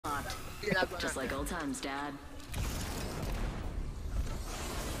Just like old times, Dad.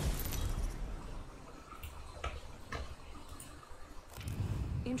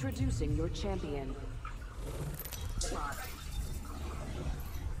 Introducing your champion.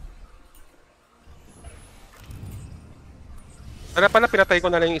 Ano pala, pinatay ko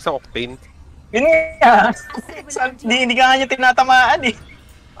na lang yung isang Octane. Yun nga. Hindi ka nga niya tinatamaan eh.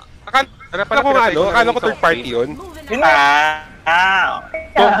 Ano pala, akala ko third party yun. Yun nga.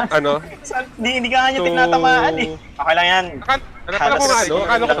 So, ano? Hindi ka nga niya tinatamaan eh. Okay lang yan. Akala ko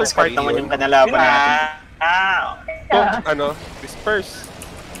third party naman yun. yung kanalaban natin. So, disperse.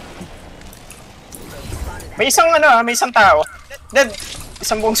 May isang tao. Dead.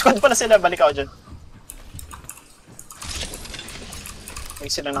 Isang buong squad pala sila. Balik ako dyan. May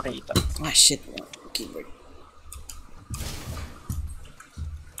sila nakita. Ah, shit. Keyboard.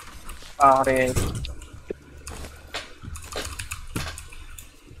 Pare.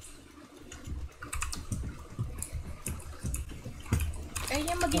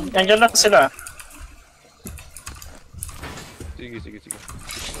 Kaya maging... Nandiyan lang sila. Sige.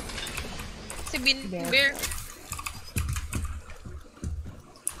 Si Bear.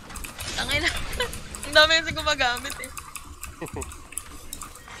 Tangay na. Ang dami kasi gumagamit eh.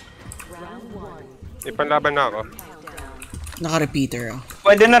 May panlaban na ako. Naka-repeater oh.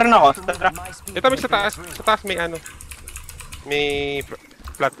 Pwede na rin ako. Tara. Ito may sa taas. Sa taas may may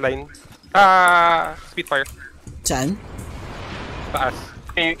flatline. Spitfire. Saan? Taas.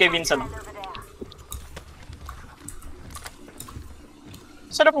 Kay Vincent.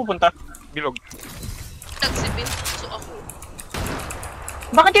 Saan na pupunta? Bilog. Nagsipin. So ako.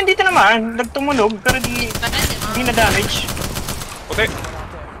 Bakit hindi tinamaan? Nagtumunog pero di na damage. Puti.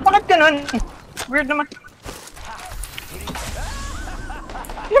 Bakit ganun? Weird naman.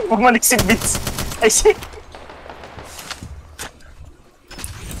 Bumalik si Vince. I see.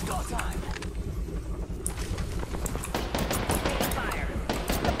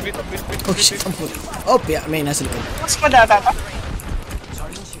 Oh shit, ang puto. Oh, may nasa likod. Mas madata pa.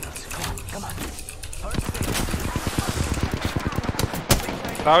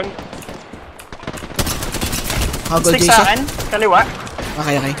 Down. Hagol Stick Jason. saan? Kaliwa?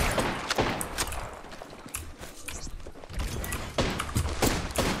 Okay.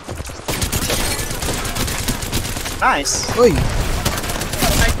 Nice. Uy!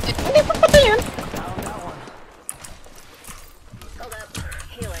 Hindi pa patay yun.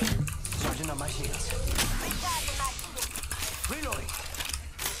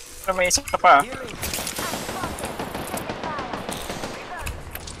 Pero may isa pa.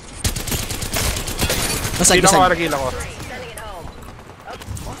 Basag. Nagil ako.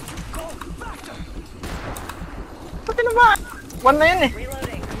 Pati na ba? One na yun eh.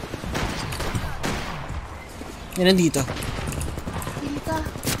 Yan nandito.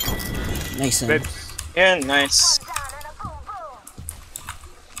 Nice Dead. Yan, nice.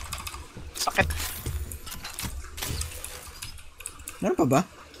 Sakit. Meron pa ba?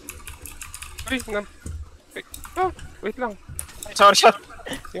 Wait lang. Sorry.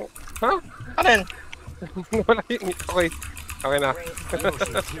 Ha? Ano yun? Wala yun. Okay na.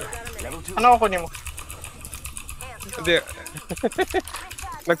 Ano ako kunin mo? Hindi.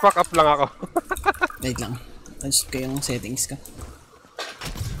 Nag-fuck up lang ako. Wait lang. Adjust ko yung settings ko.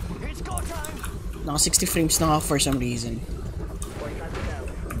 Naka 60 frames na nga for some reason.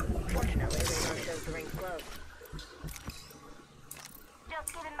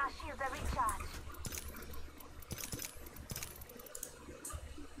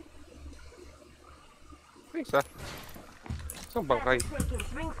 Isa. Isang bangkay.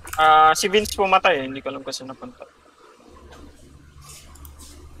 Si Vince pumatay eh. Hindi ko alam kasi napunta.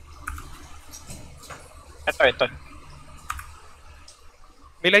 Ito.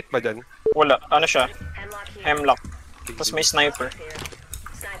 May light ba dyan? Wala. Ano siya? Hemlock. Tapos may sniper.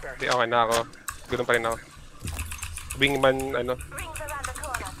 Hindi, okay na ako. Ganoon pa rin ako. Wingman,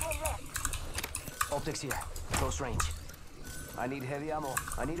 Optics here. Close range. I need heavy ammo.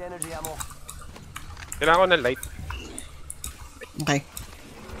 I need energy ammo. Kailangan ko ng light. Okay.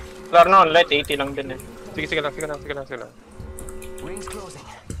 Laro na, light 80 lang din eh. Sige lang. Rings closing.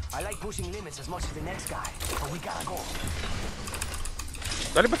 I like pushing limits as much as the next guy, but we gotta go.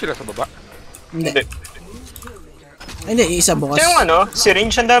 Dali ba sila sa baba? Hindi. Ay, hindi. Isa bukas. Ito yung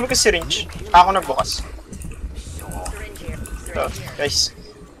syringe. Ang dami ko syringe. Ako nagbukas. Ito, guys.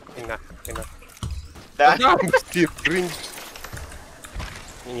 Ina. Dahil. Steve Grinch.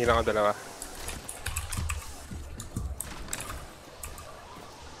 Hingi lang ako dalawa.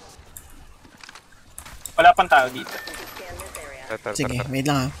 Wala pang tao dito. Sige, wait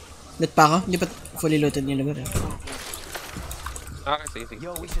lang ha. Loot pa ako? Hindi pa fully looted yung lugar eh. Okay, sige, sige.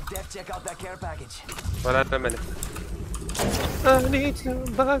 Yo, we should def check out that care package. Wala naman eh. I need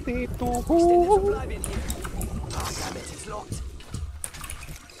somebody to Extended hold. supply bin here. Ah, damn it, it's locked.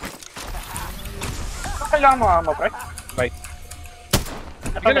 Kailangan mo, pre. Bye.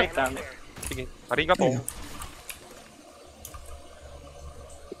 Sige na. Nakabait namin. Sige, ariga po.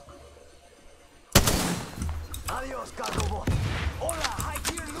 Adios, cargo bot. Hola, high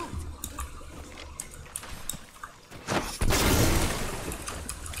tier loot.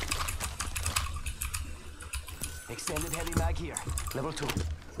 Extended heavy mag here. Level 2.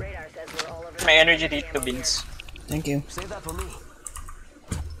 Radar says we're all over. May energy dito, Vince. Thank you. Save that for me.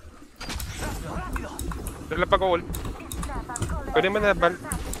 Rápido. Dala pa goal. Pwede man na ban.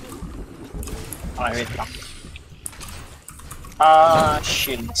 Okay, wait lang.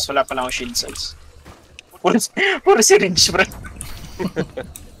 Shields. Wala pa lang akong shield size. Puro syringe, bro. Level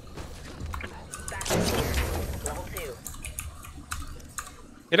 2.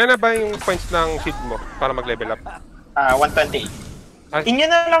 Ilan na ba yung points ng shield mo para mag-level up? 128. Ay. Inyo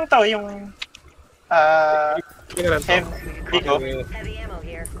na lang to, yung... Sige na lang to. Heavy ko. Heavy ammo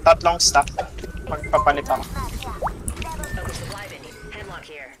here. 3 stack. Magpapalit ako. Focus supply bin. Hemlock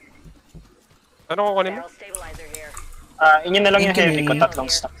here. Ano kukunin mo? Barrel stabilizer here. Inyo na lang yung Thank you, heavy ko, Mia. 3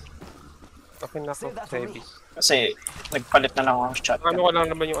 stack. Okay na ako. Heavy. Kasi nagpalit na lang ako ng shotgun. Ano ko lang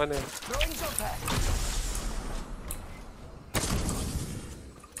naman yung ano eh. Throwing jump pad.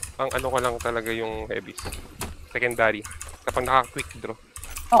 Ang ano ko lang talaga yung heavy. Secondary. Kapag naka-quick draw.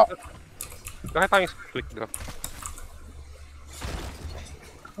 Oh, Nakita ko yung quick draw.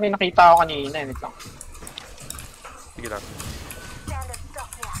 may nakita ako kanina. Wait lang. Sige lang.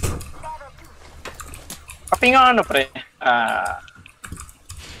 Kapi nga ano, pre.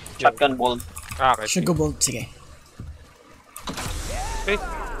 Shotgun bolt. Ah, okay. Sugar bolt. Sige. Okay.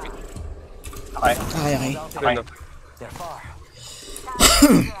 Okay. Okay, okay. Okay. No. They're far.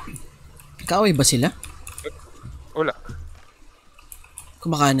 Kaaway ba sila? Wala.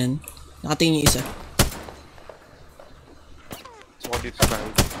 Kumakanan. Nakatingin yung isa. So, dito sa bahay.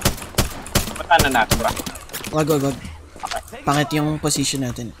 Mata na natin ba? Wag, wag, wag. Pangit yung position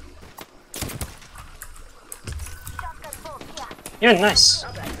natin. Yun, nice.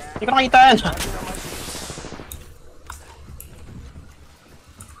 Hindi ko nakita yan.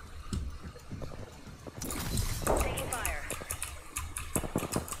 Taking fire.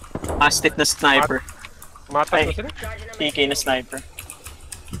 Astit na sniper. Matas Ay. na sila. Charging them. TK na sniper.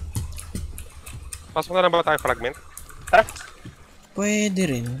 Pasok na ba tayo fragment? Tara. Pwede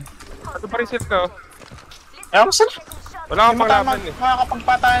rin. Ano pa rin sila? Ewan ko sila. Wala akong panglaban eh.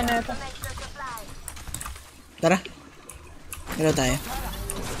 Makakapagpatayan na ito. Tara. Hello tayo.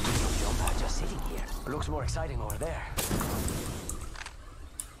 Jump pad just sitting here. Looks more exciting over there.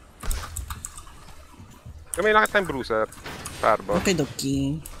 May nakita tayong bruiser. Carbo. Okay,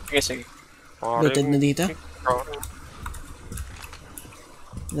 Doki. Sige, sige. Looted na dito? Oo.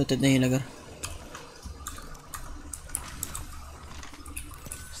 Looted na yung lagar.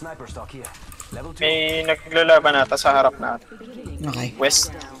 Sniper stock here. Level 2. May naglalaban nata sa harap natin. Okay.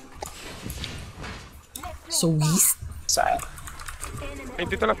 West. So, east. Sa... Ay,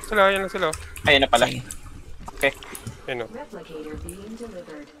 dito lang sila. Yan lang sila. Ayun na pala. Sige. Okay. Ayun o. Replicator being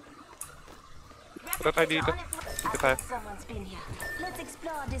delivered. Punta tayo dito. Dito tayo. Someone's been here. Let's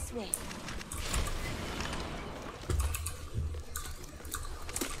explore this way.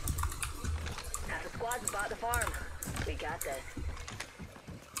 Half the squad's bought the farm. We got this.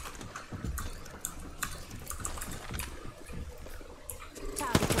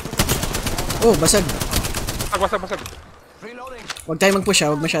 Oh, basag. Basag, basag. Reloading. Huwag tayo mag-push ha.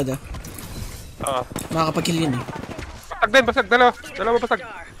 Huwag masyado. Oo. Makakapag-kill yun eh. Basag din, basag. Dalawa. Dalawa basag.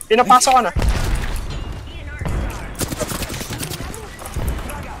 Pinapasok ko na.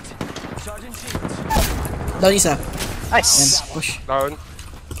 Charging shields. Down isa. Yan. Nice. Push. Down.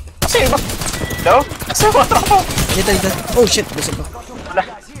 Kasi ba? Hello? Kasi ba? Dito, dito. Oh shit. Basag ko.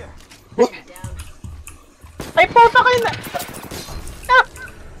 Guys here. Ay, puta kayo na.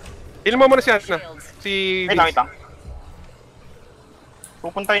 Ilan mo muna siya na? Si Wait lang, wait lang.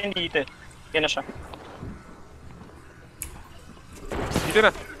 Pupunta yun dito eh. Yan na siya. Dito na.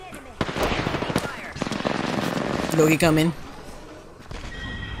 Logi coming.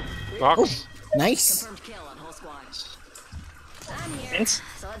 Oh, Box. nice. Confirmed kill on whole squad. Vince?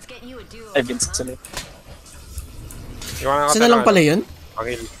 So let's get you a duo. Ay, Vince. Salit. Iwanan ka Isa na lang pala yun?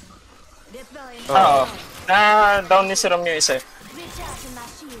 Pangil. Deploying. Oo. Down ni si Rom yung isa eh. Recharging my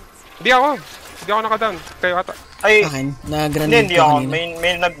shields. Hindi ako. Hindi ako naka-down. Kayo ata. Ay, Akin. hindi, Na-granade hindi ko ako. kanina.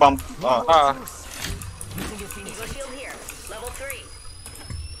 May nag-bump. Eagle shield here. Level 3.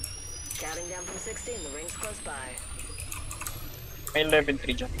 Counting down from 16. The ring's close by. May level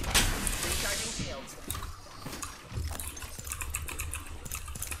 3 dyan. Recharging shields.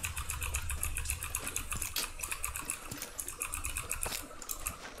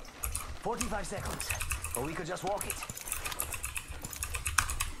 $45 seconds. Or we could just walk it.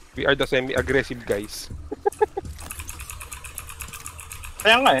 We are the semi-aggressive guys.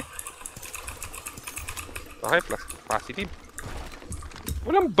 Kaya nga eh. Okay, plus positive.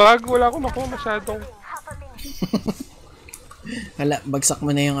 Walang bug, wala akong makuha masyadong. Hala, bagsak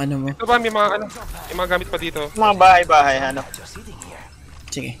mo na yung ano mo. Ito ba, may mga ano, may mga gamit pa dito. Mga bahay-bahay, ano. Just sitting here.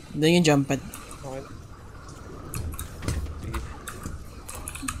 Sige, doon yung jump pad. Okay. Sige.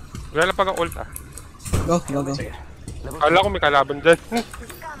 Wala lang pag ang ult ah. Go, go, go. Kala ko may kalaban dyan. 10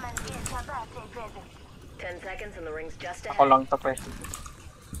 seconds and the ring's just Ako ahead. lang to, pre.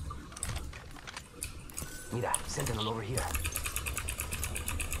 Mira, sentinel over here.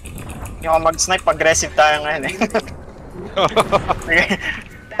 Yung ako mag-snipe, aggressive tayo ngayon eh. Sige.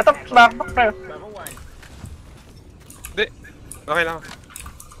 Ito, backpack, pre. Level 1. Hindi. Okay lang.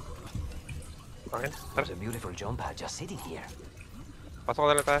 Okay, tara. There's a beautiful jump pad just sitting here. Pasok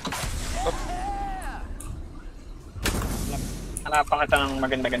na lang tayo. Hanapan kita ng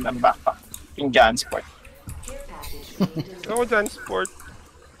maganda-gandang backpack. Yung Jansport. Ako dyan, sport.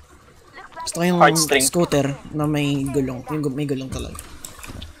 Gusto ko yung Heartstring. scooter na may gulong. Yung may gulong talaga.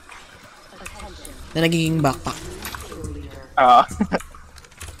 Na nagiging backpack. Oo.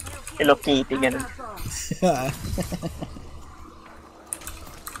 Hello Kitty, ganun.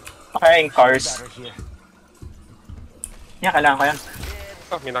 Okay, yung cars. Better here. Yan, kailangan ko yan.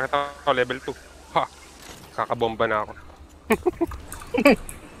 Ah, may nakita ako level 2. Ha! Kakabomba na ako.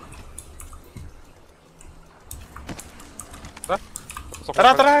 Tara. Pasok Tara,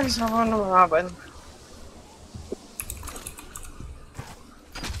 na. tara. Gusto ko ano, mahaban.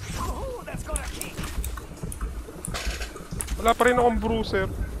 Wala pa rin akong bruiser.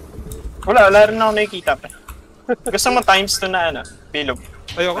 Wala rin ako nakikita pa. Gusto mo times 2 na ano, bilog.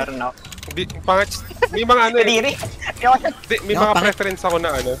 Ayoko. Meron ako. Hindi, pangat. May mga ano eh. Kadiri! Ayoko yan. Di, may Ayoko, mga pangit. preference ako na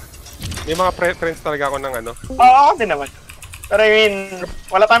ano. May mga preference talaga ako ng ano. Oo, ako din naman. Pero I mean,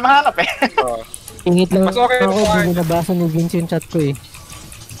 wala tayong mahanap eh. Ingit lang Mas okay ako, yung kumain. hindi nabasa ni Vince yung chat ko eh.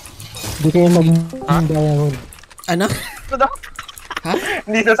 Hindi kayo maging diamond. Ano? Ito daw. Ha?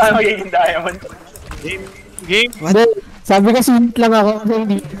 Hindi na tayo magiging diamond. Game. What? Hindi, sabi kasi ingit lang ako kasi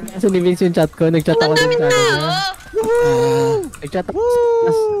hindi nabasa ni Vince yung chat ko. Nag-chat ako Ang din dami sa na, niya. oh! Nag-chat ako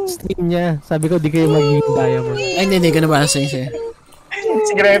sa stream niya. Sabi ko, di kayo magiging diamond. Ay, hindi ko nabasa yung sa'yo.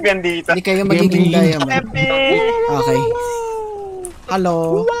 Si Grebe yan dito. Hindi kayo magiging diamond. Grebe! Okay.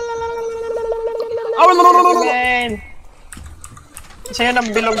 Hello? Man! Sa'yo ng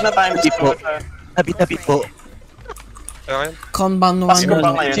bilog na time. po. Tabi-tabi po. Okay. Konban Pasko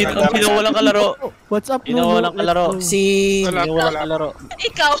ba 1. ngayon? Sino walang kalaro? What's up, Sino Lolo? walang kalaro? Si... Wala, Sino walang wala. kalaro?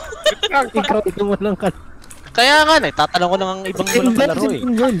 Ikaw! Ikaw, ito mo lang kalaro. Kaya nga, tatanong ko lang ang ibang walang kalaro eh.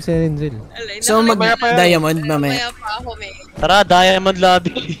 Si Renzel. Alay, So, mag-diamond mamaya. Mamaya pa ako, may. Tara, Diamond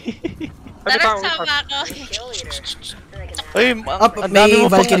Lobby. Tara, sama ako. Kill leader. Uy, Up, ang may dami mo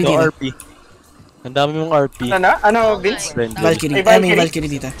pang Valkyrie ano, dito. RP. Ang dami mong RP. Ano na? Ano, Vince? Friend. Valkyrie. May Ay, may Valkyrie.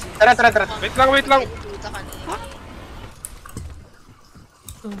 Valkyrie dito. Tara, tara, tara. Wait lang, wait lang. Puta kanina.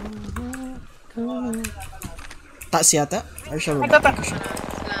 Taas yata? Or siya Ito, ba? ito.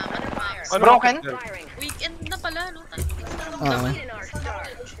 Salamat, fire. Ano Broken? dyan? Firing. Weekend na pala, no? Oo. In our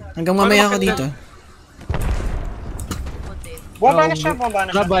charge. Hanggang mamaya ako dito. Bumaba na siya, bumaba na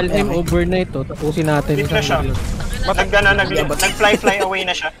siya. Rabal M overnight to. Tapusin natin. Dito na siya. Nag-fly away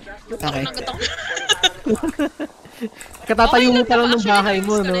na siya. Okay. Katatayo mo pa lang ng bahay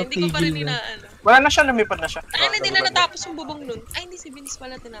mo, no? Hindi ko pa rin Tigil na. inaano. Wala na siya, lumipad na siya. Ay, hindi na natapos yung bubong nun. Ay, hindi si Vince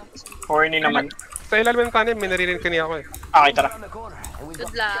pala tinapos. Horny naman. Sa ilalim ng tanim, may naririnig kaniya ako eh. Okay, tara. Around the corner, and we've Good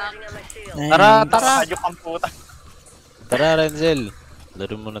got luck. On my shield. Ayun. Tara, tara. Ayok ang puta. Tara, Renzel.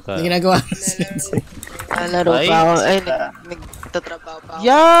 Laro muna Hindi tayo. ginagawa. Laro pa ako. Ay, Nagtatrabaho pa ako.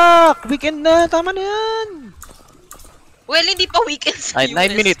 yak! Weekend na! Tama na yan! Well, hindi pa weekend sa Ay, 9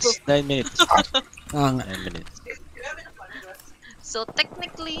 US. minutes. 9 minutes. nga. 9 minutes. So,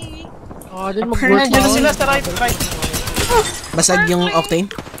 technically, Oh, din Apparently, mag-work Diyan na ako. sila sa right, right. Basag yung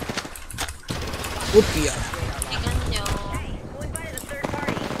octane. Upya. tingnan nyo. Going by the third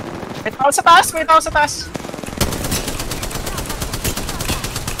party. May tao sa taas, may tao sa taas.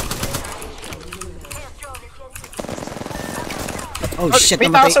 Oh shit, May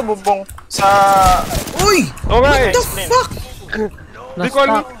tao namatay. sa bubong. Sa... Uy! Oo nga eh. The fuck? Hindi ko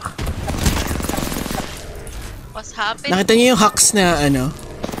alam. What's happened? Nakita niyo yung hacks na ano?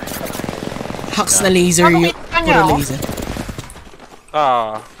 Hacks na laser yung... Nakita niya Puro ako. laser.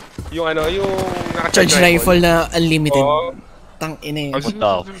 Ah, yung ano, yung Charge rifle na unlimited. Oo. Tang ina yun. What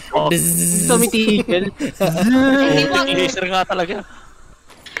the fuck? Bzzz. Tumitigil. Laser nga talaga.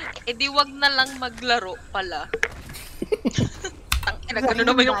 Eh di wag na lang maglaro pala. Tangina, gano'n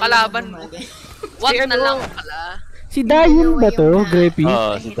naman yung kalaban mo. Wag na lang pala. Si Dayon ba to, Greppy?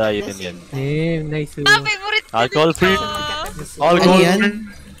 Oo, si Dayo din yan. Nice. Ah, favorite ko Alcohol dito. free. Ano Alcohol yan? free.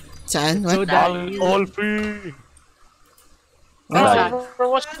 Saan? What? Alcohol free.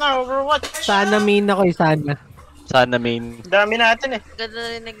 Overwatch na, Overwatch. Sana main ako sana. Sana main. Dami natin eh. Ganda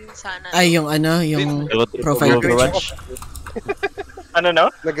rin naging sana. Ay, yung ano, yung profile picture. Overwatch. Ano no?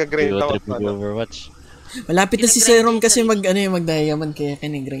 Nag-grind Yo, ako. trip Overwatch. Malapit na si Serum kasi mag-diamond kaya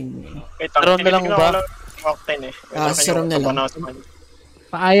kinigrind mo. Wait, Pero na lang ba? Octane eh. Serum na lang.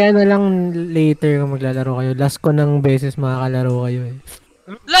 Paaya na lang later kung maglalaro kayo. Last ko ng beses makakalaro kayo eh.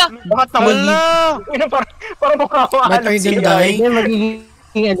 La! Bakit naman? Parang makakawa But are you gonna die?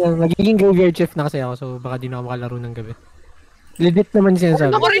 Magiging graveyard shift na kasi ako so baka di na ako makalaro ng gabi. Legit naman siya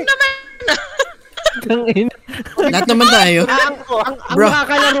sabi. Ako rin naman! Lahat naman tayo. ang Bro.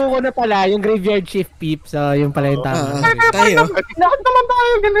 makakalaro ko na pala yung graveyard shift peeps, yung pala yung tama. Tayo. Bakit naman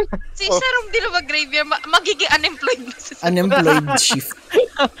tayo ganun? Si Serum di na mag-graveyard, magiging unemployed na si Serum. Unemployed shift.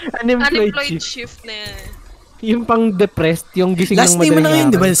 Unemployed Unemployed shift. shift na yan. Yung pang depressed, yung gising Last ng day mo na ngayon,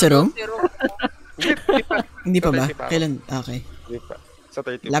 madaling di ba, araw. Serum? Serum. Hindi pa ba? 30 pa ako. Kailan? Okay. Hindi pa. Sa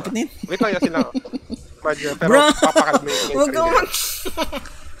 30 pa. Lapit na yun. Wait lang, yasin lang ako. Madya, pero Bro! papakalma yung Huwag ka trigger. mag...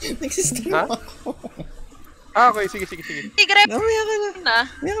 Nagsistream Ha? ako. Okay, sige. Si Grep Namaya ka na. na.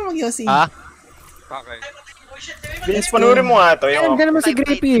 Namaya ka mag-yosi. Ha? Okay. Bilis panurin mo nga to. Ayun, Yung ka naman si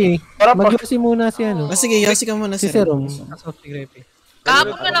Greppy eh. Para pa- Mag-yosi muna si ano. Ah, sige, yosi ka muna, Si Serum. Serum. As of si Greppy.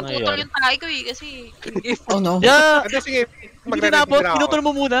 Kahapon na Ano naputol nangyayari? yung tayo ko eh, kasi... Oh no. Yeah! Hindi, sige. Hindi tinapos, pinutol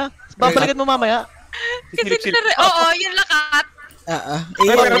mo muna. Babalikan mo mamaya. Kasi oo, yung lakat.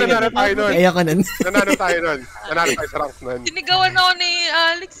 Pero nanalo tayo nun. Ayak ka nun. Nanalo tayo nun. Nanalo tayo sa ranks nun. Sinigawan ako ni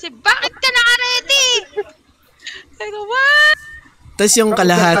Alex eh, bakit ka naka-ready? Sabi ko, what? Tapos yung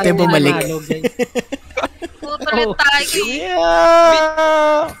kalahati bumalik. Putol yung tayo ko eh.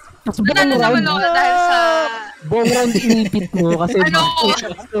 Yeah! Tapos Nanalo naman ako dahil sa... buong round inipit mo kasi Ano?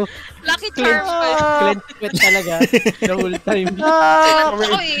 so, Lucky Charms pa yun. clenched sweat talaga the whole time. Sinat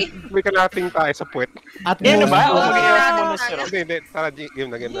ako eh. May kalating tayo sa puwet. At Ano ba? Oo, Mag-iwas oo, muna oo. Serum. Hindi. Tara, game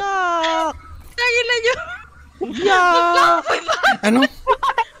na. Yak! Kaya na nyo. Yak! Ano?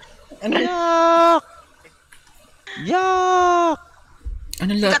 Yak! Yak!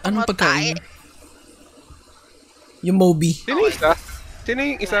 Anong pagkain? Yung Moby. Sino yung isa? Sino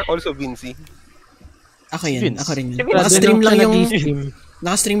yung isa? Also Vinci. Ako yan. Vince. Ako rin yun. Grabe Nakastream nung lang yung... nag-stream.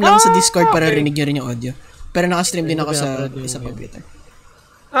 Nakastream lang sa Discord para rinig nyo rin yung audio. Pero nakastream din ako sa computer.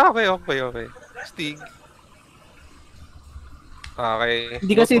 Okay. Stig. Okay.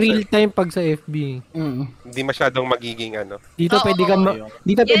 Hindi kasi real time pag sa FB. Hindi masyadong magiging ano. Dito Oo, pwede ka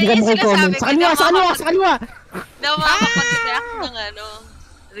dito pwede ka Yan yung mag-comment. sinasabi Sa ko, kaliwa. Na makakapag-react ng ano,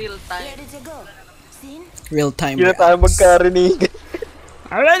 real time. Ready to go. Scene? Real time. Hindi na tayo magkarinig.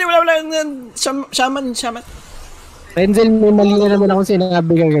 Wala. Shaman. Renzel, may mali na naman akong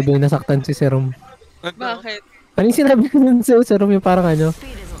sinabi kagabi. Nasaktan si Serum. Bakit? Ano yung sinabi ko nun sa Serum? Yung parang ano?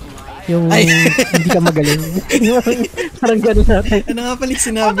 Yung Ay. hindi ka magaling. Parang gano'n natin. Ano nga pala yung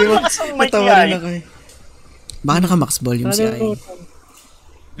sinabi mo? Natawa rin ako eh. Baka naka-max volume si Ai.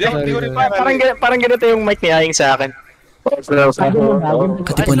 Di ko rin Parang ganito yung mic ni Aing sa akin. Sabi mo bago.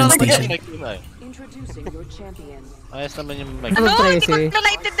 Katipunan station. Ayos naman yung mic. Ano? Hindi ko 13.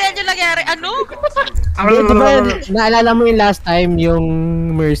 nalaintindihan yung nangyari. Ano? Diba, naalala mo yung last time yung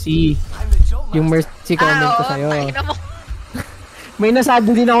Mercy. Yung Mercy comment ko sa'yo. Pakina mo. May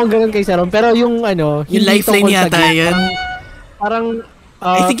nasabi din ako ganun kay Serum. Pero yung ano, Yung hindi lifeline tungkol sa yata game. yan. Parang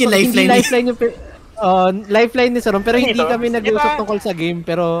I think yung lifeline. Hindi lifeline yung lifeline ni Serum. Pero hindi Ito, kami nag-usap diba? tungkol sa game.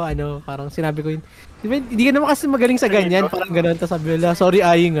 Pero ano, parang sinabi ko yun. Diba, hindi ka naman kasi magaling sa ganyan. Parang ganun. Tapos sabi ko, sorry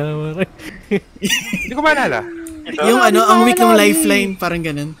Aing ah. Hindi ko maalala. Yung ano, ang weak ng lifeline. Parang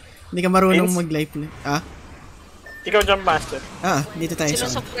ganun. Hindi ka marunong mag-lifeline. Ikaw, Jump Master. Dito tayo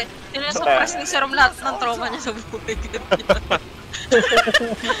sa... Sinusuppress ni Serum lahat ng trauma niya sa buhay.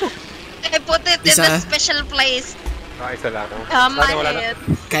 I put it in a special place. Isa lang. My Wala na. head.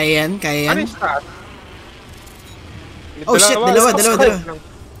 Kaya yan? Ano yung start? Oh shit, dalawa.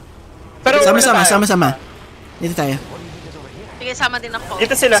 Pero Sama. Dito tayo. Sige, sama din ako.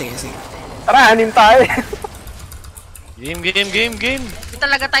 Dito sila. Sige. Tara, anim tayo. Game. Hindi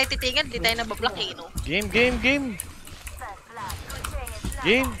talaga tayo titingin, hindi tayo nabablock eh, no? Game.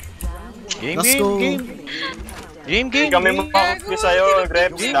 Let's go. Game. Kami mag-focus sa'yo,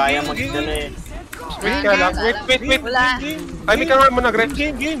 Greps. Diamond dyan eh. Wait ka lang. Wait. Wala. Ay, may karoon mo na, Greg.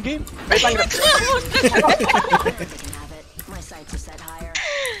 Game. Wait lang, Greps.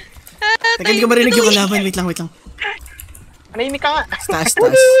 Tagal hindi ko marinig yung kalaban. Wait lang. Manahimik ka nga. Taas.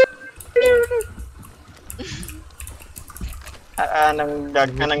 Anong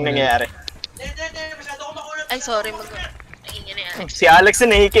nangyayari? Ay, sorry. Ingin na yan. Si Alex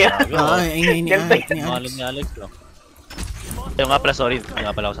na nahiki. Ay, ni Alex. Maling ni Alex, bro. Yung nga pala, sorry. Yung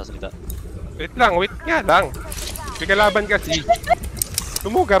nga pala ako sasalita. Wait lang. May kalaban kasi.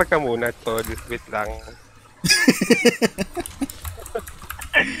 Lumugar ka muna, tol. Wait lang.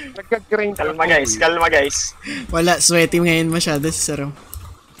 Nagka-grind. Kalma guys. Wala, sweaty ngayon masyado si Sarom.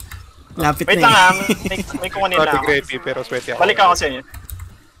 Lapit Wait na lang may kukunin lang ako. Gravy, pero sweaty ako. Balik ako sa inyo.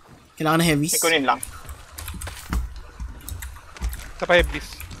 Kailangan na heavies. May kunin lang. Sa 5 bis.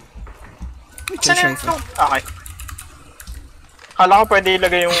 Saan yung... Okay. Kala ko pwede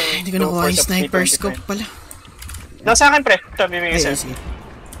ilagay yung... Hindi ko nakuha yung sniper scope pala. Daw sa akin, pre. Ito, bibigyan sa'yo. Sige.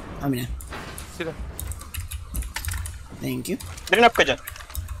 Amin na. Sila. Thank you. Drain up ka dyan.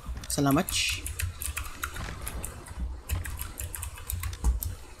 Salamat.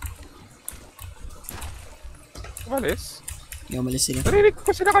 Umalis? Hindi umalis sila. Narinig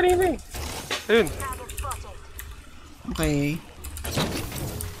ko sila kanina eh. Ayun. Okay.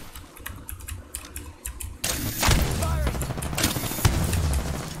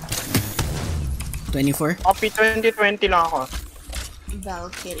 $24. Copy 2020 lang ako.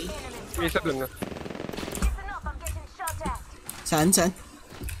 Valkyrie. May isa dun na. Saan?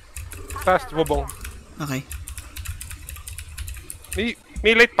 Taas, bubong. Okay.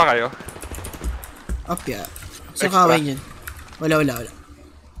 May light pa kayo? Up ya. So kaway dyan. Wala.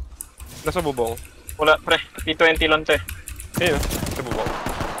 Nasa bubong. Wala, pre. P20 lang to eh. Ayun, sa bubong.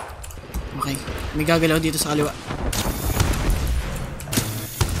 Okay. May gagalaw dito sa kaliwa.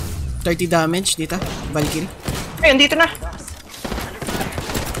 30 damage dito. Valkyrie. Eh, andito na.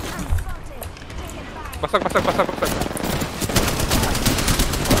 Basag.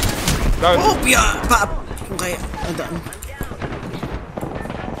 Down. Oh, ya! Paap! Kung kaya. Adaan.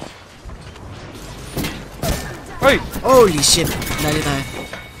 Ay! Holy shit! Dali tayo.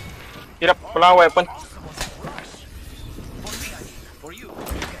 Hirap. Wala akong weapon.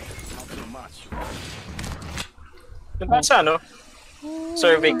 Doon sa ano?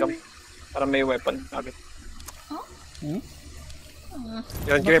 Survey ka. Para may weapon. Agad.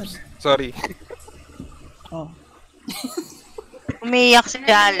 Yan, Grips. Sorry. Oh. Umiyak si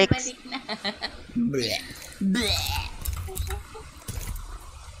Alex.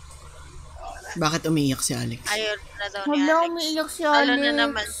 Bakit umiiyak si Alex? Ayaw na daw ni Alex. umiiyak si Talo na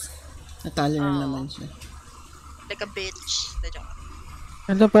naman. Natalo na naman siya. Like a bitch. Joke.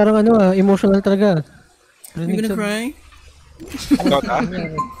 Ano, parang emotional talaga. Are you gonna cry? Dota?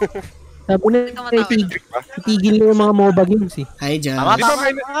 Sabi na, itigil na yung mga MOBA games eh. Hi, Jan. Di ba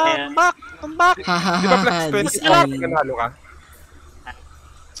may... I'm back! Di ba plus 24 nanalo ka?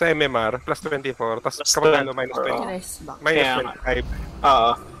 Sa MMR, plus 24. Tapos kapag nalo, minus 20. Minus 25.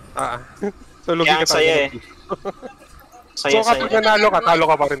 Oo. So, lugi ka saya eh. So, kapag nanalo ka, talo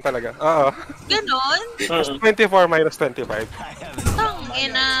ka pa rin talaga. Oo. Ganon? Plus 24 minus 25.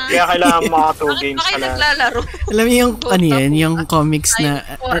 Tangina. Kaya kailangan mga 2 Bakit games ba kayo ka na. naglalaro? Alam niyo yung, yung comics na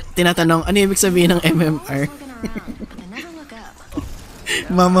tinatanong, ano ibig sabihin ng MMR?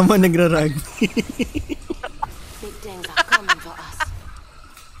 Mama mo nagra-rugby.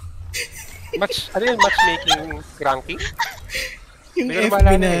 Matchmaking ranking? Yung Hindi ko FB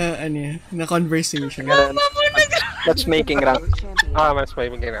maalala na, na conversation. Matchmaking rank.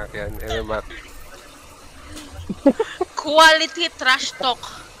 Matchmaking ranking. MMR. Quality trash talk.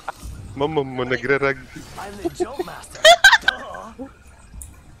 Mama mo nagra-rugby. I'm the joke master.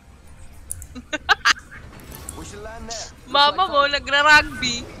 We should land there. Mama mo,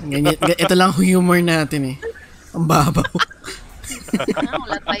 nagra-rugby. Ito lang humor natin eh. Ang babaw.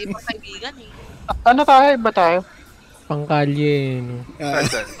 Wala tayo pa kaibigan eh. Ano tayo? Iba tayo? Pangkalye, no?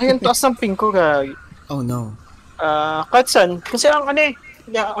 Ayun, taas ng ping ko, gagi. Oh no. Katsan. Kasi ang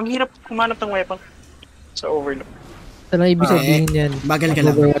ang hirap kumanap ng weapon. Sa Overlook. Ito lang ibig sabihin yan. Bagal ka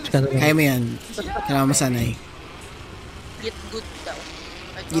lang. Overwatch ka na lang. Kaya mo yan. Kailangan masanay. Get good daw.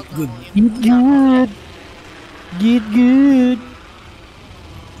 Get good. Get good! Get good!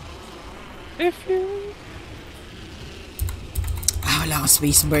 If you... Wala akong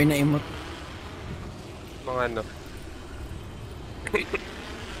spacebar na emote. Mga ano.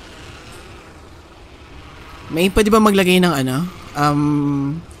 May pwede ba maglagay ng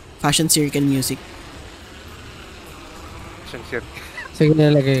fashion circle music? Sige,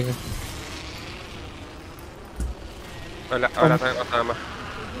 nalagay ko. Wala tayong kasama.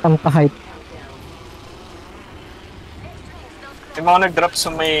 Ang pa-hype. Yung mga nag-drop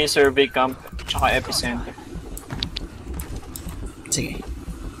sa may survey camp tsaka epicenter. Sige.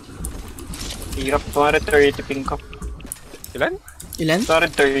 Hirap 230 ping ko. Ilan? Ilan?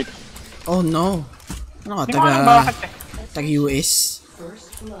 230. Oh no. Ano ka, Hindi ko alam bakit eh. taga-US?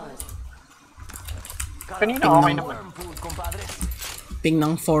 Kanina okay naman. Ping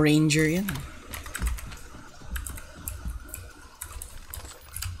ng 4 Ranger yan.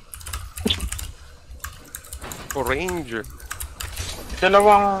 Ranger.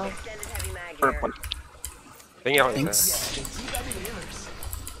 Dalawang Extended heavy mag here. purple. Tingin ako isa. Thanks.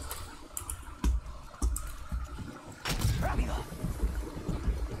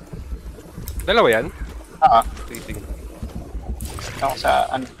 Dalawa yan? Ah, Sige. ako sa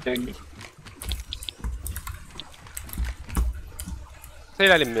underly. Sa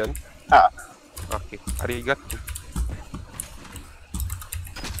ilalim yun? Ah, Okay. Arigato.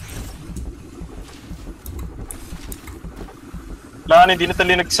 wala, hindi na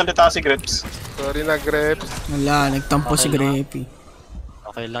tali nagsalita si Grips. Sorry na, Greps. Wala, nagtampo si Greppy.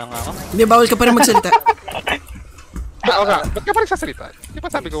 Okay lang ako. Hindi, bawal ka pa rin magsalita. Oo nga, ba't ka pa nagsasalita? Di ba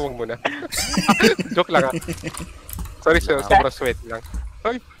sabi ko huwag muna? Joke lang ah. Sorry sir, sobrang sweat lang.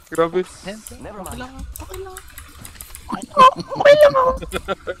 Ay, grabe. Never mind.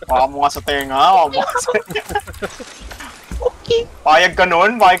 Baka mo nga sa tenga, baka mo nga sa tenga. Okay. Payag ka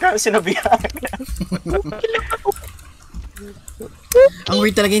nun, payag ka sinabihan. Ang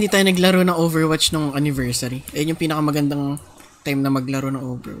weird talaga, hindi tayo naglaro ng Overwatch nung anniversary. Ayun yung pinakamagandang time na maglaro ng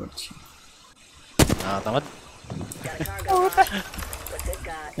Overwatch. Tamad. Got a cargo box. What's it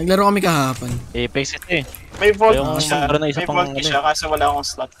got? Naglaro kami kahapon. Apex ito eh. May vault Yung key siya, meron na isa may pang vault key ano siya, kaso wala akong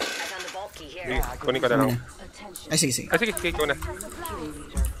slot. I found the vault key here. Sige, kunin ko na lang. Ay, sige, sige. Ay, sige, ikaw na.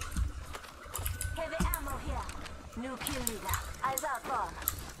 Heavy ammo here. New kill leader. Eyes out for.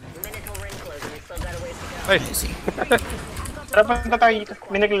 Minute till ring closing. Still got a ways to go. Ay, Tara, punta tayo dito.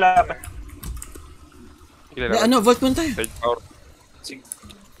 May naglalaban. ilan Hindi, na. ano, vault muna tayo. Third power. Sige.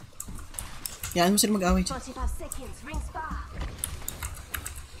 Yan mo sila mag-away dyan. 45 seconds. Ring spark.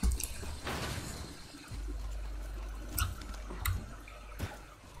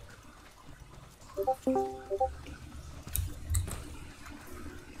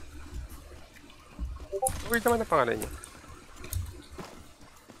 Weird naman ang pangalan niya.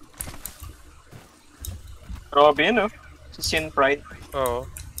 Grabe yun, oh. Si Sin Pride. Oo.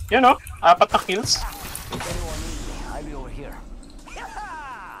 Yun, oh. 4 na kills. If anyone needs me, I'll be over here.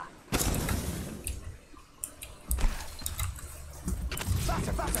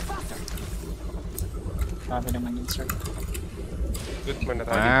 Grabe naman yun, sir. Good mo na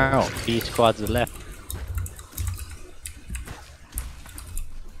tayo. Wow. 3 squads left.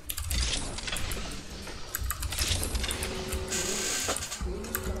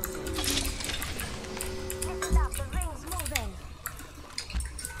 Listen up. The ring's moving.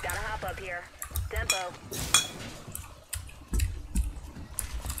 Gotta hop up here. Tempo.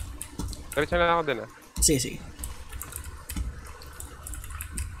 Diretso na lang ako dun ah. Sige, sige.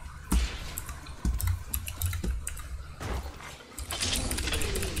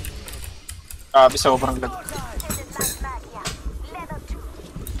 Grabe, sobrang lag. Extended mag here. Level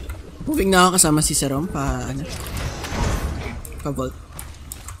 2. Moving na ako kasama si Sarom pa, ano, pa vault.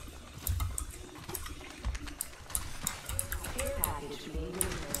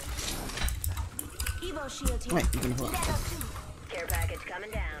 Evo shield here. Okay, hindi ko na Level 2. Care package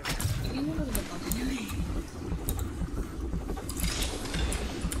coming down.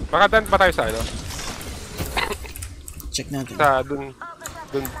 Makadan pa tayo sa ano? check natin. Sa dun.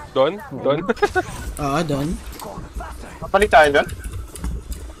 Don? Oo, doon. Mapalit tayo doon?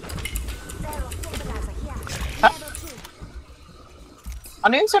 Zero stabilizer here. Ha? Level 2.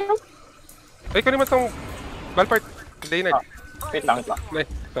 Ano yun, sir? Ay, kunin mo tong Valpart. Day night. Wait lang, wait lang. Nay,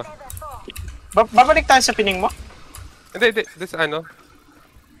 ito. Babalik tayo sa pining mo? Hindi. This ano?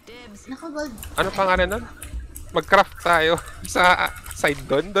 Ano pangalan nun? Mag-craft tayo sa side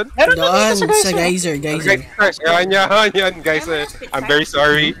doon. Meron na Doon, dito sa geyser. Guys, yan, guys. I'm very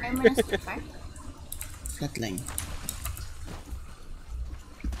sorry. Flatline.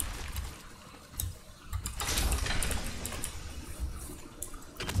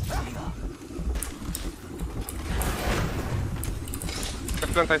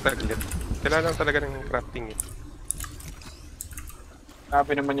 Craft lang tayo saglit. Kailangan lang talaga ng crafting eh.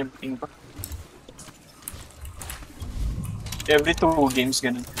 Grabe naman yung ping ko. Every 2 games,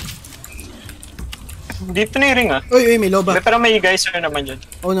 ganun. Dito na yung ring, ah. Uy, may loba. Pero may geyser naman dyan.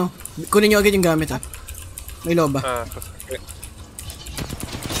 Oh no. Kunin nyo agad yung gamit, ha. May loba.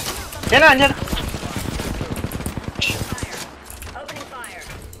 Yan na, yan. Opening fire.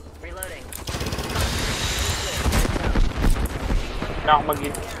 Reloading. Na ako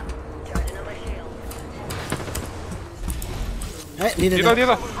mag-hit. Charging on my shield. Ay, dito.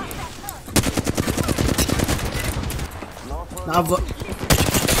 Dito. Nakavo...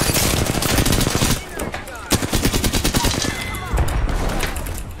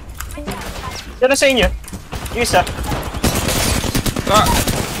 Yan na sa inyo. Yung isa. Ah!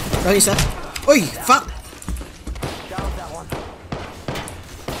 Oh, isa. Uy! Fuck!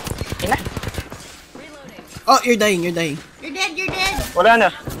 Ina. Oh, you're dying, you're dying. You're dead, you're dead. Wala na.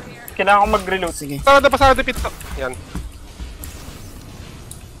 Kailangan ko mag-reload. Sige. Pasarado pito. Yan.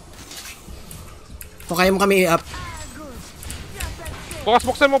 Kung kaya mo kami i-up. Bukas,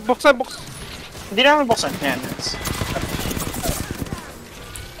 buksan mo, buksan. Hindi namin buksan. Yan.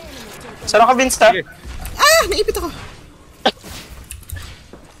 Saan ka, Vince, ta? Sige. Ah! Naipit ako!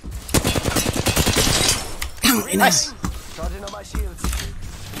 Tang, ina. Nice. Charging on my shields.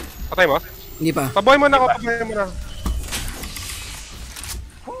 Patay mo? Hindi pa. Pabuhay mo na ako, pabuhay mo na.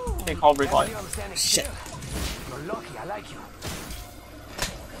 Okay, cover ko. You understand it? Shit. You're lucky. I like you.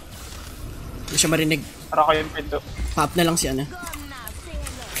 Hindi siya marinig. Para ko yung pinto. Pa-up na lang si ano.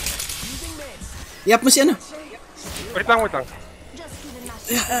 I-up mo si ano. Wait lang.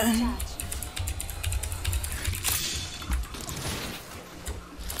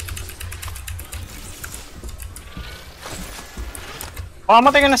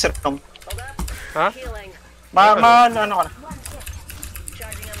 Makamatay ka na, Sir Tom. Ha? Healing. Ano ka na?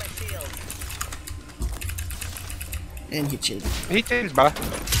 Charging on my shield. And hit shield. Hit kills ba?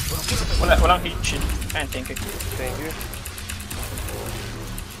 Walang heat shield. Ayun, thank you. Thank you.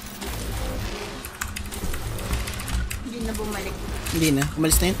 Hindi na bumalik. Hindi na.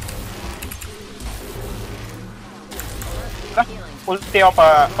 Umalis na yun. Ulti ako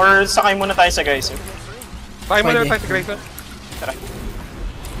pa. Or sakay muna tayo sa guys. Tayo mo na Pwede. tayo si Grayson. Tara.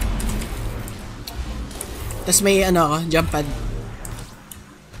 Tapos may ano ako, jump pad.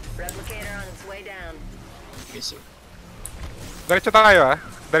 Replicator on its way down. Diretso tayo ah.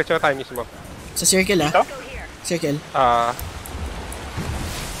 Diretso na tayo mismo. Sa circle ah. Ito? Go here. Circle.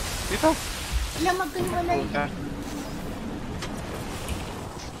 Dito. Wala magkanwalay.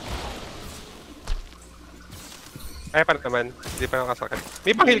 Ay, pa naman. Hindi pa nakasakit.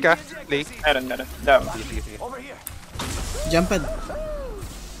 May pang-heal ka? Lay? Meron. Dama. Sige. Over here. Jump pad.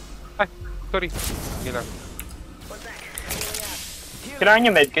 Ay, sorry. Sige lang. Kailangan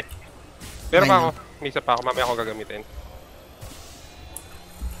nyo medkit. Meron pa Ayun. ako. May isa pa ako. Mamaya ako gagamitin.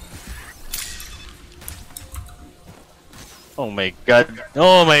 Oh my god.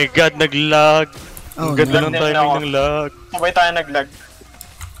 Oh my god, nag-lag. Oh, Ang ganda no. ng timing ng lag. Sabay tayo nag-lag.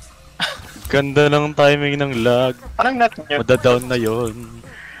 Ganda ng timing ng lag. Anong net nyo? Madadown na yon.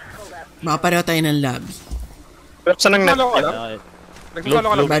 Makapareho tayo ng lobby. Saan ang net Nagsulo ka nyo? lang? Nagsulo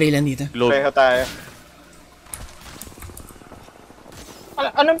ka lang. Barilan dito. Globe. Pareho tayo.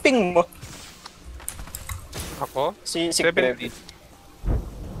 Anong ping mo? Ako? Si Grep. 70.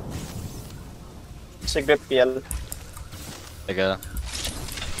 Si Grep PL. Teka.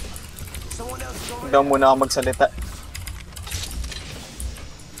 Daw muna ako magsalita.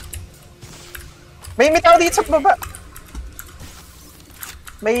 May tao dito sa baba.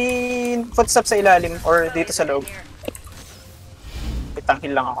 May footsteps sa ilalim or dito sa loob.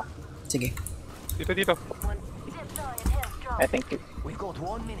 Itanghil lang ako. Sige. Dito. I think We've got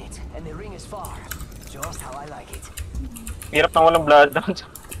 1 minute, and the ring is far. Just how I like it. hirap na walang blood down.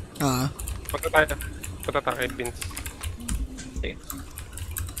 Ah. Punta tayo kay Vince. Sige.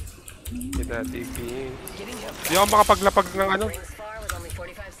 Si Daddy Vince. Hindi ako makapaglapag ng ano. Rings far with only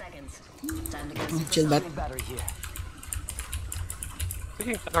 45 seconds. Time to go. Chill bat. Battery here.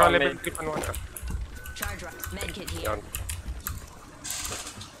 Sige, naka-level 3 pa naman. Charge rocks. Medkit here. Yan.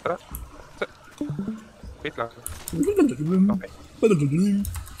 Tara. Wait lang. Okay.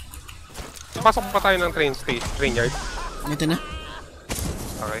 Pasok pa tayo ng train yard. Ito na.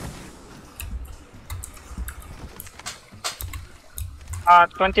 Okay.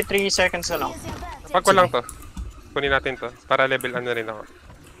 23 seconds na lang. Pag ko lang to. Kunin natin to. Para level ano rin ako.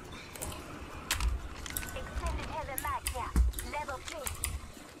 Extended heavy mag here. Level 3.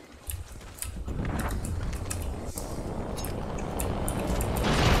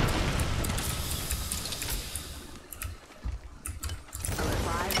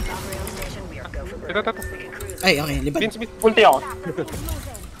 Ito. Ay, okay. Lipat. Vince. Ulti ako.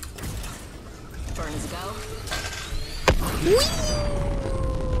 Burns go.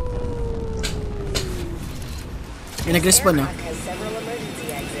 May nag-respawn, no? Has several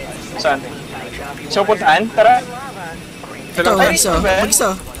emergency exits. Saan? So, puntaan? Tara. Ito, Hello. mag-isa. Mag-isa.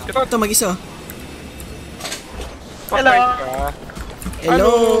 Ito, mag-isa. Hello.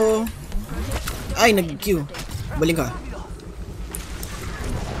 Hello! Ay, nag-Q. Baling ka.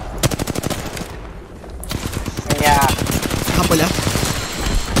 Yeah. Kapula.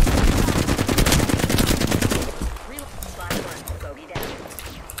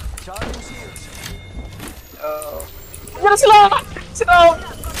 Sino?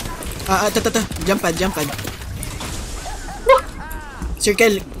 Ta. Jump pad.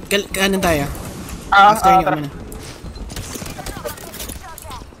 Circle, kanan tayo. After niyo muna.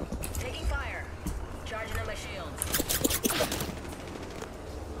 Taking fire. Charging on my shield.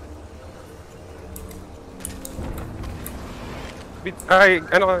 Ay,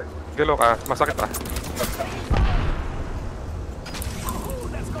 ano ka? Galo ka. Masakit ah.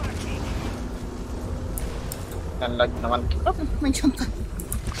 Nalag naman. May jump pad.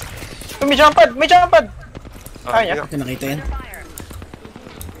 May jump pad! May jump pad! Kaya. Sige. Ito nakita yan. Fire.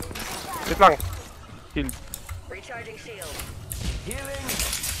 Wait lang. Heal. Recharging shield. Healing.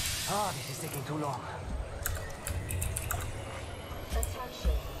 Ah, this is taking too long.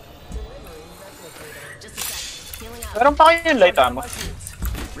 Just a sec. Healing up. Meron pa kayo yung light ammo.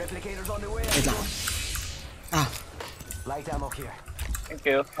 Replicators on the way. Wait lang. Light ammo here. Thank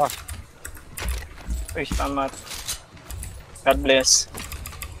you. Uy, tama. God bless.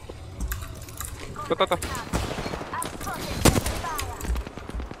 To.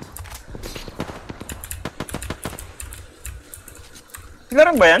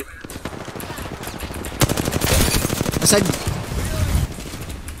 Larang ba yan? Asad.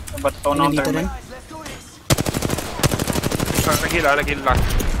 Ba't ito ng Nandito rin. turn? Nag-heal lang.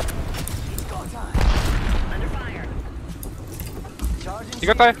 Under fire.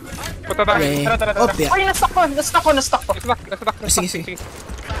 Ikot tayo. Punta tayo. Okay. Tara. Opya. Ay, na-stuck ko! Na-stuck ko! Nasadak. Sige.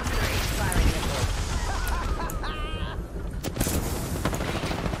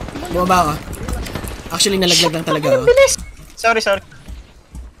 Bumaba ka. Actually, nalaglag lang talaga ako. Bilis! Sorry.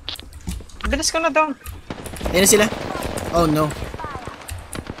 Bilis ko na down. Ayan na sila. Oh no.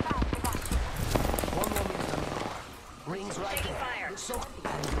 Rings right Taking there. fire. So,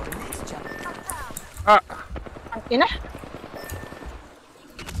 and your next chapter Ang ina.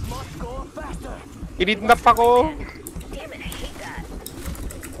 must go faster. Inidnap ako. Damn it, I hate that.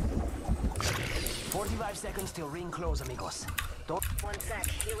 45 seconds till ring close, amigos. Don't 1 sec.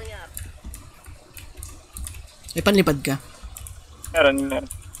 Healing up. May panlipad ka. Meron.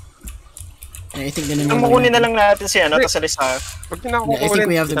 I think ganun Ang mukunin na lang natin si ano, tapos alis tayo. Huwag niyo na ako Yeah, I think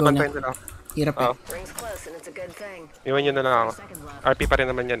kukunin. we have to go Binabantayan na. nila ako. Hirap eh. Ring's close and it's a good thing. Iwan nyo na lang ako. Seconds left. RP pa rin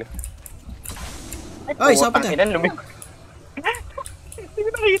naman yan eh. Oy, isa pa Putang tayo. ina, lumik. Hindi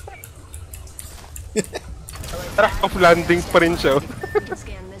ko nakita. Off landing pa rin siya.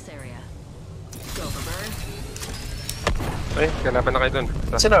 Scan this area. Go for burn. Ay, kalaban na kayo dun.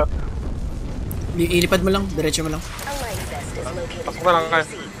 Sino? Ilipad mo lang, diretso mo lang. A life vest is located Pasok na lang under kayo.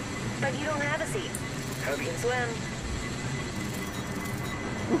 your seat. But you don't have a seat. Hope you can swim.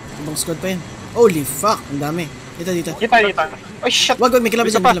 Ibang squad pa yan. Holy fuck, ang dami. Dito. Dito. Oh shit. Wag, may kalaban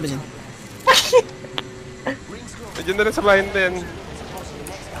Isa dyan, pa. may kalaban dyan. Nandiyan na rin sa bayan din.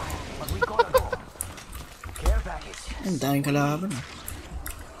 but we gotta go. Care package. Ang daming kalaban.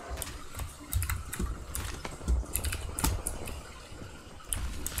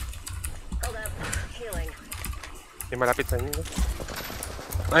 Hold up. Healing. May malapit sa inyo.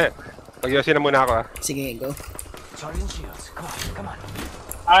 Ay, pag-yosin na muna ako ah. Sige, go. Charging shields. Come on.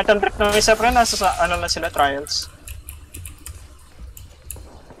 Itong trip ng isa pa rin, nasa sa, ano lang sila, trials.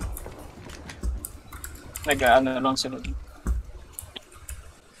 Nag-ano lang sila.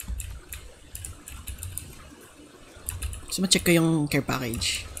 So, ma-check ko yung care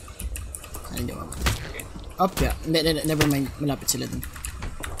package. Ano hindi ako. Opya. Never mind. Malapit sila dun.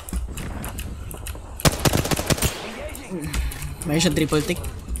 Mayroon siyang triple tick.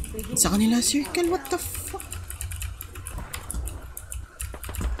 Sa kanila, circle. What the fuck?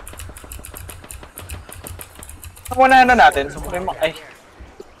 Muna na natin. Ay,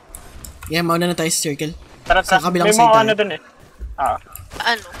 Yeah, mauna na tayo sa circle. tara. Sa kabilang May side mga tayo. ano dun eh.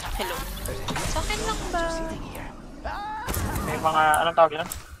 Ano? Hello? Sa akin lang ba? May mga, anong tawag yun?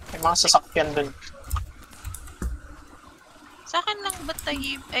 May mga sasakyan dun. Sa akin lang ba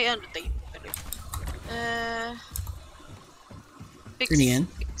tayo? Ay, ano tayo? Ano yan?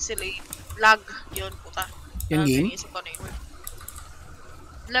 Pixelate. Lag. Yun, puta. Yung game? Iniisip ko na yun.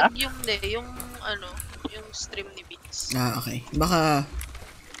 Lag yung yung ano, yung stream ni Beats. Okay. Baka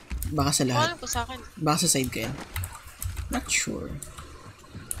sa lahat. Alam ko sa akin. Baka sa side ko yan. Not sure.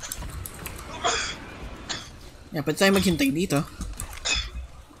 Yeah, pwede tayo maghintay dito.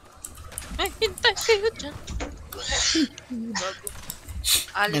 Ay, hintay kayo dyan. Bago.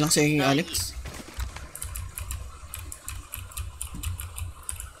 Ano lang sa'yo, Alex?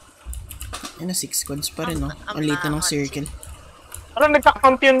 Ayun na, 6 squads pa rin, no? Ang late na ng circle. Parang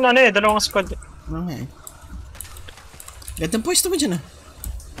nagka-count yun, ano eh, dalawang squad. Okay. Gandang pwesto mo dyan, ah.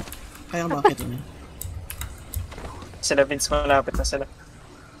 Kaya ka bakit yun, Sila Vince, malapit na sila.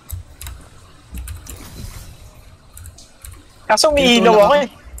 Kaso umiilaw ako eh.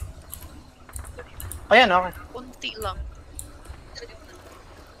 Ayan, okay. Kunti lang.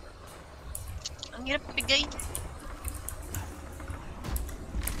 Ang hirap bigay.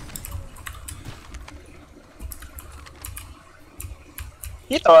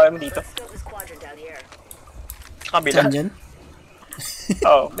 Dito, dito. Scope this quadrant out here. Kabila. Saan dyan?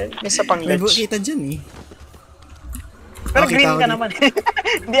 Oo, may isa pang May ledge. kita dyan eh. Pero Okay, green tao ka dito. naman.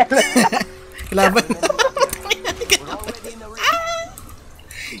 Hindi alam. Kalaban.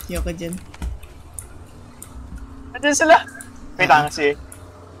 Yoko dyan. Nandiyan sila. Wait lang kasi.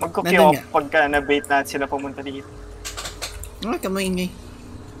 Mag-cookie Nandun off nga. pagka na-bait natin sila pumunta dito. Ay, kamaingay.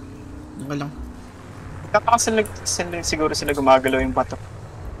 Okay lang. Kapag siguro sila gumagalaw yung bato.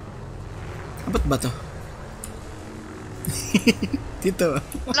 Abot ba to? Dito ah.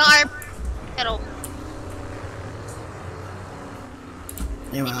 Walang ARP. Pero,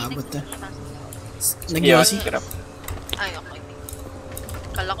 Ay, maabot na. Yeah, Nag-yossi? hirap. ay, okay.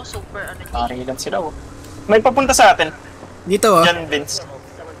 Kala ko super ano. Nakarilan sila oh. May papunta sa atin. Dito ah. Diyan, Vince. Someone's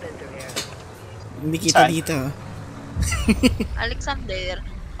been through here. Hindi kita Saan? dito ah. Alexander.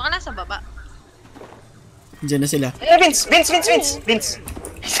 Baka nasa baba. Diyan na sila. Eh, Vince! Vince!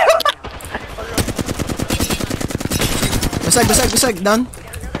 Basag! Down!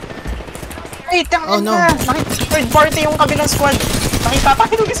 Ay, tangin Oh, no. na! Third party yung kabilang squad. Nakita pa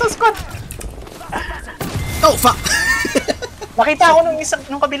yung isang squad. Oh, fuck! Nakita ako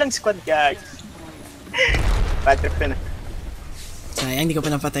nung kabilang squad, guys. Bad trip na. Sayang, hindi ko pa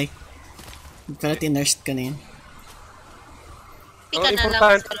napatay. Pala tinurst ka na yun. Hindi ka na lang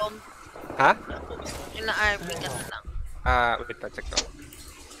importante. sa room. Ha? Yung na-ARP ka na lang. Wait, check ko.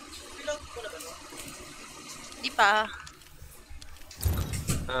 Di pa.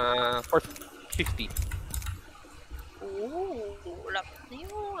 450. Oo, wala pa na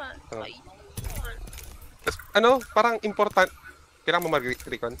yun. Oh. Ay, Tapos, ano, parang important. Kailangan mo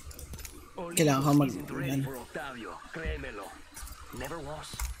mag-recon. Kailangan ko mag...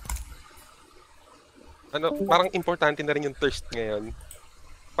 Ano, parang importante na rin yung thirst ngayon.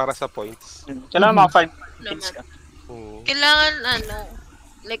 Para sa points. Kailangan mga 5 kills ka. kailangan ano,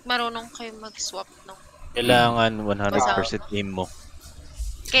 like marunong kayo mag-swap ng. Kailangan 100% aim mo.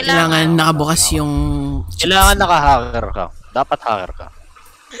 Kailangan nakabukas yung... Kailangan naka-hacker ka. Dapat hacker ka.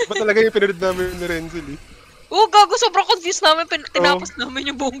 Ba talaga yung pinanood namin ni Renzel eh. Oo, gago, sobrang confused namin. Tinapos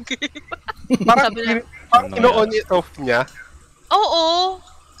namin yung buong game. Parang, Sabi na- parang ino-on it off niya. Oo.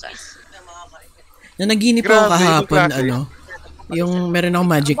 Nanaginip ako Grabe, kahapon, yung klase. ano, yung meron ako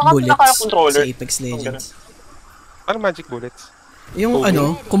magic Baka bullets pinaka-controller. sa Apex Legends. Ano magic bullets? Yung Okay. ano,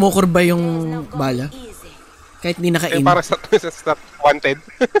 kumukurba yung bala. Easy. Kahit hindi Eh, naka-aim. para sa wanted.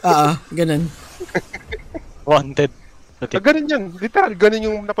 Ganun. Wanted. Ganun yun. Literal, ganun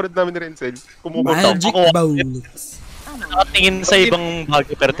yung napanood namin ni Renzel. Kumukuha. Magic bullets. Nakatingin sa ibang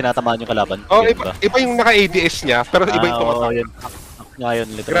bagay pero tinatamaan yung kalaban. Oh, Yun iba, ba? iba yung naka-ADS niya, pero iba yung Oo, tumatama. yun. Ngayon,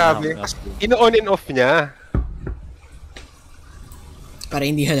 literal. Grabe. Ino-on and off niya. Para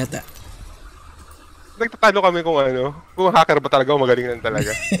hindi halata. Nagtatalo kami kung ano, kung hacker ba talaga o magaling lang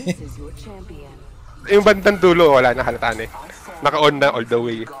talaga. Yung bandang dulo, wala na halataan eh. Naka-on na all the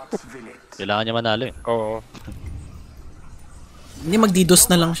way. Kailangan niya manalo eh. Oo. Hindi magdidos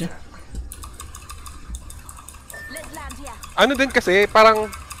na lang siya. Ano din kasi, parang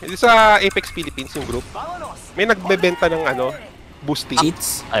sa Apex Philippines yung group, may nagbebenta ng ano, boosting.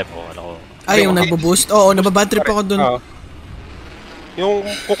 Cheats. Ay po, ano ko. Ay, yung nagbo-boost. Oo, nababad trip ako dun. Oo. Yung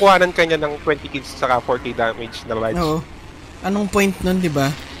kukuhanan kanya ng 20 kills saka 40 damage na badge. Oo. Anong point nun, di ba?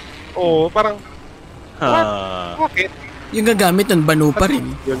 Oo, parang, Ah, bakit? Yung gagamit nun, banu pa rin.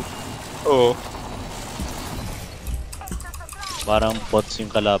 Yun. Oo. parang bots yung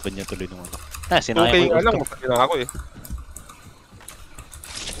kalaban niya tuloy nung ano. Sinaya Okay, ko yung alam, ulti. masakit na ako eh.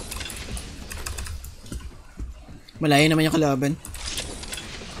 Malayo naman yung kalaban.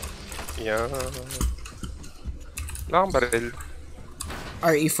 Yeah. Wala kang baril.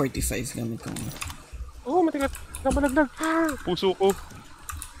 RE45 gamit ko. Oo, matigas. Nabalaglag. Puso ko.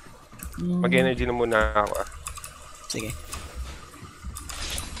 Mag-energy na muna ako ah. Sige.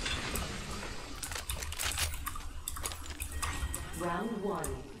 Round 1.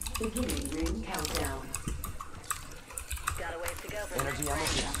 Beginning ring countdown. Got a ways to go for Energy ammo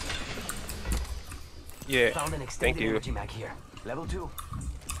here. Yeah. Found an Thank extended you. energy mag here. Level 2.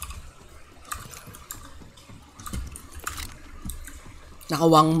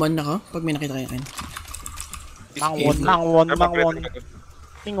 Naka-wangman ako pag may nakita kayo kayo. Mangwon.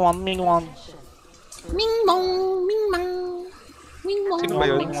 Mingwon. Ming-mong! Ming-mang! Ming-mong! Sino ba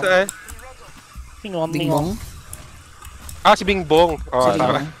yun? Saan? Bing-bong? Ah, si Bing Bong. Oh, Si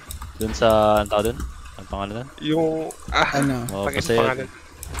tama. Bing-bong. Dun sa, ano tawag dun? pangalan? Yung... Ano? Oh, Tangin basta yung pangalan.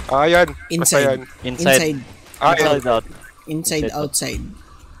 Yan. Basta Inside. yan. Inside. Yan. Inside out. Inside, outside.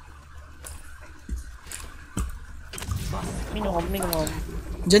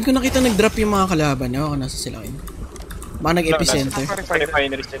 Diyan ko nakita nag-drop yung mga kalaban. Ewan ko nasa sila kayo. Baka nag-epicenter.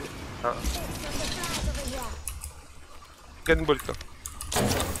 Refinery sila. Gunball to.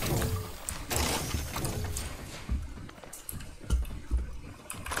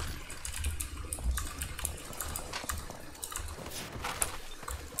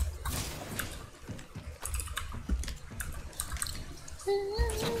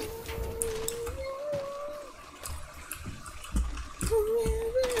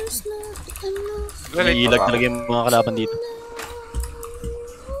 Iilag talaga yung mga kalaban dito.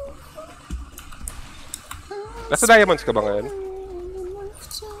 Nasa diamonds ka ba ngayon?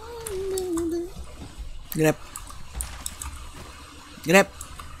 Grep. Grep!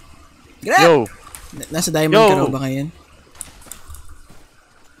 Grep! Yo! Nasa diamond Yo! ka raw ba ngayon?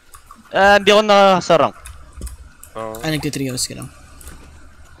 Hindi ako nakasarang. Oo. Nagtitrios ka lang.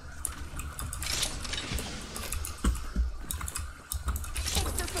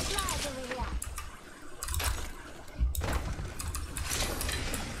 Extra supplies over here.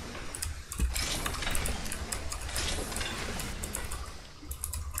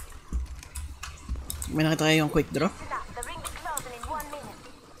 May nakita kayo yung quick draw? The ring is closing in 1 minute.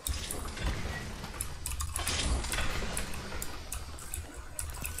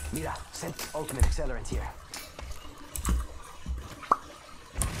 Mira, send ultimate accelerant here.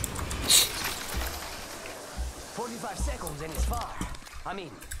 "45 seconds and it's far. I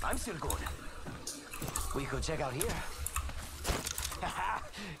mean, I'm still good. We could check out here."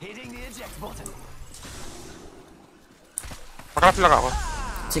 Hitting the eject button. Pakrap lang ako.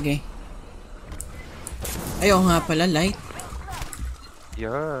 Sige. Ayaw nga pala, light.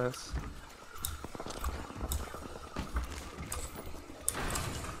 Yes.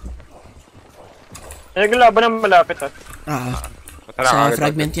 Naglaban ng malapit ha. Matala Sa agad.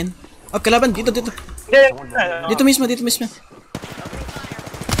 fragment yan. Oh, kalaban, dito. Hindi, Dito mismo.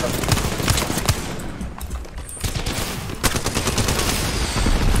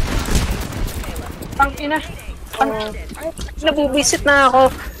 Ang ina. Nabubisit na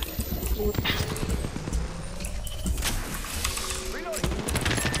ako.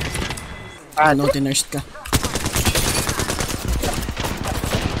 Naughty-nursed ka.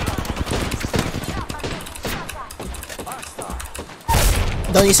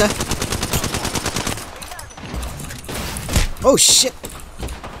 Down isa. Oh shit!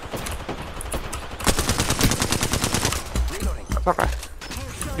 Asa ka?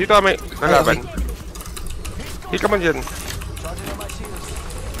 Dito may nalaban. Di ka man dyan.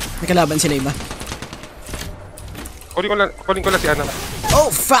 May kalaban sila iba. Kunin ko lang si Ana.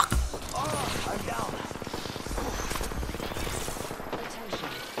 Oh fuck!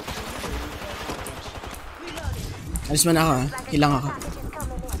 Alis man ako ha. Hilang ako.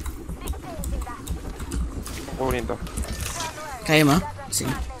 Kunin to. Kaya mo?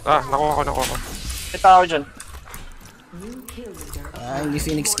 Sige. Nakuha ko. May tao dyan. Hindi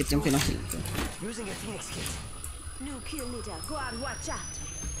Phoenix kit yung pinakil ko. Using a Phoenix kit. New kill leader. Go on, watch out.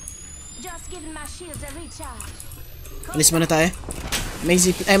 Just giving my shields a recharge. Alis muna tayo.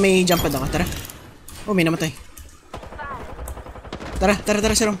 May jump pad ako. Tara. Oh, may namatay. Tara,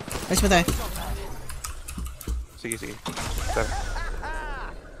 Serom. Alis mo tayo. Sige. Tara.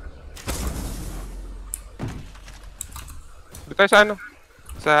 Dito tayo sa ano?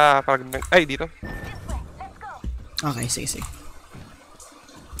 Sa fragment. Ay, dito. Okay, sige. It's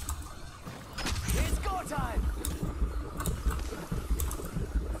go time.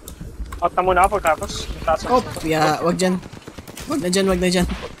 Out na muna ako pagkatapos. Oh, wag dyan. Wag na dyan.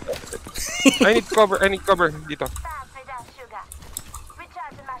 I need cover. Dito. Fast with that sugar.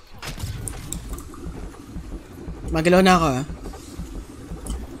 Recharging my shield. Magalaw na ako ha.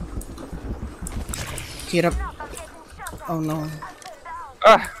 Hirap. Oh no.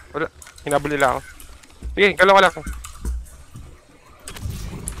 Wala. Hinabol nila ako. Sige, kalaw ka lang ako.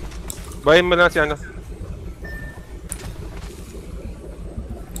 Bayan mo lang si ano.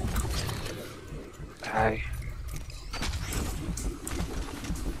 Ay.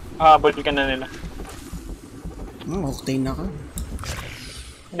 Habol ka na nila. Octane ako.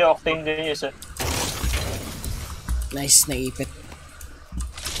 Hindi, Octane din yun isa. Nice, naipit.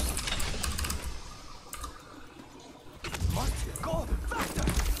 Go faster.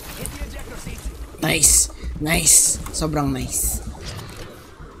 Hit the ejector seat. Nice. Sobrang nice.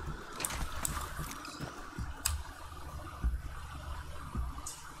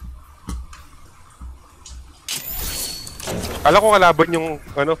 Alam ko kalaban yung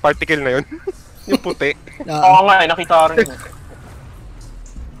particle na yun. Yung puti. Oo nga, nakita ko rin.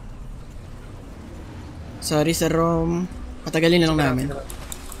 Sorry, Sir Rom. Patagalin na lang namin.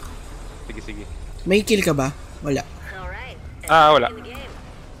 Sige, sige. May kill ka ba? Wala. Alright. Wala.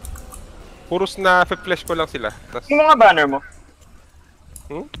 Puros na flash ko lang sila. Tas, Yung mga banner mo.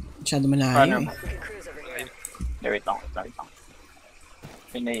 Masyado malayo Banner eh. mo. Wait lang.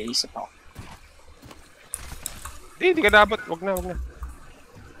 May naiisip ako. hindi ka dapat. Wag na.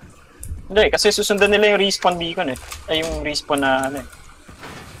 Hindi, kasi susundan nila yung respawn beacon eh. Ay, yung respawn na ano eh.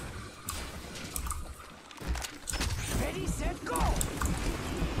 Ready, set, go!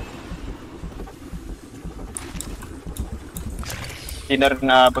 Hindi na rin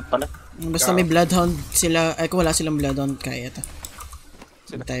naabot pala. Basta may bloodhound sila. Ay, kung wala silang bloodhound, kaya ito.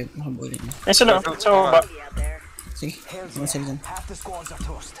 Hindi tayo makabulin. Eh, so ba? Sige, mga sila dyan. Half the squads are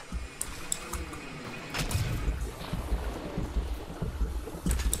toast.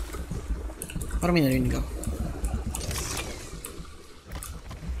 Parang may narinig ako.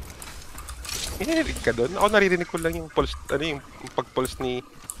 Narinig ka doon? Ako naririnig ko lang yung pulse, yung pag-pulse ni,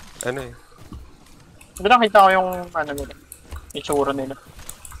 eh. Hindi nakita ko yung, nila. Yung tsura nila.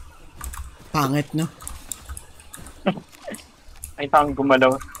 Pangit, no? Nakita kang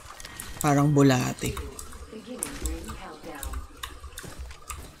gumalaw. Parang bulate.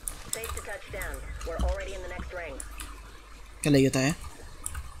 Safe to touch down. We're already in the next ring. Kalayo tayo?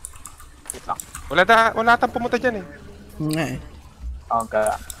 Wala tang pumunta dyan eh. Nga eh. Okay.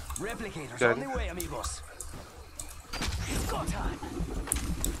 Replicators Dyan. on the way, amigos. Go time.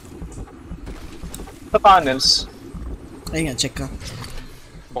 Sa tunnels. Ay nga, check ka.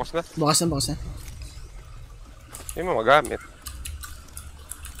 Bukas na. Bukas na. Yung mga magamit.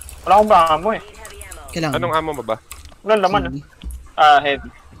 Wala akong baka mo eh. Kailangan. Anong ammo ba ba? Wala laman Sige. heavy.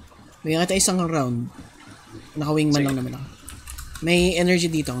 May nga tayo isang round. Naka-wingman lang naman ako. May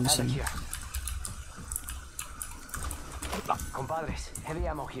energy dito kung gusto mo. Here. Compadres, heavy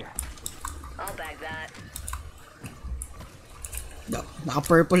ammo here. I'll bag that.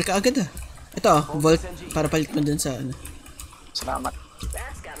 Naka-purple ka agad ah. Ito Volt, para palit mo dun sa ano. Salamat.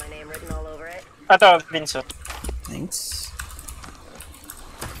 That's got my name written all over it. Ito, Vince. Thanks.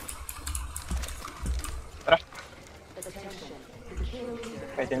 Tara.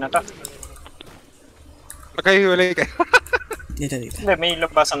 Pwede na to. Magkahiwalay ka. Dito. Hindi, may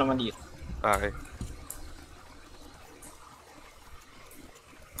labasan naman dito. Okay.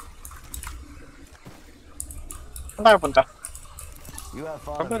 Saan tayo punta? You have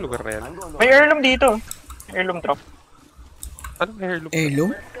fun. Saan ba lugar na yan? I'm going May heirloom dito. Heirloom drop. Anong hairloop?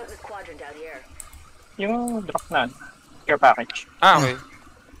 Heirloom? Let's scope this quadrant out here. Yung drop na. Care package. Okay.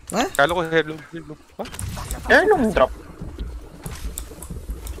 What? Kala ko hairloop. What? Heirloom drop.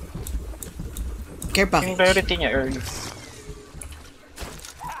 Care Yung package. rarity niya, early.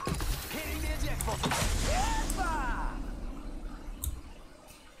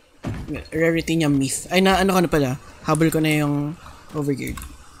 Rarity niya myth. Ay, ano ko na pala. Habol ko na yung overgeared.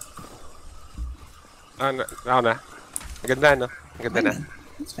 Ako na. Maganda, no? Maganda na.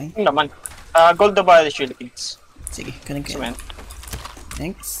 That's fine. Yung laman. Gold na ba the shield kits? Sige, kanin kayo. Cement.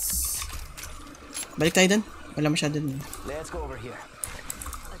 Thanks. Balik tayo dun. Wala masyado dun. Let's go over here.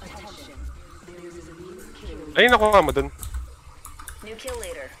 Ayun, nakuha mo dun. New kill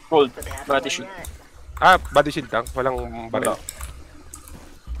later. Gold. But they haven't Body won shield. yet. Body shield lang. Walang baril.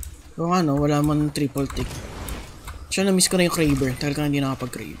 Kung ano, wala man triple tick. Siya, na-miss ko na yung Kraber. Tagal ka na hindi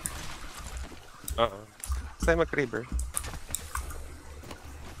nakapag-Kraber. Oo. Sa'yo mag-Kraber.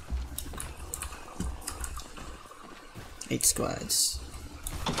 Eight squads.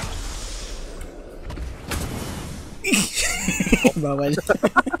 Bawal.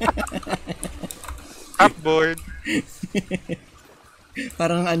 Upboard.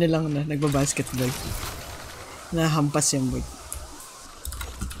 Parang ano lang na, nagbabasketball. Nahampas yung board.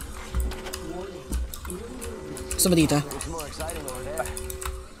 Gusto mo dito? It's more exciting over there.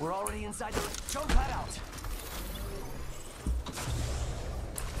 We're already inside the jump pad out.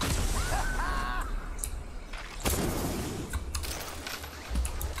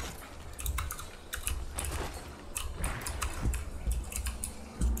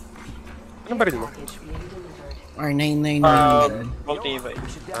 Anong baril mo? R999. Multi-buy. We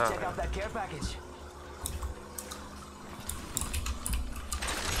should check out that care package.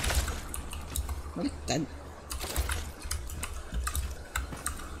 Baliktad.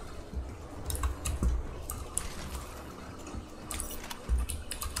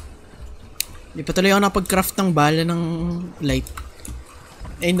 Di pa tuloy ako nakapag-craft ng bala ng light.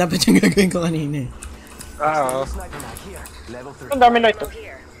 Eh, dapat yung gagawin ko kanina eh. Oo. Sniper mag here. Level 3. Ang dami na ito.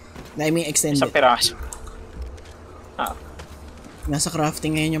 Dahil may extended. Isang piraso. Nasa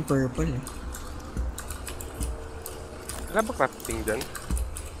crafting ngayon yung purple eh. Wala ba crafting dyan?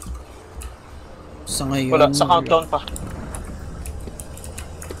 Sa ngayon... Wala, sa countdown pa.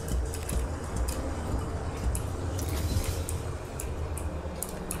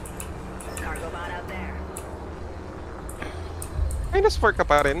 Cargo bot out there. -4 ka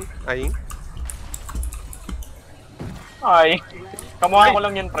pa rin, Aing? Ay, kamuha ko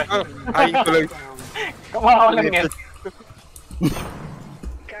lang yan, pre. Oh, Aing ko lang. Kamuha ko lang yan.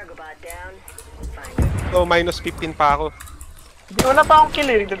 Cargo bot down. Fine. So, -15 pa ako. Hindi, wala pa akong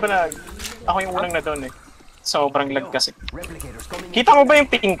kill eh. Di ba na? Ako yung unang na doon eh. Sobrang lag kasi. Replicators coming in. Kita mo ba yung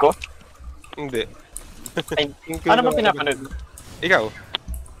ping ko? Hindi. Ay, Ping ko ano yung ba pinapanood mo? Ikaw?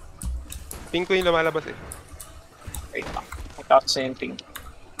 Ping ko yung lumalabas eh. Wait lang. Magkakaroon sa yung ping.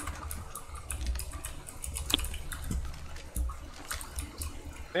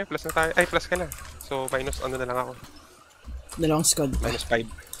 Eh, plus na tayo. Ay, plus ka na. So, minus ano na lang ako. Dalawang squad pa. -5.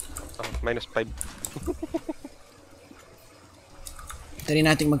 Oh, -5. Tari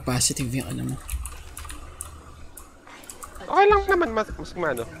nating mag-positive yung ano mo. Okay lang naman, mas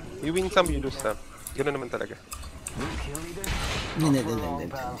ano. You win some, you lose some. Ganoon naman talaga. Hindi.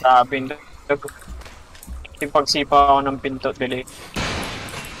 Sabi na. Yung pagsipa ako ng pinto, delay.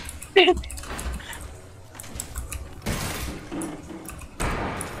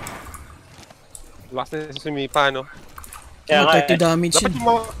 Lakas na sumipa, no? Kaya nga, 30 damage Dapat yun. yung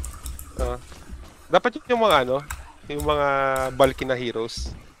mga... dapat yung mga ano, yung mga bulky na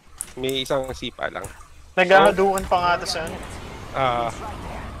heroes, may isang sipa lang. naghahaduan pa nga ito sa ano.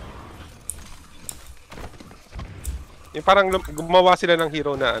 Yung parang gumawa sila ng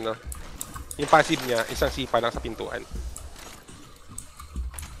hero na ano, yung passive niya, isang sipa lang sa pintuan.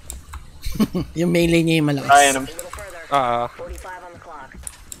 Yung melee niya yung malakas. Ay, ano. 45 on the clock.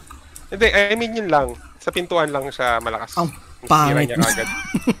 Hindi, I mean yun lang. Sa pintuan lang siya malakas. Ang Sira pangit niya na. agad.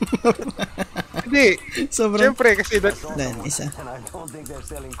 Hindi. Sobrang... Siyempre, kasi Dan, isa. And I don't think they're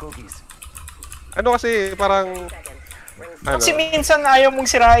selling cookies. ano kasi parang ano, Kasi minsan ayaw mong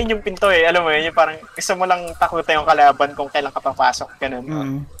sirain yung pinto eh. Alam mo yun, yung parang gusto mo lang takutan yung kalaban kung kailan ka papasok. Ganun.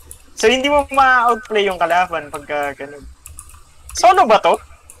 Mm. So hindi mo ma-outplay yung kalaban pagka ganun. Solo ba to?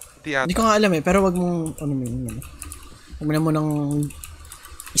 Hindi ko nga alam eh, pero wag mong, ano mo yun, wag mo na munang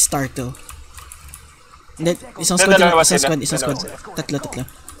start to. Hindi, isang squad lang, isang squad. Tatlo.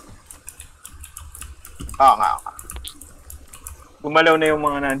 Oo nga. Gumalaw na yung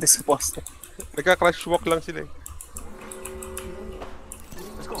mga nandun sa poste. nagka-crash walk lang sila eh.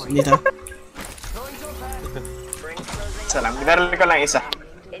 Dito. Isa lang. Binaril ko lang isa.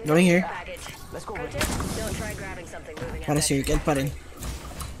 Going here. Let's go. Don't try grabbing something moving Para circle pa rin.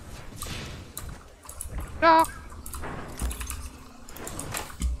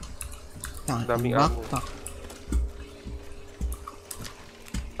 Daming ammo. Backpack.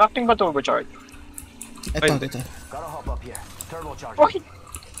 Acting ba turbocharge? Ito. Gotta hop up here. Turbocharger. Oy!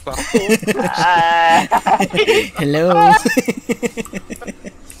 Hello.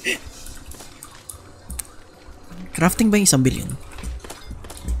 Crafting ba yung 1 billion?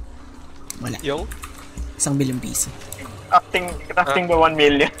 Wala. Yung? 1 billion piso. Crafting ba 1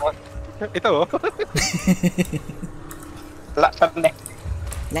 million? Ito oh. Laptop na.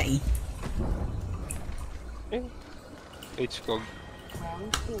 Lai. H-Cog.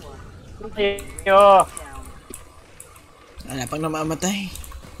 Yo! Wala pang namamatay.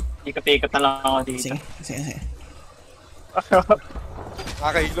 Ikot-ikot na lang ako dito. Sige.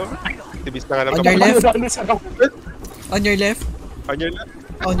 Nakakahilo. Tibis na nga lang On your left. On your left. On your left.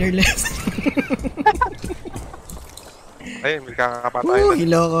 On your left. Ay, may kakapatay na.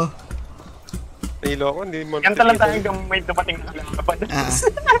 Hilo ko. Nahilo ko, hindi mo Yan talang tayo may dumating na kalaban.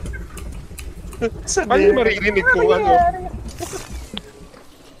 Paano yung maririnig kung ano?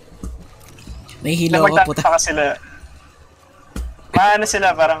 Nahihilo ko, puta. Nagtaka sila. Paano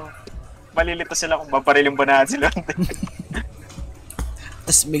sila, parang malilito sila kung babarilin ba na sila.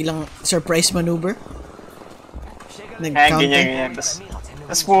 Tapos biglang surprise maneuver. Kaya ganyan.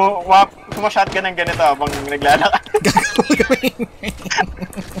 Tapos pumashot ka ng ganito habang naglalakad.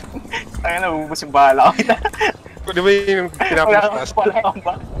 Ay, naubos yung bahala ko. Di ba yung pinapalas? Wala kang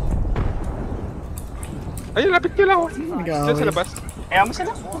ba? Ayun, lapit nyo lang. Diyan sa labas. Kaya mo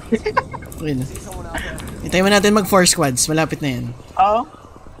sila. Okay na. Hintayin mo natin mag 4 squads. Malapit na yan. Oo.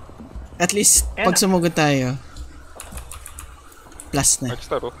 At least, pag sumugod tayo, plus na.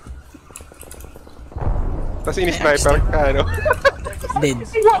 Rockstar oh. Tapos ini-sniper ka, ano? Dead.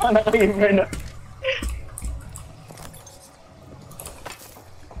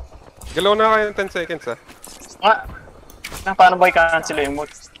 Galaw na kayo ng 10 seconds ah. Paano ba i-cancel yung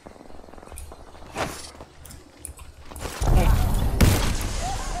mode?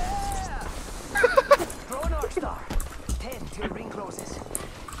 until ring closes.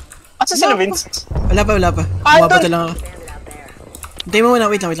 Asa sila, Vince? Wala pa. Ah, Bumabato doon! lang ako. Hintay mo muna,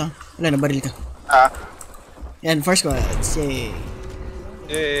 wait lang. Wala na, baril ka. Yan, first squad. Yay.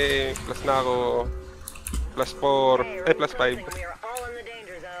 Eh, plus na ako. Plus 4. Plus 5. We are all in the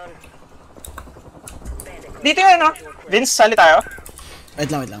danger zone. Dito yun, no? Vince, sali tayo.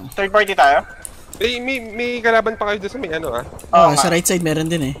 Wait lang. Third party tayo. May kalaban pa kayo doon sa may ano Oh, sa right side meron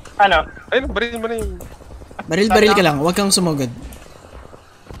din eh. Ano? Ayun, barilin mo na yung... Baril ka lang, huwag kang sumugod.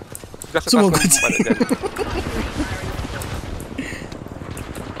 Sumugod.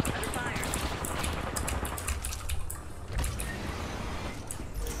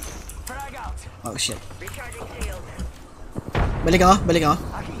 Frag out. Oh shit. Recharging shields. Balik ako.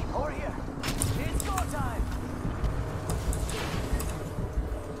 Aki, over here. It's go time.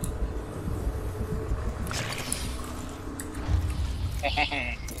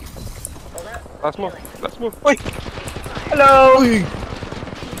 Last move. Uy! Hello! Uy!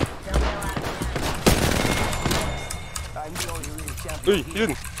 I'm the only real champion. Uy,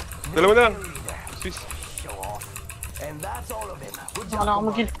 yun. Dalawa na lang. Swiss. Show off. And that's all of him. Good job. Wala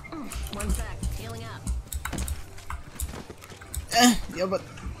akong mag-heal. One sec. Healing up. Yabat.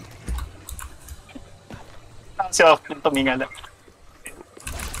 Si Austin tumingala.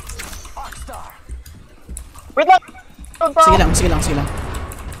 Arcstar. Wait lang! Sige lang.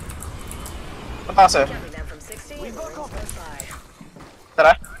 Mataas eh. Counting down from 60. We've got 5.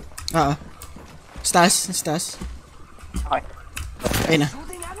 Tara. Stas. Okay. Ayun na.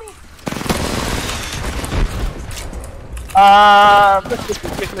 Shooting at me.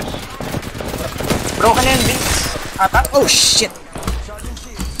 Broken yan, Vince. Ata? Oh shit!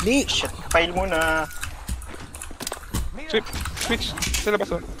 Di! Shit, file muna. Switch. Sa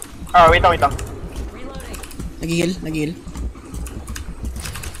labas oh. Wait lang. Nagihil.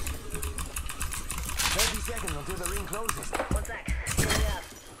 30 seconds until the ring closes. One sec. Healing up.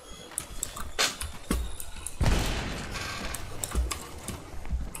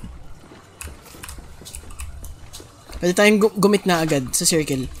 Pwede tayong gumit na agad sa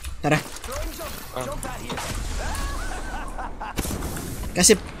circle. Tara.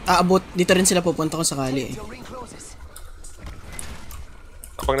 Kasi aabot, dito rin sila pupunta kung sakali eh. Your ring closes.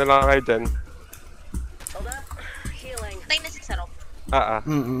 Kapag na lang kayo dyan. Hold up. Healing. Patay na si Sarok.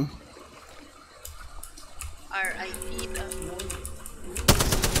 R.I.P.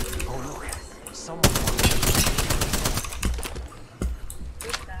 Oh look, someone.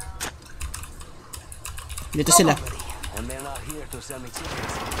 Dito sila. And they're not here to sell me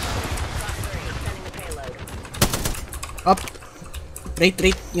chickens. Box 3. Sending the payload. Up.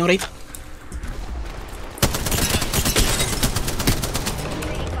 Rate. Yung rate.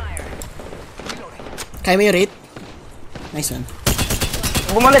 Taking fire. Kaya mo yung rate? Nice one.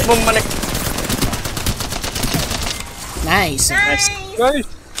 Bumalik. Nice. Nice. Nice!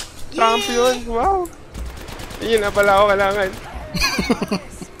 Champion! Wow! Yun na pala ako kailangan.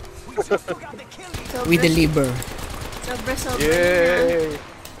 We deliver. Sobra Yay!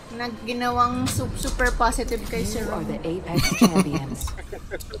 Nagginawang super positive kay Sir Ron. The Apex Champions.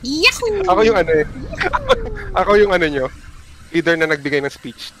 Yahoo! Ako yung ano eh. Ako yung ano nyo. Leader na nagbigay ng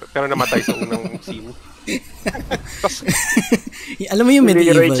speech pero namatay sa unang scene. Alam mo yung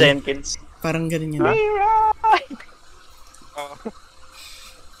medieval? Leroy Jenkins. Parang ganun yun.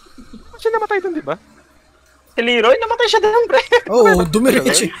 Siya namatay dun, di ba? Si Leroy, namatay siya doon, pre. Oo,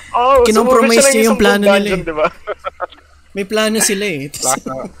 dumiretso. Oh, Kinompromise niya yung plano nila eh. Diba? May plano sila eh.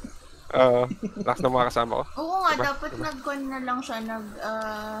 Last na mga kasama ko. Oo nga, dapat nag-con na lang siya,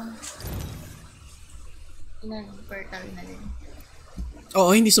 nag-portal na din.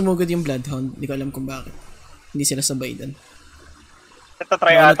 Oo, hindi sumugod yung Bloodhound. Hindi ko alam kung bakit. Hindi sila sabay doon. Ito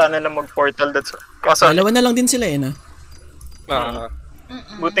try ata na lang mag-portal doon. Kaso, Dalawa na lang din sila eh, no?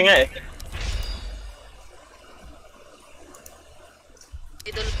 buti nga eh.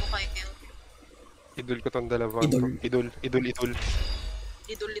 Idol ko kayo. Idol ko tong dalawang. Idol.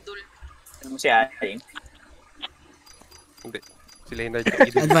 Ano si Ating? Hindi. Sila yung idol.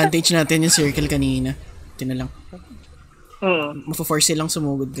 Advantage natin yung circle kanina. Ito na lang. Mafa-force silang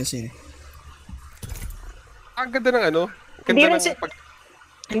sumugod kasi. Ang ganda ng ano?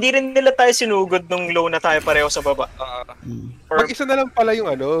 Hindi rin nila tayo sinugod nung low na tayo pareho sa baba. Mag-isa na lang pala yung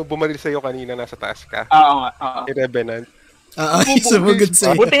ano, bumaril sa'yo kanina nasa taas ka. Oo nga. Yung Revenant. Sumugod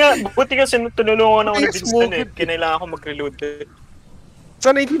sa'yo. Buti nga tinulungan ako ni Vince dun eh. Kinailangan ako mag-reload eh.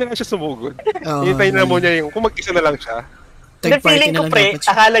 Sana hindi na siya sumugod. Hintayin na mo niya yung, kung mag-isa na lang siya. Feeling ko pre,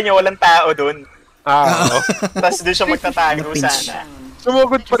 akala niya walang tao dun. Tapos doon siya magtatago sana.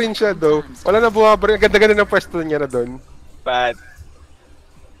 Sumugod pa rin siya though. Wala na bumabaril. Ganda-ganda ng pwesto niya na doon. But,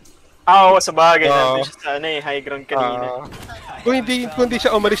 Oo, sa bagay. Oo. Nandun siya sa ano eh, high ground kanina. Kung hindi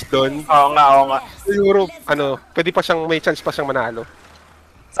siya umalis doon, Oo nga. siguro, pwede pa siyang, may chance pa siyang manalo.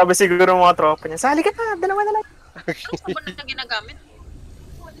 Sabi siguro ng mga tropa niya, sali ka na, dalawa na lang. Ano ba na ginagamit?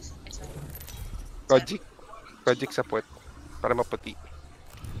 Project sa puwet. Para maputi.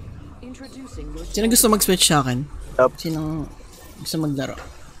 Sino gusto mag-switch sa akin? Sino gusto maglaro?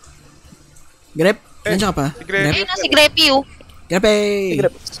 Grep? Nandiyan ka pa? Si Grep. Ayun na, si Greppy, oh. Grepe!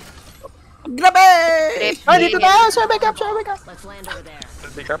 Grabe! Ah, dito tayo! Survey cap! Let's land over there.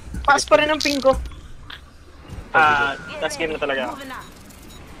 Pick up. Pass pa rin ang ping ko. Last game na talaga.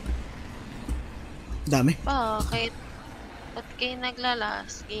 Dami. Bakit? Ba't kayo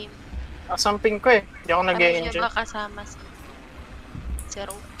nagla-last game? Ang ping ko eh. Hindi ako Ano nag-e-enjoy. niya ba kasama si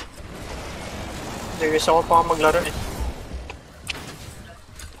Zero? Serious ako pa maglaro eh.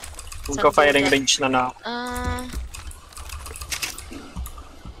 Magka-firing range na ako.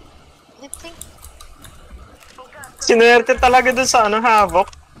 I think... Sinerte talaga dun sa Havoc.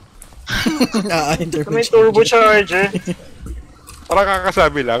 May turbo charger. Parang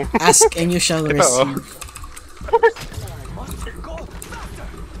kakasabi lang. Ask and you shall Ito, receive.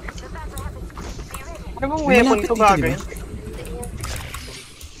 Ano bang weapon to bagay?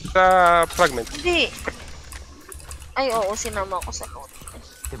 Sa fragment. Hindi. Ay, oo, sinama ko sa note.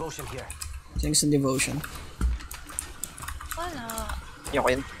 Devotion here. Sino gusto devotion? Wala. Yung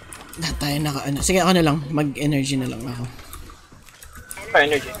yun. Lahat tayo naka Sige, ako na lang. Mag-energy na lang ako.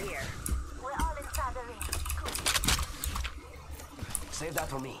 Energy. Save that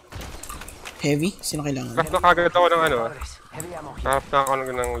for me. Heavy? Sino kailangan? Craft na kagad ako ng Heavy ammo here. Craft na ako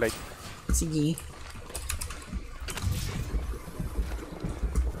ng light. Sige.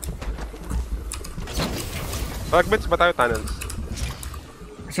 Fragments ba tayo tunnels?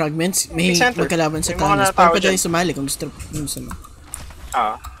 Fragments? May Center. magkalaban sa May mga tunnels. natao Para pa dyan. tayo sumali kung gusto mo.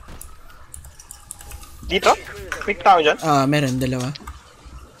 Dito? Quick tao dyan? Meron, dalawa.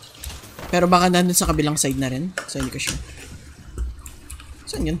 Pero baka nandun sa kabilang side na rin. So, hindi ko sure.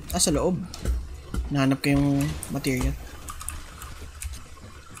 Saan yun? Sa loob. Nahanap ko yung material.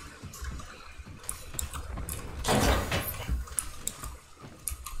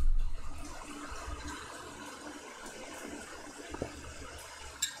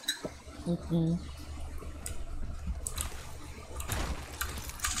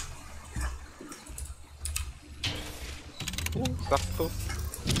 Sakto.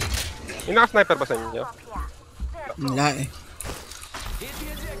 Yung naka-sniper ba sa inyo? Wala eh.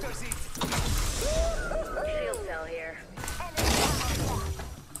 Shield cell here.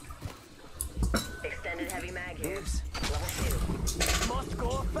 Extended heavy mag here. Must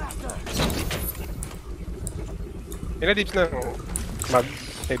go faster. Ilan dips na mag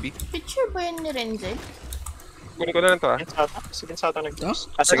heavy? Picture ba yun ni Renzel? Kunin ko na lang to Sige sa ata Ito?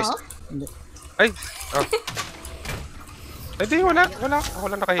 sige. Hindi. Ay! Ay, di, wala. Ako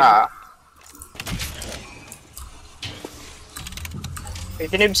lang nakahiga.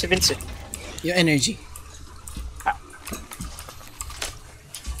 Tinib si Vince eh. Yung energy.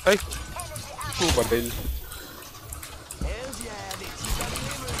 Ay! Batil.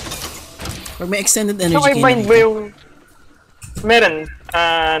 Pag may extended energy Okay, kayo bind nakita. ba yung... Meron,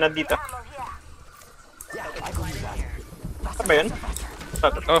 nandito. Ano ba yun?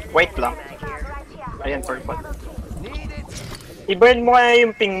 White lang. Ayan, purple. I-burn mo kaya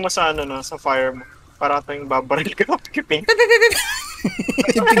yung ping mo sa sa fire mo. Para ito yung babaril ka up yung ping.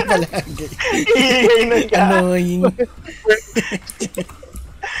 Ping palagi. Iigayin ka. Annoying.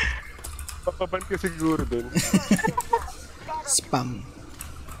 Papaban ka siguro dun. Spam.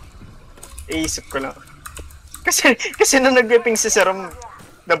 Iisip ko lang. Kasi nung nag-whipping si Serum,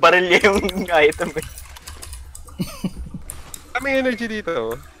 nabaril niya yung item eh. May energy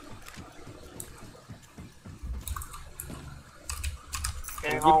dito.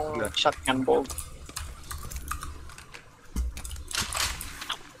 Kaya akong shotgun bolt.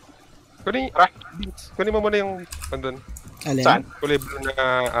 Kunin mo muna yung andun. Alin? Saan? Kulay blue na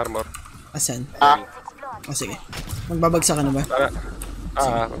armor. Asan? Ah, Sige. Magbabagsak ka na ba?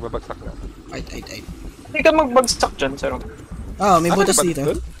 Magbabagsak na. Ay. hindi ka magbagsak dyan, Serum. May butas dito.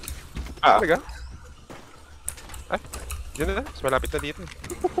 Talaga? Ay, dyan na. Mas malapit na dito.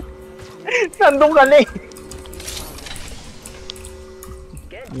 Nandun ka na eh.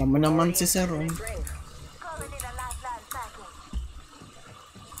 Alam mo naman si Serum.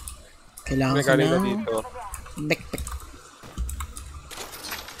 Kailangan May ko galing na ng dito. backpack.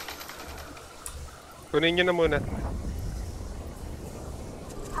 Kunin nyo na muna.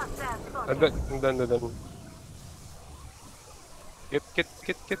 Andan. Kit.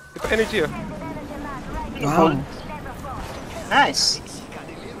 Ito energy Wow. Nice.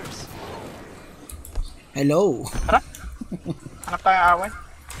 Hello. Hanap tayo away.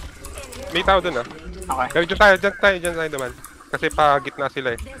 May tao dun ah. Okay. Dyan tayo naman. Kasi pa gitna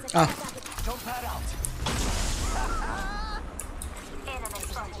sila eh. Ah.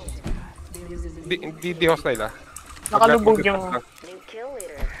 Di hostile ah. Nakalubog yung...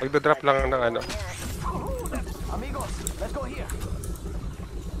 Magdodrop lang ng ano.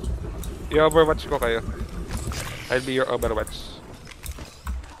 I-overwatch ko kayo. I'll be your overwatch.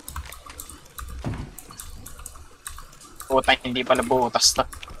 Puta, hindi pala butas to.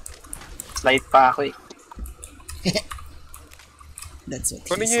 Slide pa ako eh. That's what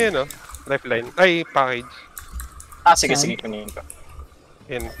Kunin nyo yun oh. Lifeline. Ay, package. Ah, sige, kunin ko.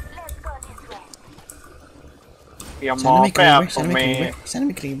 Yan. Yung Sana mo may kaya Kraber. kung may... Sana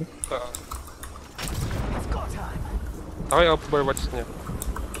may Kraber. Ako yung overwatch niya.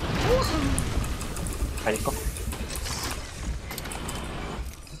 Ay ko.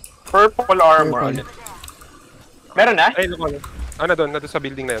 Purple armor Purple. ulit. Meron na? Ay, naku. Doon sa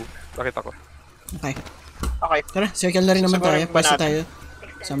building na yun. Nakita ko. Okay. Okay. Tara, circle na rin naman tayo. Siguro ba Pwesta natin? tayo.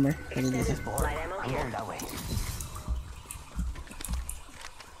 Summer. Pwede dito.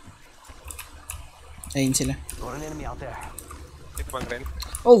 Ayun sila. Ito man rin.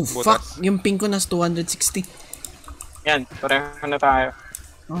 Oh, Butas. fuck! Yung pink ko nas 260. Yan, pareho na tayo.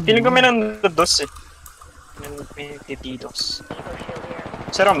 Oh, Feeling ko may nandados eh. May tititos.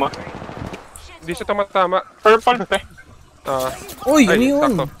 Sarap mo? Hindi siya tama. Purple pe. Uy, ano ay, yun?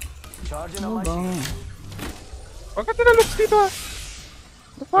 sakto. Ano ba? Huwag ka tinalooks dito ah.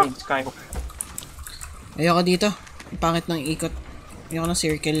 Skyhook. Ayoko dito. Ang pangit ng ikot. Ayoko ng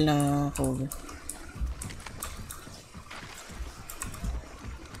circle na cover.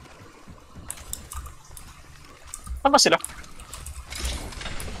 Saan ba sila?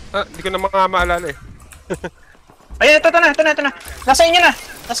 Ah, di ko na mga maalala eh. Ay, ito na. Nasa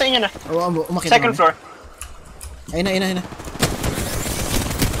inyo na. Oo, umakit Second floor. Ayun na.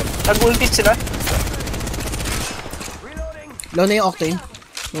 Nag-ulti sila. Low na yung octane.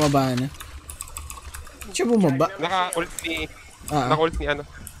 Bumaba na. Siya bumaba. Naka-ult ni... Ah. Naka-ult ni ano.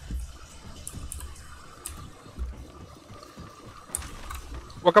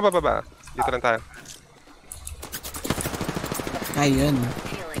 Huwag ka bababa. Dito lang tayo. Ayun.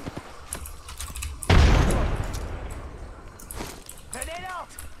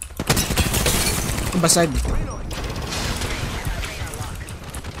 Basag.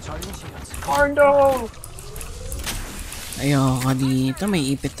 Cardo! Ayoko dito.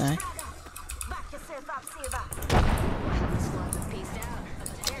 May ipit tayo.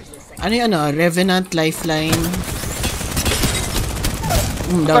 Ano yung ano? Revenant, Lifeline.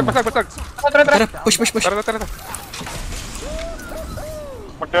 Down. Basag! Tara, push. Tara.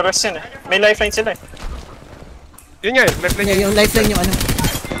 Mag-rest yan eh. May lifeline sila eh. Yun nga eh. Lifeline. Yeah, yung lifeline yung ano.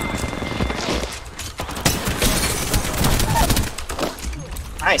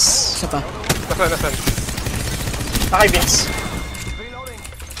 Nice. Isa pa. Nasaan? Okay, Vince.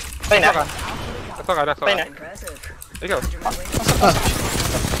 Patay na. Nasa Patay na. Ikaw.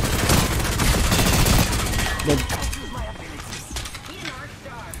 Dead.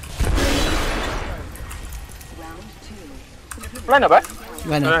 Wala na ba?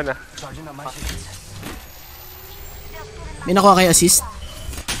 Wala na. May nakuha kayo assist?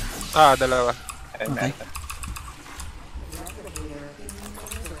 Ah, dalawa. Okay.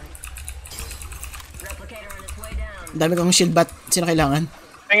 Dami kong shield bat. Sino kailangan?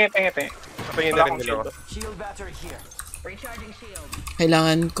 Pengi. Kapingin na rin dalawa. Shield battery here. Recharging shield.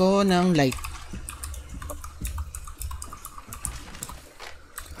 Kailangan ko ng light.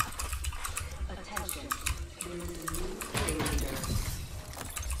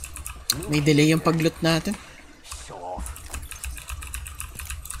 May delay yung pag-loot natin.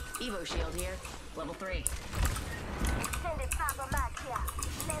 Evo shield here. Level 3.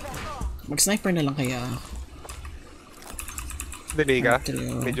 Mag-sniper na lang kaya. Delay ka?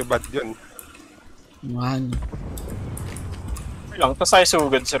 True. Medyo bad yun. Man. Lang, tapos tayo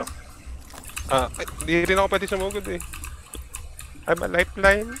sugod, sir. Di rin ako pwede sumugod eh. I'm a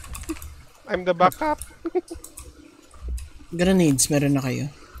lifeline. I'm the backup. Grenades, meron na kayo.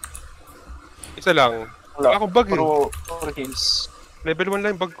 Isa lang. Wala akong bag eh. Puro heals. Level 1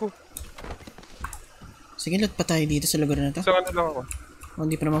 lang yung bag ko. Sige, loot pa tayo dito sa lugar na to. So ano lang ako. Oh,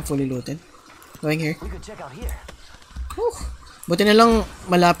 hindi pa naman fully looted. Going here. We could check out here. Buti na lang,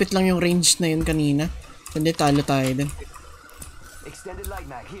 malapit lang yung range na yun kanina. Kundi talo tayo dun. Extended light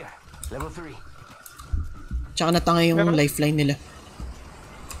mag here. Level 3. Tsaka natanga yung lifeline nila.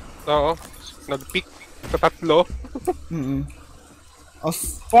 Oo. Nag-peak sa tatlo.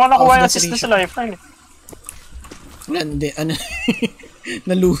 Off. Kung ano off nakuha yung the assist na three sa lifeline eh. Wala, hindi. Ano?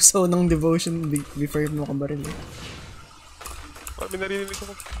 Nalusaw ng devotion before mo kabaril. May narinig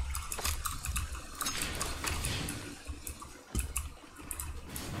ako.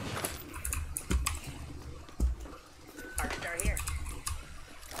 Arcstar here.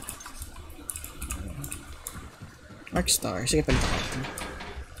 Arcstar. Sige, palit ako.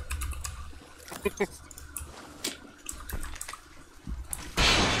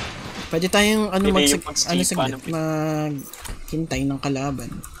 Pwede tayong saglit maghintay ng kalaban.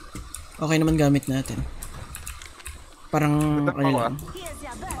 Okay naman gamit natin. Parang lang.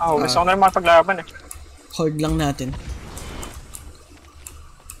 Gusto ko na naman paglaban eh. Hold lang natin.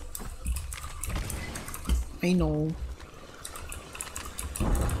 I know.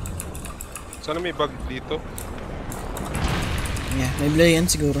 Sana may bug dito. Yeah, may blue yan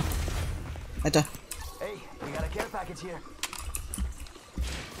siguro. Ito. Hey, we got a care package here.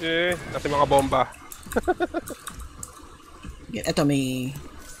 Kasi mga bomba. Ito may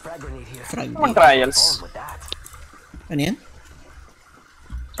Frag grenade here. frag. Mag-trials. Ano yan?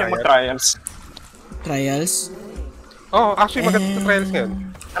 Mag-trials. Trials? Oh, actually maganda trials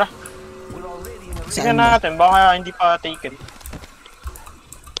ngayon. Tara. Saan Tingnan ba? natin, baka hindi pa taken.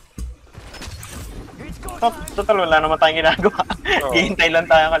 Total, wala naman tayong ginagawa. Hihintay lang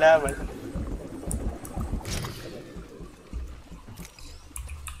tayo kalaban.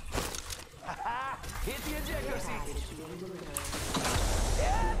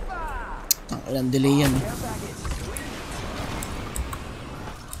 Walang delay yan.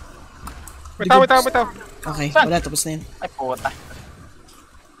 May tao. Okay, wala. Tapos na yan. Ay, puta.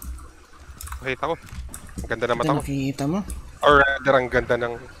 Nakita ko. Ang ganda ng mata Ito ko. nakikita mo. Or rather, ang ganda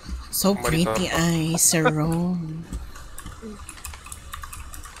ng... So pretty eyes, Saron.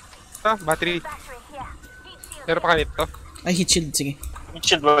 Battery. Meron pa kanito. Ay, heat shield. Sige. Heat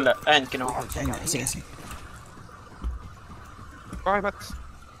shield wala. Ayan, kinuha ko. Sige. Okay, bats.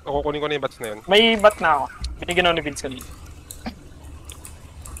 Kukunin ko na yung bats na yun. May bat na ako. Binigyan ako ni Vince kanina.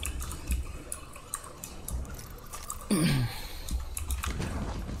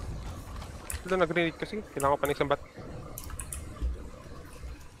 Ito, nag-grenade kasi. Kailangan ko pa ng isang bat.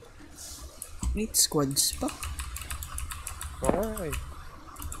 Wait, squads pa? Okay.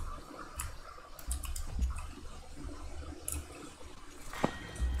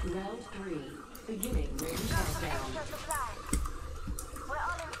 Round 3. Beginning ring countdown.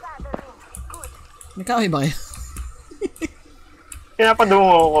 May kahoy ba kayo?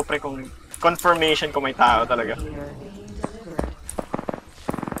 Pinapadungo ko pre kung confirmation kung may tao talaga.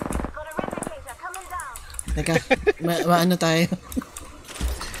 Teka, maano tayo?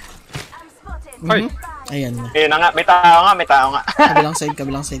 Hoy! Ayan na. Ayun na nga, may tao nga. Kabilang side.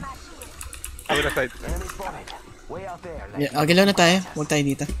 Kabila side. Yeah, galaw na tayo. Huwag tayo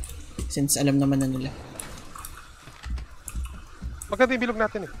dito. Since alam naman na nila. Maganda yung bilog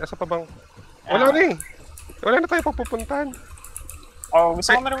natin eh. Nasa pabang... Wala na eh. Wala na tayo pagpupuntahan.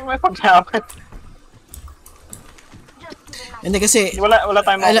 Gusto ko na rin may paglaban. Hindi kasi wala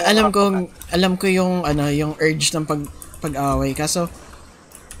tayong alam ko yung yung urge ng pag-away kaso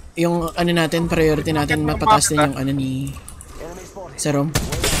yung natin priority natin mapataas din yung ni Serom.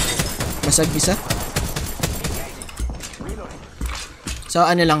 Basag isa. So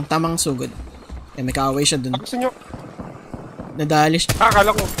lang tamang sugod. May kaaway siya dun. Gusto nyo? Nadali siya.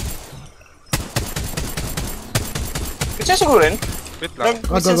 Akala ko. Kasi sigurin. Wait lang.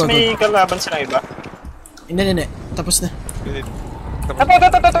 Since may kalaban sila iba. Hindi. Tapos na. Ito.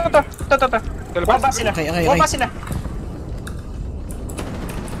 Baba sila. Okay. Baba sila.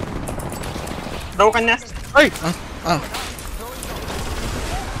 Broken na. Ay!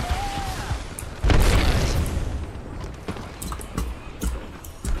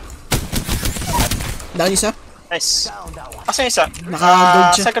 Down isa? Nice. Asa isa?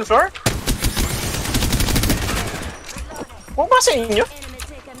 Naka-gold siya. Second floor? Huwag ba sa inyo?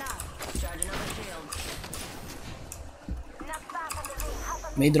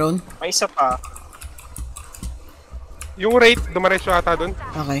 May drone? May isa pa. Yung rate, dumaretso ata dun.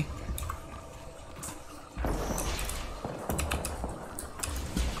 Okay.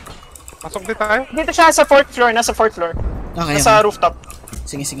 Pasok din tayo. Dito siya sa 4th floor. Nasa 4th floor. Okay. Nasa rooftop.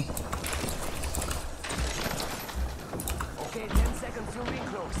 Sige.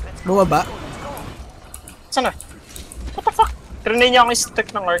 Bumaba? Sana? What the fuck? Trinay niya akong stick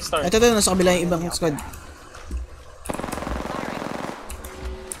ng Arcstar. Ito, nasa kabila yung ibang squad.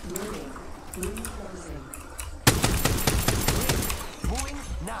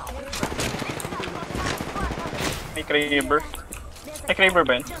 May Kraber. May Kraber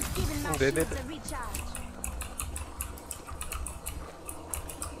ba yun? Hindi.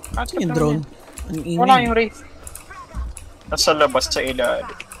 Yung drone. Ang ingay. Wala yung Wraith. Nasa labas sa ilalim.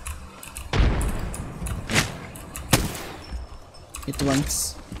 Hit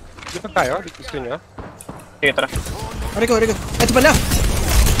once. Dito tayo, dito gusto nyo. Sige, tara. Rico. Ito pala.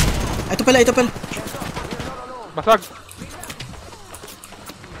 Basag!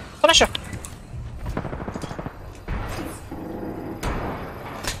 Ano siya?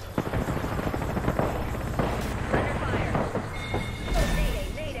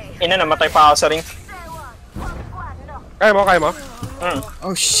 Ina, namatay pa ako sa ring. Kaya mo?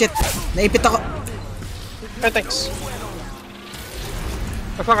 Oh shit. Naipit ako. Okay, thanks.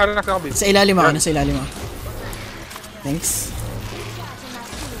 Nasa ka, Bin. Nasa ilalim ako. Thanks.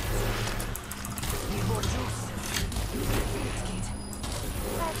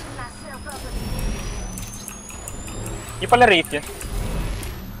 Di pala rate yun.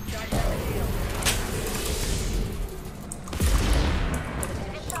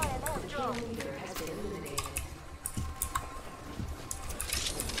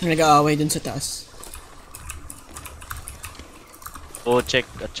 Nag-aaway dun sa taas. Check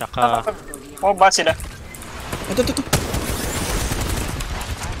at saka... Oh, ba sila? Ito.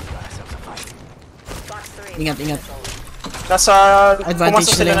 Ingat. Nasa... Advantage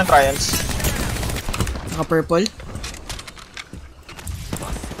pumasok sila sila. ng trials. Naka-purple.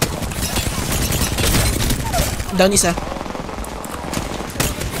 Down isa.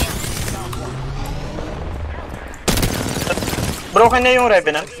 Broken na yung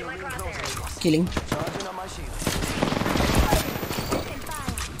Revenant. Killing.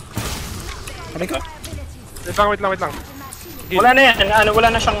 Rico. Wait lang. Wala na yan.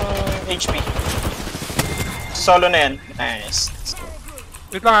 Wala na siyang HP. Solo na yan. Nice.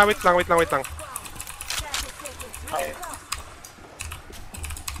 Wait lang. Okay.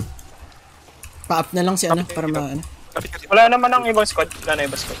 Pa-up na lang si ano para ma... Ano. Wala naman ang ibang squad. Ganda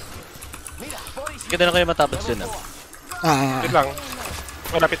na kayo matapos dun Wait lang.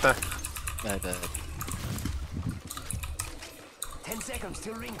 Malapit na. 10 seconds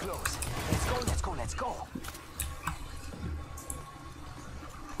till ring close. Let's go.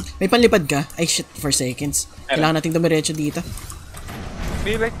 May panlipad ka? Ay shit, 4 seconds. Kailangan nating dumiretso dito.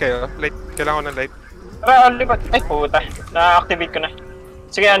 May light kayo? Kailangan ko ng light. Tara, lipat. Ay, puta. Na-activate ko na.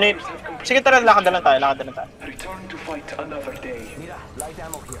 Sige, ano yun? Sige, tara, lakad na lang tayo.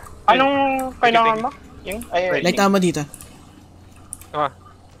 Anong kailangan mo? Yung? Light ammo dito.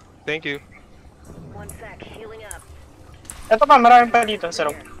 Thank you. One sec, healing up. Ito pa, marami pa dito sa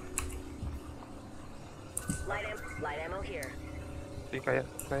room. Light ammo here. Hindi, kaya.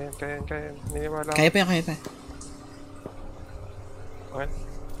 Niniwala. Kaya pa. Okay.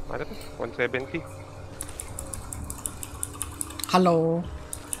 Ano to? 170. Hello.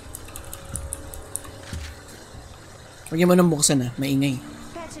 Huwag mo nang buksan maingay.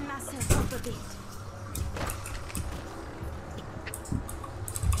 Patching myself up a bit.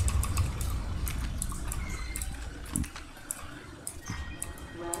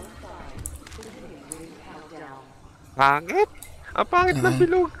 Pangit? Ang pangit ng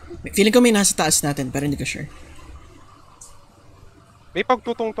bilog. Feeling ko may nasa taas natin pero hindi ko sure. May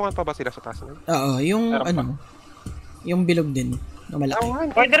pagtutungtungan pa ba sila sa taas na? Oo, yung yung bilog din na malaki.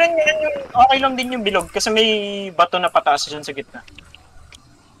 Pwede rin yan yung okay lang din yung bilog kasi may bato na pataas dyan sa gitna.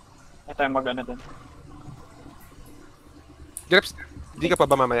 Hindi tayo mag-ano dun. Greps, di ka pa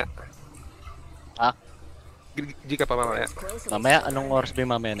ba mamaya? Ha? Di ka pa mamaya? Mamaya? Anong oras ba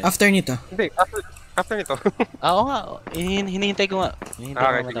yung mamaya na yun? After nito. Hindi, after nito. Oo nga. Hinihintay ko nga.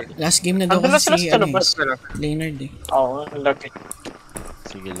 Okay. Last game na daw kasi si Leonard eh. Oo, lagi.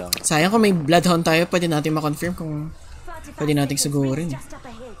 Sige lang. Sayang kung may Bloodhound tayo, pwede natin ma-confirm kung pwede natin sigurin.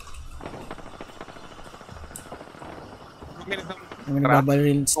 May nagbabal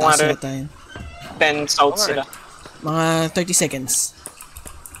rin stats sila tayo. 10 south sila. Mga 30 seconds.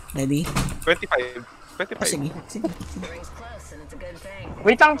 Ready? 25. Sige.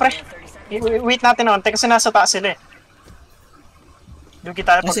 Wait lang, pre. Wait natin naman. Kasi nasa taas sila eh. Doon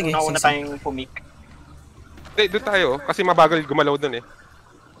kita pag nauna tayong pumik. Doon tayo. Kasi mabagal gumalaw doon eh.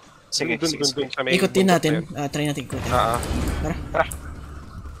 Sige. Ikutin natin. Try natin ikutin. Tara.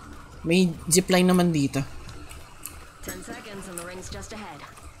 May zipline naman dito. 10 seconds and the ring's just ahead.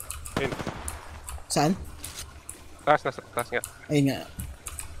 Saan? Taas nga. Ayun nga.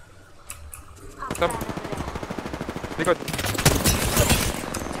 Stop. Likod.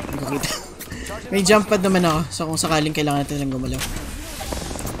 Hindi ko kita. May jump pad naman ako. So kung sakaling kailangan natin lang gumalaw.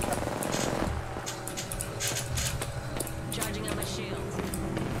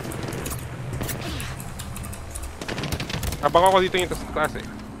 Abang ako dito yung taas eh.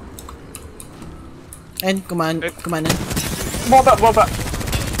 And kumanan. Baba.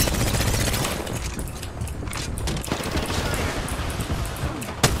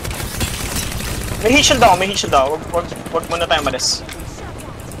 May heat shield daw, may heat shield daw. Wag muna tayo malis.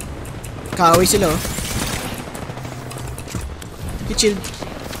 Kaaway sila oh. Chill.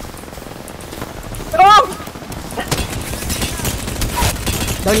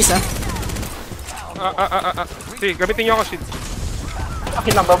 Down isa. Sige, gamitin niyo ako shield.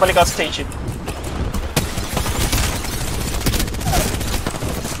 Akin lang, babalik ako sa stage shield.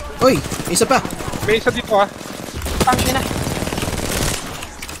 Uy, isa pa. May isa dito ha. Tangin na.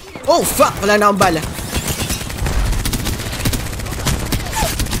 Oh, fuck! Wala na akong bala.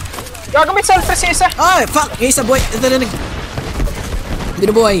 Gagamit self-res yung isa. Ay, fuck! Yung isa buhay. Ito na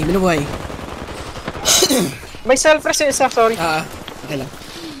binubuhay. May self-res yung isa, sorry. Okay lang.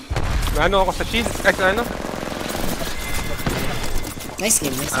 Ano ako sa shield? Ay, sa ano? Nice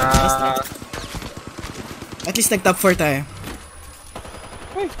game. At least nag-top 4 tayo.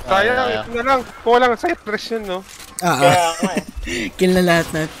 Ay, sayang. Ito na lang. Kung walang self-res yun, no? Kill na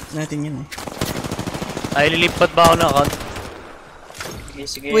lahat natin yun eh. Ay, lilipat ba ako ng account?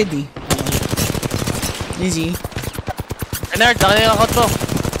 Sige. Pwede. Easy. Nerd, naka na yung account mo.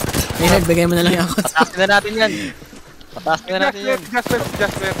 Nerd, bigay mo na lang yung account. Patasin na natin yan. Just wait.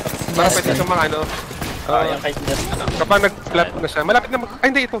 Para pwede sa mga ano. Yung kay Just. Kapag nag-flat na siya, malapit na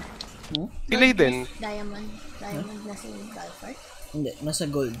ay, hindi ito. Delay din. Diamond na si Dalfart? Hindi, nasa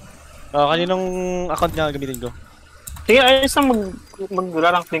gold. Kaninong account niya gamitin ko? Tingnan, ayos lang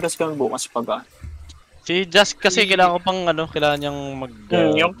mag-rank din kasi kami bukas pag Si Just kasi kailangan ko pang kailangan niyang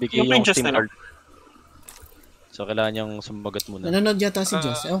magbigay yung Steam card. So kailangan niyang sumagot muna. Nanonood yata si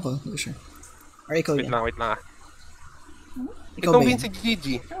Just, ewan ko, sure. Or ikaw Wait lang. Ikaw Itong ba win si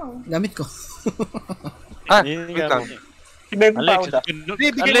Gigi. Gamit ko. Wait lang.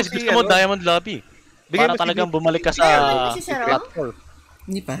 Unless gusto mo Diamond Lobby. Para talagang bumalik ka sa platform.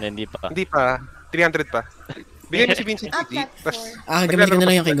 Hindi pa. Hindi pa. 300 pa. Bigyan mo si Vincent Gigi. Gamitin ko na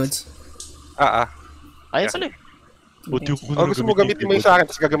lang yung kay Gods. Ayun sali. Gusto mo gamitin mo yung sa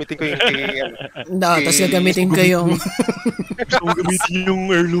akin, tapos gagamitin ko yung kay... Tapos gagamitin ko yung... Gusto mo gamitin yung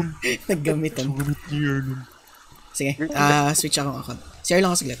heirloom. Naggamitan. Gusto mo gamitin yung heirloom. Sige, switch ako account. Share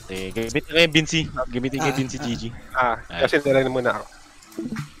lang ako saglit. Gamitin ko yung Vinci. Gamitin ko yung Vinci Gigi. Kasi nalain muna ako.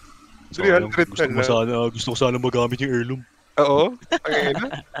 300 na lang. Gusto ko sana magamit yung heirloom. Oo.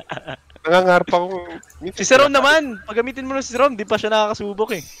 Nangangarap ako. Si Serom naman! Pag gamitin mo na si Serom, di pa siya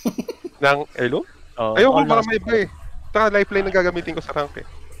nakakasubok eh. Ng Elo? Ayoko, baka may iba eh. Saka lifeline na gagamitin ko sa rank eh.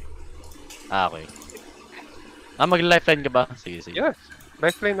 Okay. Mag-lifeline ka ba? Sige. Yes.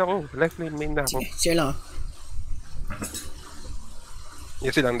 Lifeline ako. Lifeline main na ako. Share lang ako.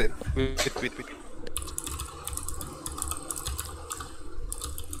 Yes, lang din. Wait.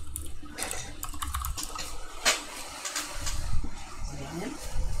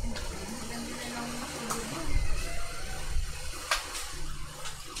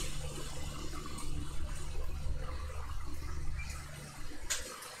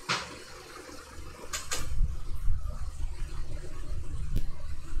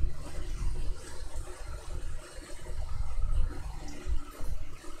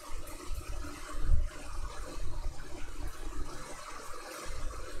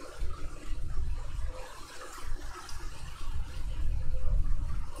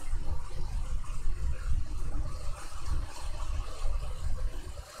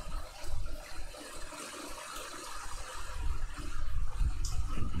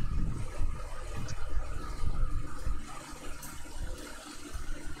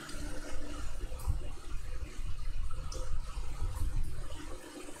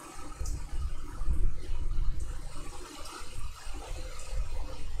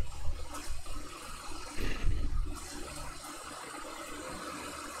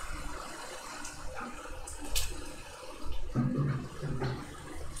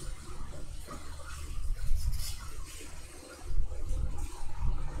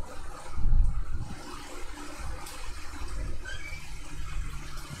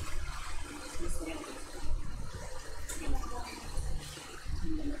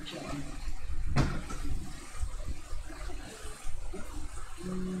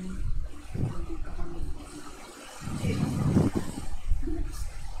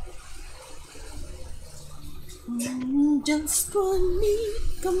 Just one need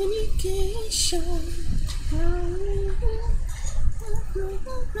communication.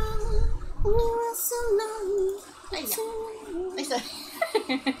 Ay, sorry.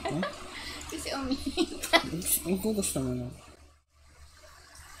 Kasi umiiyak. Ang gusto mo na.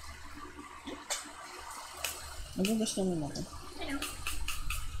 Ang gusto mo na ako.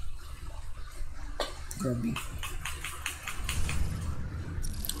 Grabe.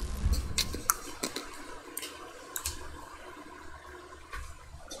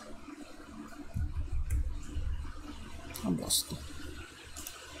 boss to.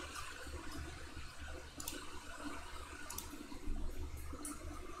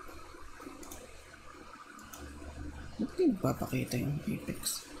 Ba't di papakita yung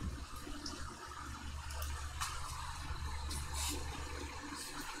Apex?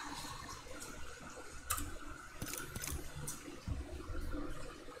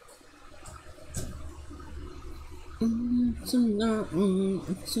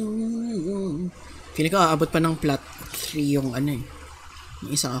 Feeling ko aabot pa ng plat 3 yung ano eh.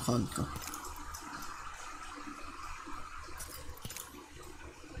 Yung isang account ko.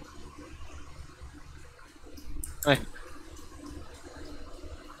 Ay.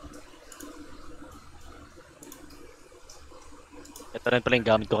 Ito rin pala yung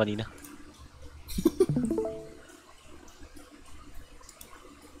gamit ko kanina.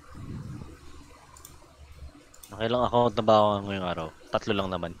 Nakailang account na ba ako ngayong araw? 3 lang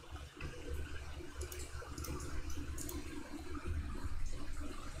naman.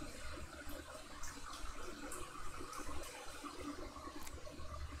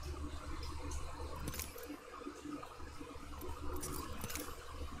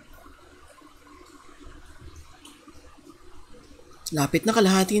 Lapit na,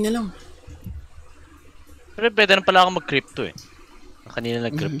 kalahati na lang. Pero pwede na pala ako mag-crypto eh. Kanina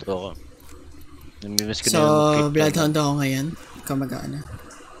nag-crypto ako. Namimiss ko na yung mag-crypto. So, Bloodhound ako ngayon. Ikaw mag-aana.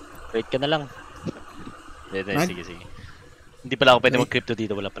 Wait ka na lang. Sige. Hindi pala ako pwede mag-crypto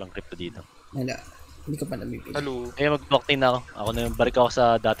dito. Wala palang crypto dito. Wala. Hindi ko pa nabibili. Hello. Kaya mag-blockchain na ako. Ako na yung balik ako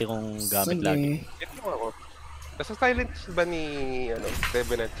sa dati kong gamit lagi. Ito ako. Nasa silent ba ni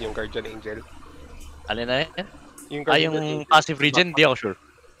Revenant yung Guardian Angel? Alin na yan? Yung yung passive regen, hindi ako sure.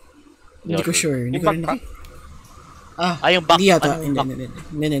 Hindi ko sure. Hindi ko rin yung backpack. Hindi yata.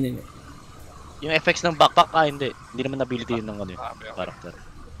 Hindi. Yung effects ng backpack, hindi. Hindi naman ability yun ng character.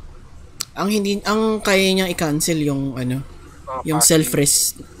 Ang kaya niyang i-cancel yung yung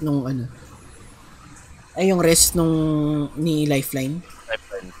self-rest nung ay yung rest nung ni Lifeline.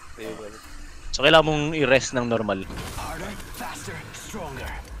 So kailangan mong i-rest ng normal.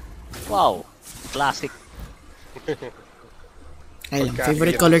 Wow, classic. Okay lang.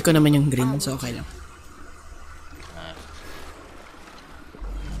 Favorite color ko naman yung green, so okay lang.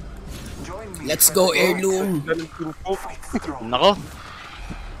 Let's go, heirloom! Nako.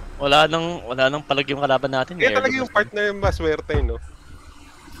 Wala nang palag yung kalaban natin. Kaya talaga yung partner yung maswerte, no?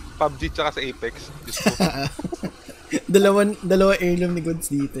 PUBG tsaka sa Apex. dalawa heirloom ni Goods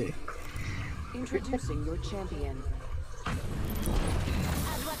dito eh. Introducing your champion.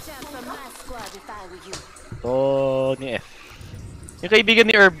 Ni F. Yung kaibigan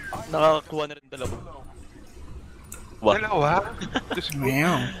ni Herb, nakakuha na rin dalawa.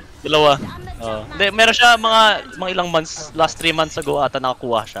 Dalawa? Hindi, meron siya mga ilang months, last 3 months ago ata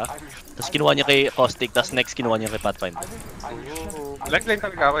nakakuha siya. Tapos kinuha niya kay Caustic, tapos next kinuha niya kay Pathfinder. Like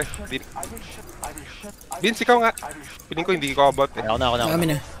talaga ako eh. Vince, ikaw nga. Piling ko hindi ko about eh. Ako na. Kami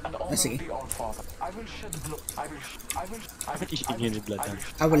na. Sige. I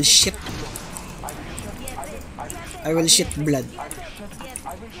will shit. I will shit blood.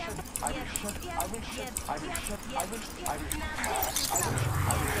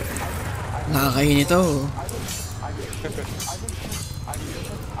 Nakakain ito.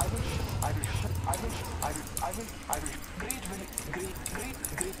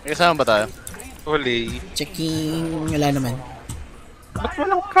 Kasama ba tayo? Huli. Checking. Wala naman. Ba't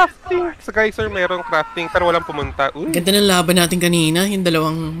walang crafting? Sa Geyser merong crafting pero walang pumunta. Uy. Ganda ng laban natin kanina. Yung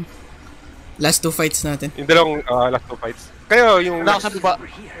dalawang last 2 fights natin. Yung dalawang last 2 fights. Kayo yung... Wala ako sa baba.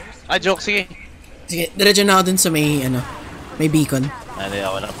 Joke, sige. Sige, diretso na ako dun sa may may beacon. Hindi,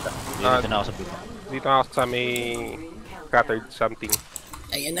 ako na. Dito na ako sa baba. Dito na ako sa may scattered something.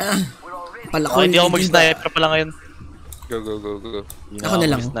 Ayan na. Palakol. Hindi ako mag-sniper pala ngayon. Go. Ako na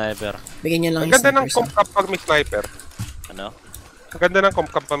lang. Sniper. Bigyan niya lang yung sniper. Ang ganda ng comp cap pag may sniper. Ano? Ang ganda ng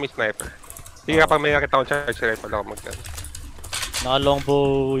comp cap pag may sniper. Hindi kapag may nakita akong charge rifle ako mag-gun.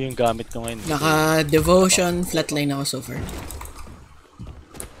 Naka-longbow yung gamit ko ngayon. Naka-devotion, flatline ako so far.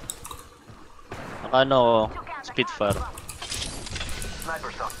 Spitfire.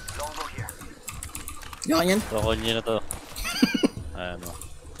 Yoko yan? Yoko nyo na to. Ayan o.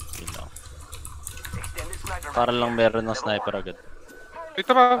 Para lang meron ng sniper agad.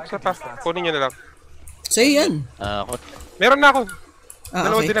 Ito ba? Sa pa. Kunin nyo na lang. Sa'yo yan. Meron na ako.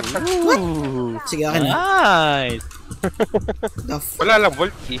 Okay. Dinagtag. What? Sige, akin na. Nice! Wala lang,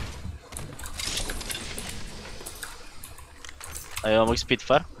 Volt key. Ayaw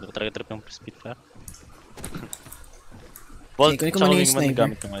mag-Spitfire? Hindi ko talaga trip yung Spitfire. Volt, kunin ko muna yung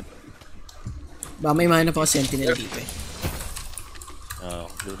sniper. Gamit ko ngayon. Baka may mana pa ako sentinel dito eh.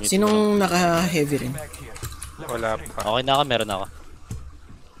 Sinong naka-heavy rin? Wala pa. Okay na ako, meron na ako.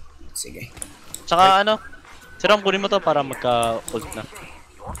 Sige. Tsaka ano, si Rom, kunin mo to para magka-ult na.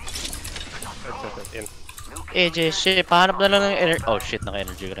 Yan. shit, pahanap na lang ng energy. Oh shit,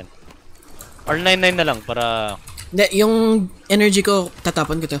 naka-energy ka rin. Or 99 na lang para... Hindi, yung energy ko,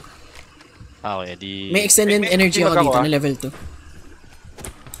 tatapon ko to. Okay, di... May extended energy ako dito na level 2.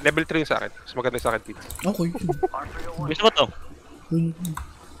 Level 3 yung sa akin. Mas maganda sa akin, Pete. Okay. Gusto mo to?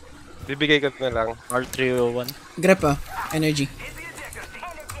 Bibigay ko na lang. R301. Grab ah, energy.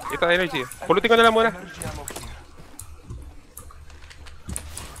 Ito energy. Pulutin ko na lang muna.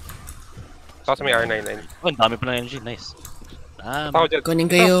 Tapos may R99. Oh, ang dami pa ng energy. Nice. Ako dyan. Kunin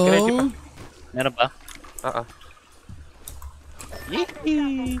ko energy pa. yung... Meron ba?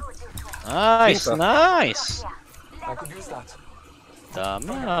 Yee! Nice, nice! I could use that.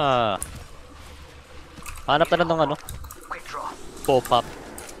 Dami ah. Hanap na lang ng ano? Pop-up.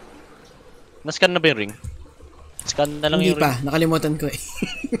 Na-scan na ba yung ring? Scan na lang Hindi yung pa, ring. nakalimutan ko eh.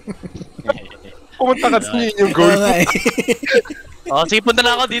 Pumunta ka sa inyo yung goal. Oo nga eh. Oh, sige, punta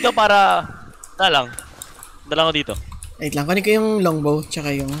lang ako dito para... Dala ako dito. Wait lang, kunin ko yung longbow,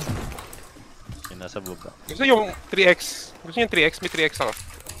 tsaka yung... Yung nasa baba. Gusto yung 3x. Gusto yung 3x? May 3x ako.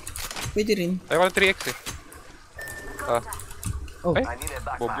 Pwede rin. Ayaw ko ng 3x eh. Oh. Ay,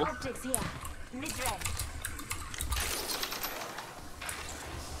 bobo. Optics here. Mid-range.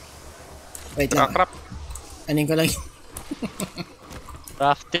 Wait lang. Crap. Anin ko lang.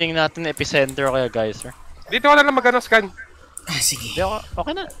 Crafting natin epicenter kaya guys, sir. Dito ko na lang magano scan. Ah, sige. Hindi ako,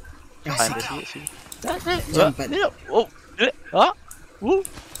 okay na. Ah, Kinda, sige. sige. Jump pad. Oh, ha? Woo!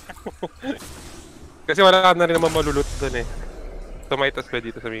 Kasi wala na rin naman malulot doon eh. Tumaitas pa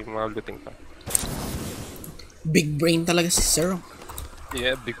dito sa may mga looting pa. Big brain talaga si Sir.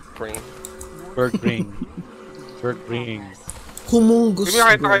 Yeah, big brain. Bird ring. Bird ring. Humungus. Hindi mo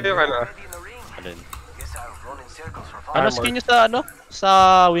nakita kayo ano. Alin? Guess I'll run in circles for Ano Armor. skin nyo sa ano? Sa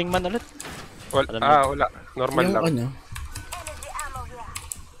wingman ulit? Wala. Normal Yung lang. ano.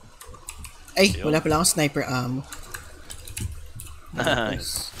 Ay, wala pala akong sniper ammo.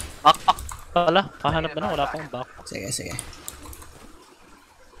 Nice. Backpack pala. Hahanap na lang. Wala pang backpack. Sige.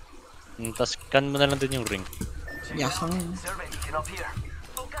 Tapos scan mo na lang din yung ring. Yakang. survey picking up here.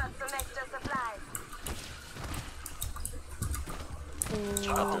 Got some extra supplies.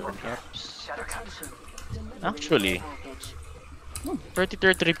 Actually,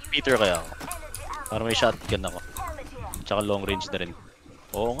 30-30 repeater kaya ako. Para may shotgun ako. Tsaka long range na rin.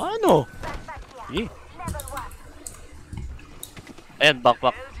 Oo nga no. Yeah. Ayan,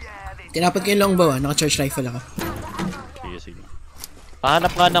 backpack. Tinapad ko yung longbow ah. Naka-charge rifle ako. Sige.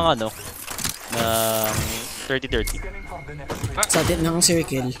 Pahanap nga ng ano, ng 30-30. Sa atin ng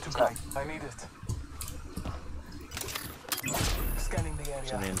circle. I need it. Scanning the area.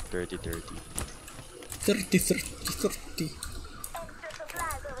 Saan na yung 30-30? 30.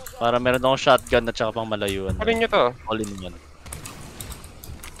 Para meron akong shotgun at saka pang malayuan. Kunin nyo to. All in one.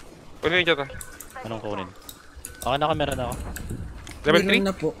 Kunin nyo to. Anong kunin? Okay na ako, meron ako. Level 3? Meron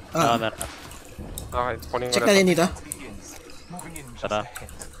na po. Ah, Meron ako. Okay, kunin ko check na to. natin dito. Tara.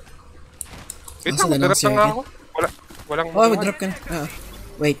 Wait Asa lang, na lang magdarap lang nga circle? ako. Walang... Oh, mag-drop ka na.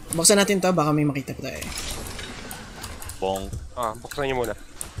 Wait, buksan natin to. Baka may makita pa tayo. Bong. Buksan nyo muna.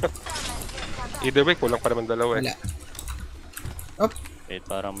 Either way, kulang pa naman dalawa eh. Wala. Op, Wait,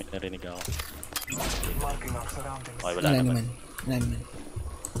 parang may narinig ako. Marking our surroundings. Okay, wala wala naman. naman.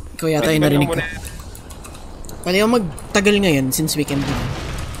 Ikaw yata yung narinig ko. Pwede ako magtagal ngayon since weekend din.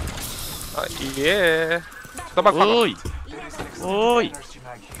 Yeah. Tabak pa. Uy! Uy! Energy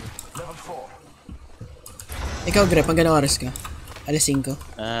mag here. Level 4. Ikaw, Grep, hanggang oras ka? Alas 5.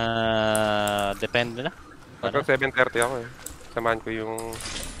 Depende na. Hanggang 7:30 ako eh. Samahan ko yung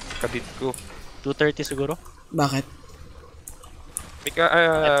kabit ko. 2:30 siguro? Bakit?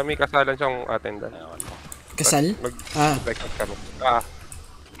 May kasalan siyang attendant. Kasal? Breakfast kami.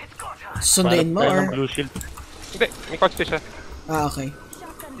 Sundayin mo or? Blue shield. Hindi, may coach siya. Okay.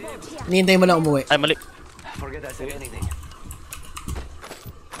 Nihintay mo lang umuwi. Ay, mali. Forget I said anything.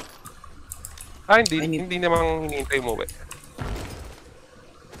 Hindi namang hinihintay mo eh.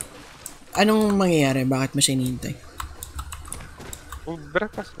 Anong mangyayari? Bakit mo siya hinihintay?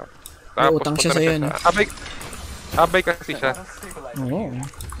 Breakfast lang. May utang siya sa'yo, no? Abay kasi siya. Oo.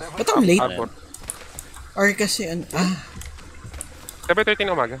 Ba't ang late? Arbor. Or kasi, 7:30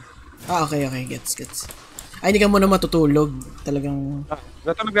 ng umaga. Okay. Gets. Ay, hindi ka muna matutulog. Talagang...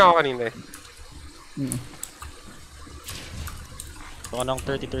 Natulog na ako kanina eh. Ako ng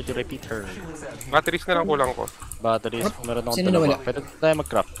 30-30 repeater. Batteries na lang kulang ko. Batteries, meron akong Sino nawala? dalawa. Pwede tayo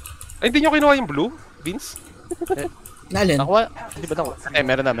mag-craft. Ay, hindi nyo kinuha yung blue? Beans? Nalin? Nakuha? Hindi ba nakuha?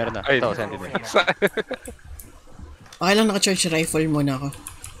 Meron na. Ay, Ito, send it. Okay lang, naka-charge rifle muna ako.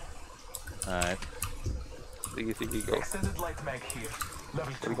 Alright. Sige, go. Extended light mag here.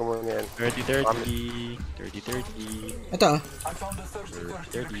 Level Send ko muna yan. 30-30. 30-30. Ito ah. I found the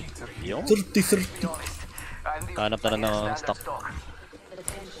 30-30 Yung? 30-30. Hanap na lang ng stock.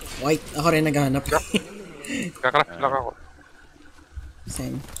 White. Ako rin naghahanap. Kakraft lang ako.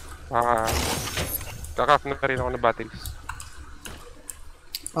 Same. Kakraft na rin ako ng batteries.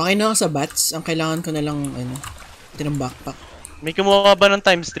 Okay na ako sa bats. Ang kailangan ko na lang, ito ng backpack. May kumuha ba ng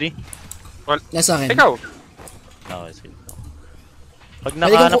times 3? Nasa akin. Ikaw! Okay, sige. Pag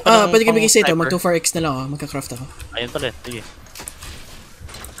Pwede nakahanap ka ng pwede ka bigay sa ito. sniper. Mag 2-4x na lang ako. Magka-craft ako. Ayun pala, sige.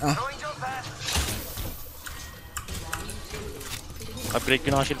 Upgrade ko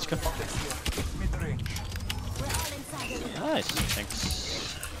na ang shields ko. Nice, thanks.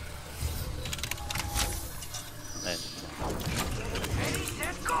 Ayun.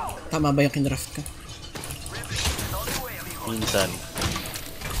 Tama ba yung kinraft ka? Minsan.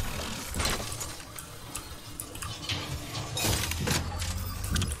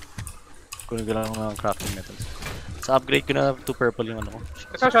 Kunin ko lang ng crafting metals. Sa upgrade ko na to purple yung ano ko.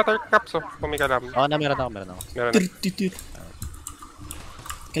 Ito, shutter caps kung may kalam. Meron ako. Meron na.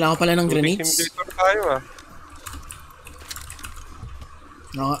 Kailangan ko pala ng grenades. Simulator tayo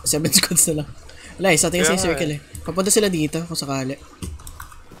Naka 7 squads na lang. Wala sa ating sa circle Papunta sila dito kung sakali.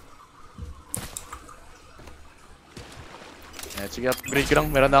 Sige, upgrade ko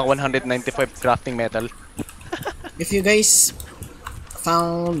lang. Meron na ako 195 crafting metal. If you guys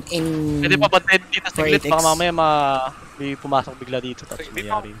found in... Pwede pa bantay dito sa glit. 4-8x. Baka mamaya may pumasok bigla dito. Tapos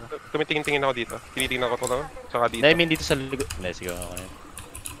mayari na. Tumitingin-tingin ako dito. Tinitingnan ko to lang. Tsaka dito. I mean dito sa ligo. Hindi, sige ako ngayon.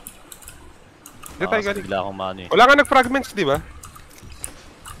 Dito tayo galing. Bigla akong maano eh. Wala ka nag-fragments, di ba?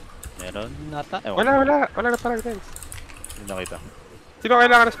 Meron nata. Wala nag-fragments. Hindi nakita. Sino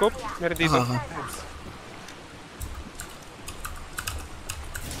kailangan ng scope? Meron dito.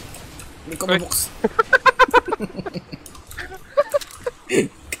 May kumabox.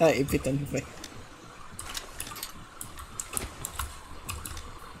 Kaipitan pa eh.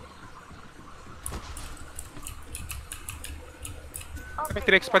 May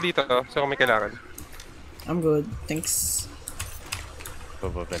 3x pa dito, so kung may kailangan. I'm good, thanks.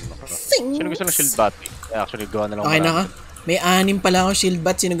 Bababen mo. Sino gusto ng shield battery? Actually, gawa na lang. Okay na ka? May 6 pala akong shield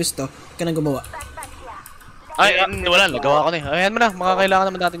bat. Sino gusto? Ka nang gumawa. Ay, wala. Nagawa ko na eh. Ayan mo na. Makakailangan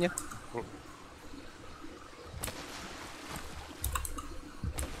naman natin yan.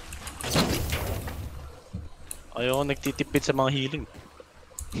 Ayoko nagtitipid sa mga healing.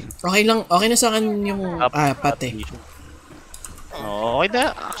 Okay lang. Okay na sa akin yung pate. Okay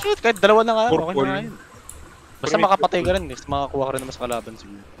na. Actually, kahit dalawa na nga. Okay na yun. Basta makapatay ka rin. Makakuha ka rin naman sa kalaban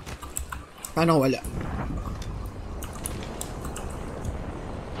siguro. Paano wala?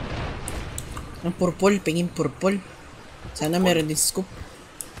 Ang purple. Pingin purple. Sana meron din scoop.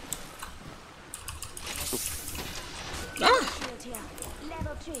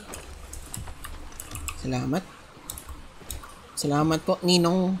 Salamat. Salamat po,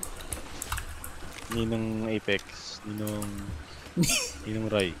 Ninong. Ninong Apex. Ninong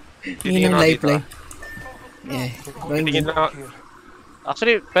Rai. Ninong Lifeline. Yeah.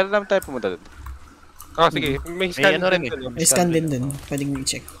 Actually, pwede naman tayo pumunta doon. Sige. May scan rin eh. May scan din dun. Pwedeng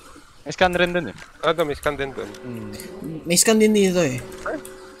i-check. May scan rin dun eh. May scan din dun. May scan din dito eh.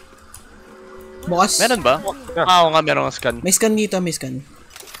 Bukas. Meron ba? Oo nga, meron ang scan. May scan dito, may scan.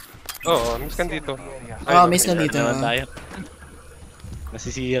 Oo, may scan dito. May scan dito.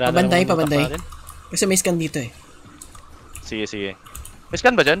 Nasisira na pabantay. Kasi may scan dito eh. Sige. May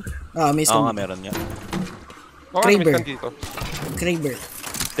scan ba dyan? May scan. Oo nga, meron nga. Kraber. Kraber.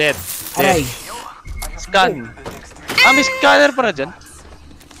 Dead. Aray. Scan. May scanner pa na dyan.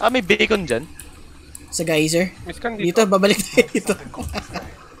 May beacon dyan. Sa geyser. May scan dito. Babalik tayo dito.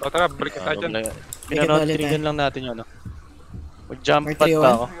 Tara, balik tayo dyan. Pinanotrigan lang natin yun. Mag-jump pad pa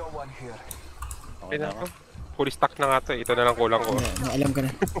ako. Okay na ako. Fully stack na nga ito. Ito na lang kulang ko. Alam ko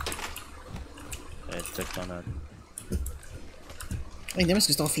na. Check lang natin. Ay, hindi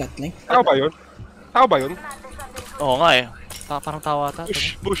mas gusto ko flatline. Tao ba yun? Oo nga eh. Parang tawa ata.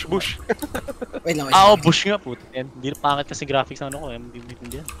 Bush. Wait lang. Bush nga po. Hindi pangit kasi graphics ng ano ko.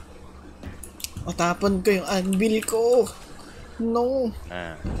 Hindi yan. Tapon ko yung anvil ko. No.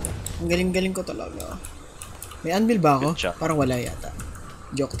 Ang galing-galing ko talaga. May anvil ba ako? Parang wala yata.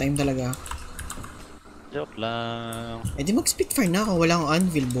 Joke time talaga. Joke lang. Di mag-spitfire na ako. Wala akong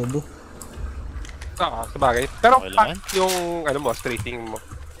anvil, bobo. Sabagay. Pero yung strafing mo.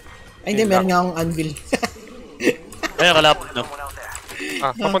 Ay, hindi. Meron nga akong anvil. Kaya kalapot, no?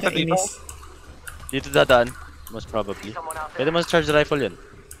 Papunta dito. Dito dadaan. Most probably. Pwede mo sa charge rifle yan.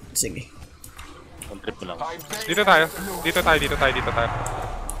 Sige. One trip mo lang. Dito tayo. Dito tayo.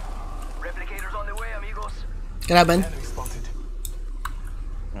 Replicators on the way, amigos. Kalaban.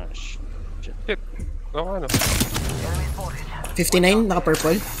 Ah, shit. Shit. Ano? 59,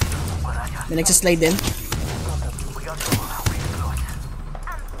 naka-purple. May nagsaslide din.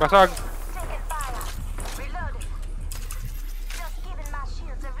 Basag.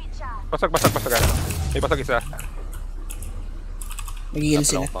 Basag. May basag isa. Nag-heal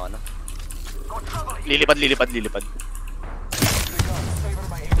sila. Pa, ano? Lilipad.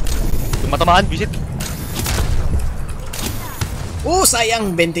 Kung matamaan, visit. Oh,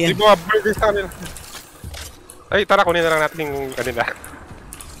 sayang. 20 yan. Hindi mo burger sa kanila. Ay, tara, kunin na lang natin yung kanila.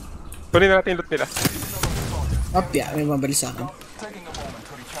 Kunin na natin yung loot nila. Opya, may mabali sa akin.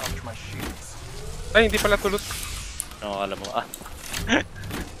 Ay, hindi pala tulot. Oo, alam mo.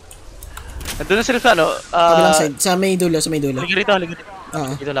 Nandun na sila sa ano? Kabilang side. Sa may dulo. Halika rito.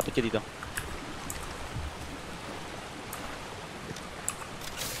 Ah. Dito, lapit ka dito.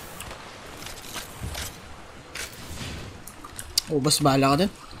 Oh, bas bala ka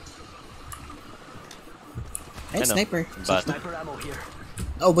dun. Ay, Ano? sniper. Basta. Sniper ammo here.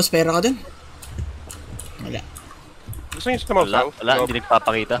 Oh, bas pera ka dun. Wala. Gusto nyo sumausaw? Wala, hindi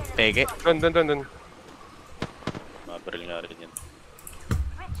nagpapakita. Peke. Doon. Mabaril nga rin yan.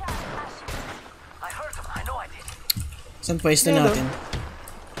 I heard them. I know I did. Saan pwesto natin?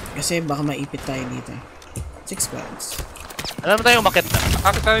 Kasi baka maipit tayo dito. 6 pounds. Alam mo tayo umakit na.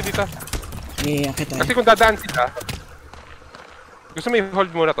 Akit tayo dito. Akit tayo. Kasi kung dadaan sila, gusto mo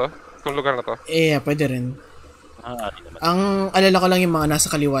i-hold muna to? Itong lugar na to? Pwede rin. Di naman. Ang alala ko lang yung mga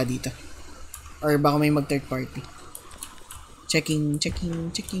nasa kaliwa dito. Or baka may mag third party. Checking.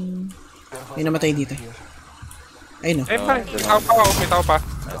 May namatay dito. Ayun, no. Fine. May tao pa.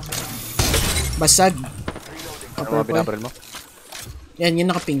 Basag. Ano mga binabaril mo? Yan,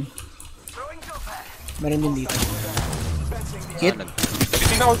 yung nakaping. Meron din dito. Hit.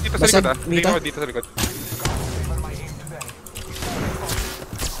 Titingnan ako dito sa Basag, likod Titingnan ako dito sa likod.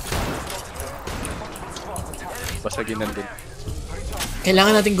 Basagin nandun.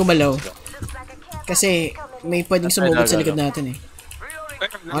 Kailangan natin gumalaw. Kasi may pwedeng sumugod sa likod natin eh.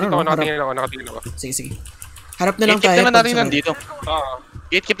 Nakatingin ako. Sige. Harap na lang Gatekeep tayo. na natin nandito.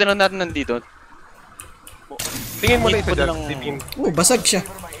 Gatekeep na natin nandito. Tingin mo na isa dyan. Basag siya.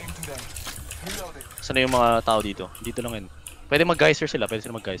 Saan na yung mga tao dito? Dito lang yun. Pwede mag-geyser sila. Ikot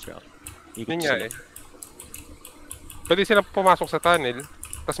Yun sila. nga eh. Pwede silang pumasok sa tunnel,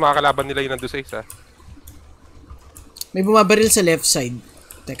 tapos makakalaban nila yun nandun sa isa. May bumabaril sa left side.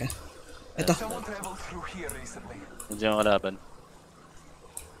 Teka. Ito. Nandiyan ang kalaban.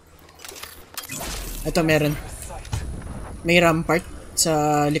 Ito meron. May rampart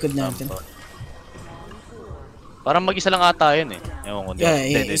sa likod natin. Parang mag-isa lang ata yun eh. Ewan ko.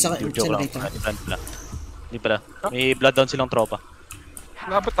 Isa Joke lang. nakita. Hindi pala. May blood down silang tropa.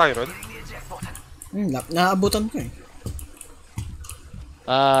 Naabot tayo ron? Naabutan ko eh.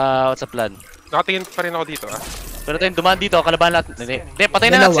 What's the plan? Nakatingin pa rin ako dito Pero tayo dumaan dito, kalaban natin. Hindi, patay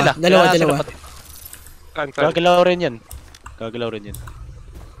na natin sila. Dalawa. Gagalaw rin yan.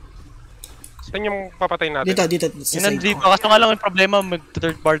 Saan yung papatay natin? Dito. Yun nandito. Kaso nga lang yung problema,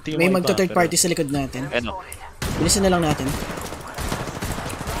 mag-third party yung may iba, mag-third party sa likod natin. Ano? Bilisan na lang natin.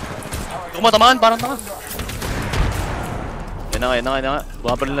 Kung matamaan, parang tanga. Yan na nga.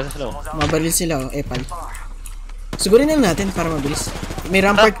 Bumabaril na sila. Mabaril sila, epal. Sigurin lang natin para mabilis. May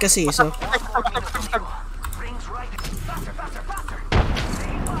rampart kasi, so...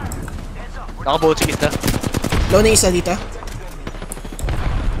 Nakabotsing isa. Low na isa dito.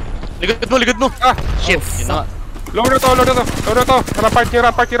 Ligod mo! Shit! Yun na nga. Low na to! Rampart niyo.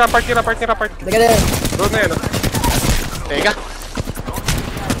 Teka na. Doon na yan. Teka.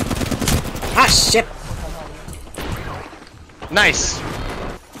 Shit! Nice!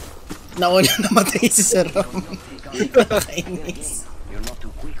 Nauna namatay si Sir Rom. Nakainis.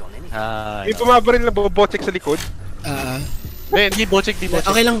 May bumabaril na bobotsik sa likod. Hindi botsik.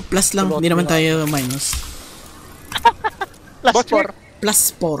 Okay lang, plus lang. Hindi naman tayo minus.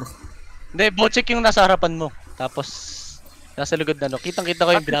 Plus 4. Hindi, botsik yung nasa harapan mo. Tapos, nasa likod na Kitang-kita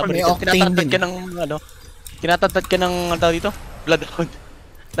ko yung binabaril. Tinatantad ka ng dito? Bloodhound.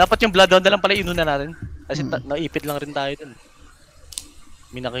 Dapat yung bloodhound na lang pala inuna natin. Kasi naipit lang rin tayo dun.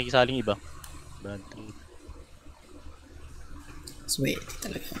 May nakikisaling iba. Sweet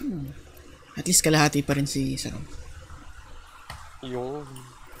talaga. At least kalahati pa rin si Sarom. Yung...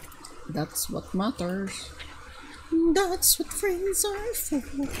 That's what matters. That's what friends are for.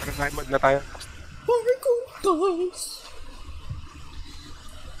 Revive na tayo. For good guys.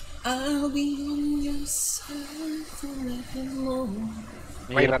 I'll be on your side forevermore.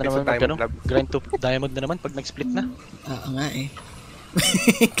 Mahirap na naman mag-ano. Grind to diamond na naman pag nag-split na. Oo nga eh.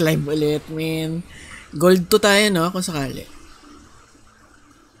 Climb ulit, man. Gold 2 tayo, no? Kung sakali.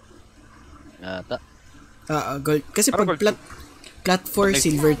 Yata. Gold. Kasi pag plat 4,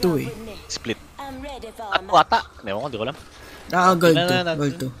 silver 2 eh. Split. At ata. Ewan ko, di ko alam. Gold 2.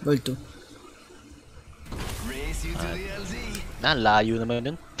 Gold 2. Gold 2. Layo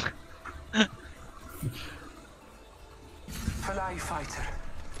naman yun.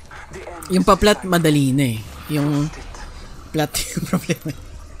 Yung pa-plat, madali na eh. Yung plat yung problema.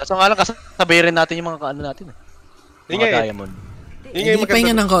 Kaso nga lang, kasabay rin natin yung mga kaano natin eh. Mga diamond. Hindi pa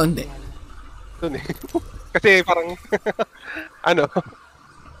nga ng kaunti. Doon eh. Kasi parang, ano ka?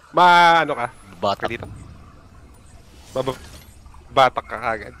 Batak. Dito. Batak ka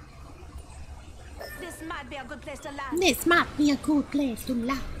kagad. This might be a good place to land. This might be a cool place to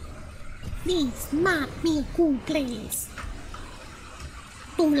land. This might be a cool place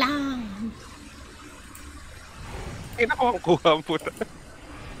to land. Ay, naku, ang kuha ang puta.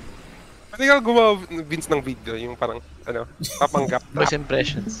 Pwede ka gumawa, Vince, ng video, yung parang, papanggap. First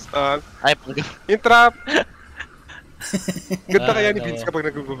impressions. Ay, panggap. Yung trap. Ganda kaya ni Vince kapag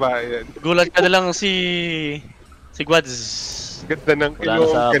nagbabae yan. Gulat ka na lang si Gwads. Ganda ng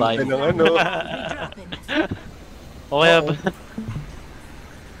ilong, ganda ng ano. Okay ba?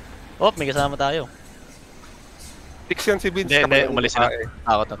 Oh, may kasama tayo. Tix yan si Vince. Hindi, umalis na.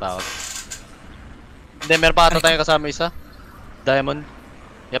 Takot na takot. Hindi, meron pa ata tayong kasama isa. Diamond.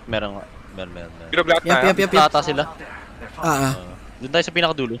 Yep, meron. Binoblat tayo. Yep. Plata sila. Doon tayo sa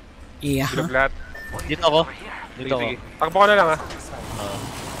pinakadulo. Yeah. Binoblat. Dito ako. Dito ako. Takbo ko na lang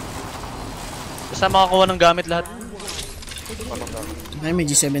Basta makakuha ng gamit lahat. Ay, may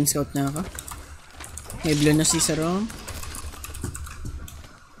G7 scout na ako. May blue na si Sarom.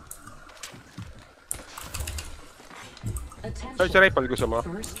 Search rifle gusto mo?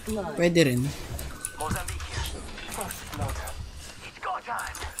 Pwede rin.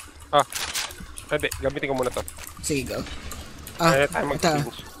 Hindi, gamitin ko muna to. Sige, go. Tayo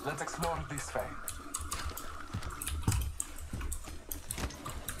mag-change. Let's explore this way.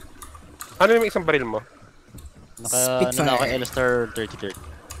 Ano yung isang baril mo? Naka L-Star 3030.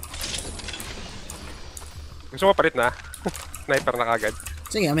 Gusto mo palit na? Sniper na kagad.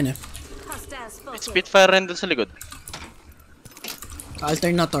 Sige, amin na. Spitfire rin dun sa likod.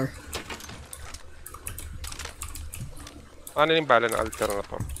 Alternator. Ano yung bala ng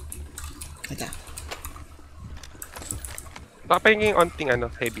alternator? Ito. Nakapahingin yung onting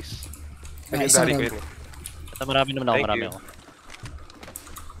heavies. Legendary ko yun eh. Marami naman ako, marami ako.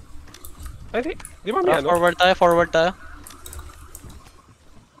 Ay, di ba may Forward tayo.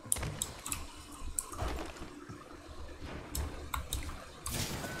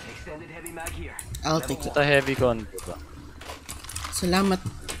 I'll take it. Ito heavy con. Salamat.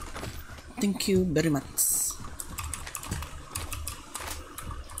 Thank you very much.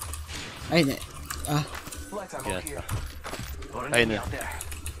 Ay, hindi. Yes. Ayun na.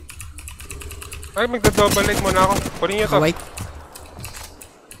 Ay, magda-double light muna ako. Kunin nyo to. White.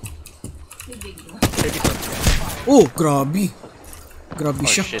 Oh, grabe. Grabe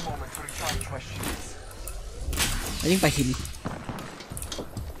siya. Shit. Ayun pa heal.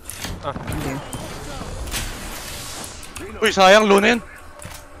 Okay. Uy, sayang, low na yun.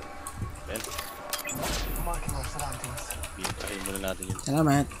 Pintahin muna natin yun.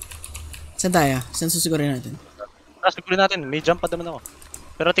 Salamat. Saan tayo? Saan susigurin natin? Sigurin natin, may jump pa naman ako.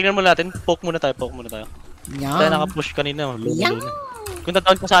 Pero tingnan muna natin, poke muna tayo. Yan. Tayo naka-push kanina, low na. Kung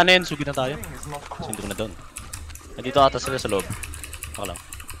na-down pa sana yun, sugin na tayo. Kasi hindi ko na-down. Nandito ata sila sa loob. Ako lang.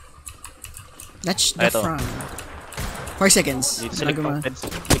 That's the front. 4 seconds. Dito sila pang fence.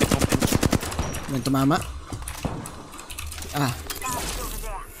 Yan tumama.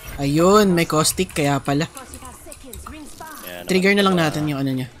 Ayun, may caustic kaya pala. Trigger na lang natin yung ano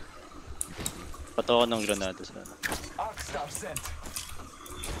niya. Pato ko ng granada sa ano.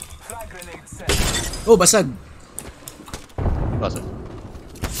 Oh, basag.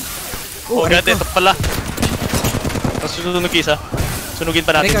 Oh, ganda ito pala. Tapos sunog isa. Sunugin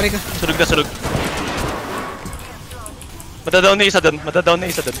pa natin. Reka. Sunog na sunog. Matadown na isa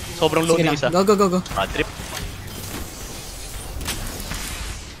doon. Sobrang low na isa. Go. Bad trip.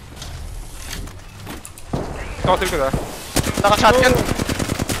 Total ko na. Naka-shotgun.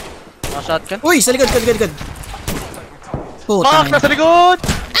 Uy, sa likod. Fuck, nasa likod!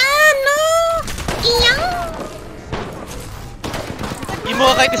 Ano? Iyang?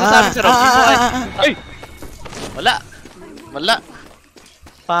 Imo ka kahit isa sa amin, sir. Ay! Wala.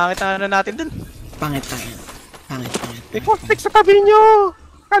 Pangit na natin dun. Pangit. May caustic sa tabi nyo!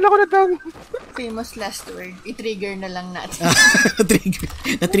 Kala ko na down. Famous last word. I-trigger na lang natin.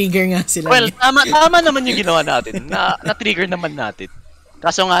 Na-trigger nga sila. Well, tama naman yung ginawa natin. Na-trigger naman natin.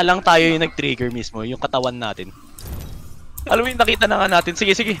 Kaso nga lang tayo yung nag-trigger mismo, yung katawan natin. Alam mo yung nakita na nga natin.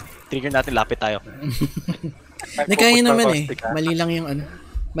 Sige. Trigger natin, lapit tayo. Kaya naman eh.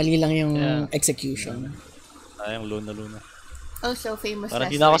 Mali lang yung execution. Ayang luna. Also, famous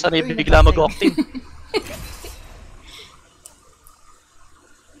parang last word. di na ako sanay bigla mag-octane.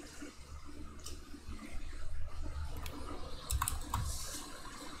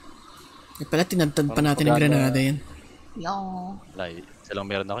 Pala, tinadtad pa natin ng granada yan. Yo. Wala, isa lang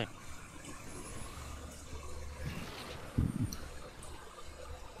meron ako eh.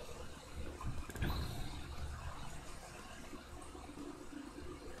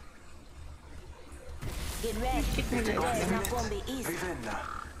 Get ready. That won't be easy.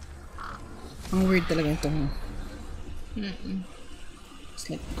 Ang weird talaga itong... It's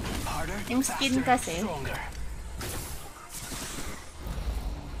like... Yung skin kasi.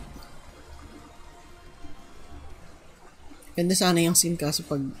 Ganda sana yung scene kaso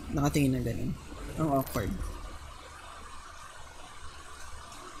pag nakatingin na ganun. Ang awkward.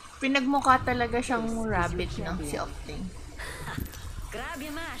 Pinagmukha talaga siyang rabbit ng si Octane. Grab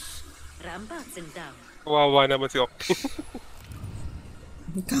your mash. Ramparts and down. Kawawa naman si Octane.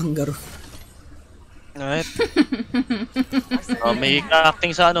 Kangaroo. Alright. May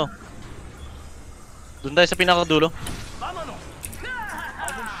acting sa ano. Doon tayo sa pinakadulo.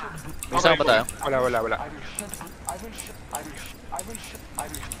 May saan pa tayo? Wala.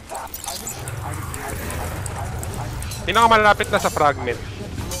 Pinakamalapit na sa fragment.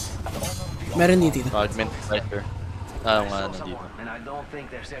 Meron dito. Fragment right there. Nga nandito.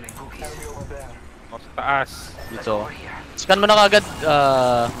 O, sa taas. Dito. Scan mo na kagad,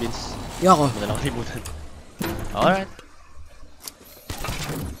 Vince. Yoko. Hindi na nakalimutan. Alright.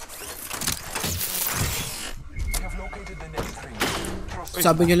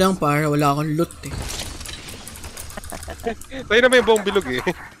 Sabi niyo lang para wala akong loot eh. Tayo na may buong bilog eh.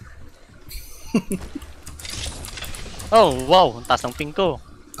 Oh, wow. Ang taas ng ping ko.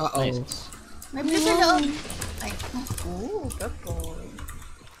 Nice. May blue sa loob. Ay, purple.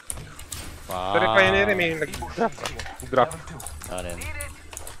 Wow. Pero kaya nila may nag-drop. Alright.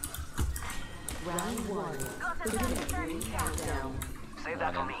 Save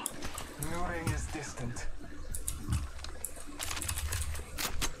that for me. New ring is distant.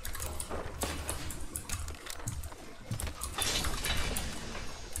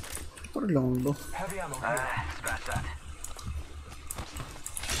 Puro longbow. Heavy ammo. Scratch that.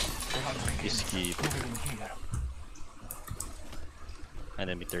 Skip. Ay,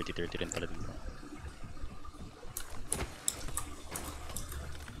 may 30-30 rin pala dito.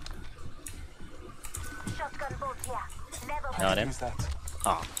 Shotgun bolt here. Level. Narin?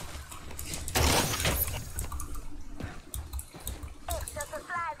 Ah. Extra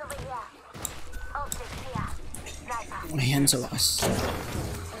supplies over here. Objects here. Sniper. Ayan sa wakas.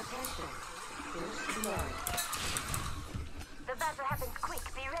 The battle happens quick.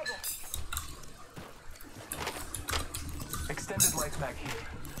 Be ready. Extended light mag here.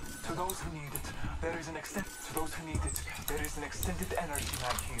 To those who need it, there is an extended energy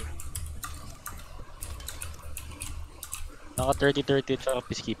mag here. Naka 30-30 at saka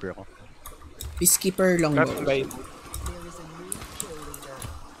peacekeeper ako. Peacekeeper longbow.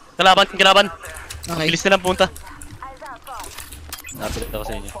 Kalaban! Okay. Bilis na lang punta. Napilit ako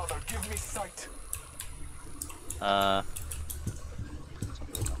sa inyo.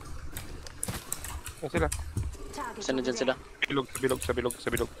 Saan sila? Saan na dyan sila? Sa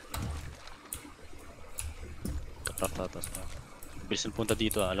bilog. Tatas na. Bilis na punta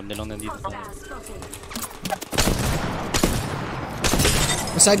dito Alam nilang nandito.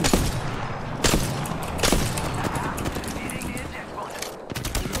 Basag.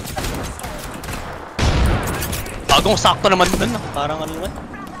 Bagong sakto naman dun Parang ano naman.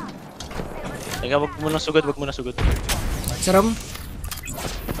 Teka, wag mo na sugod. Saram.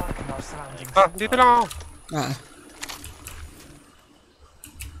 Dito lang ako.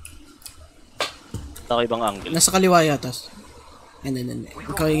 Ito ko ibang angle. Nasa kaliwa yata. Hindi.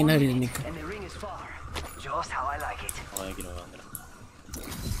 Ikaw yung narinig ko. And the ring is far. Just how I like it. Okay, ginawa nila.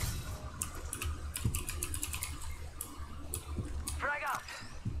 Frag out.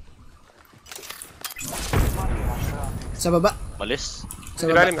 Sa baba. Malis? Sa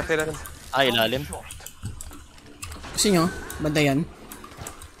baba. Ilalim. Ilalim? Gusto nyo? Bandayan?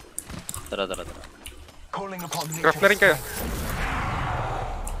 Tara. Craft na rin kayo.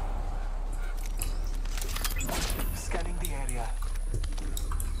 Scanning the area.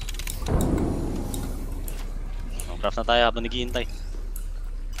 Craft na tayo habang naghihintay.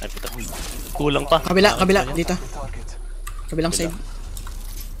 Ay, puta. Kulang pa. Kabila, dito. Kabilang side.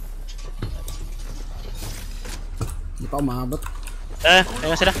 Hindi pa umabot.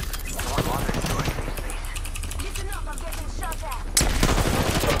 Ayun sila.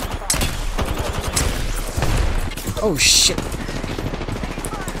 Oh shit.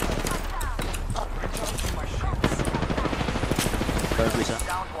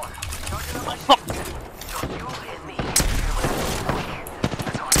 Fuck!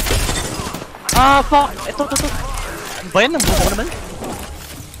 Fuck! Ito. Ano ba yan? Nabuko ko naman.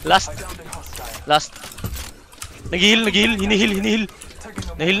 Last. Nag-heal. Hinihil.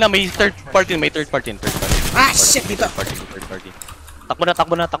 Nahil na, may third party. Ah, shit, dito. Third party. Takbo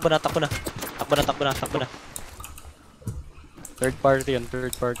na. Third party yun.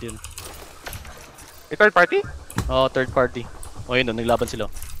 May third party? Oo, third party. O yun doon, naglaban sila.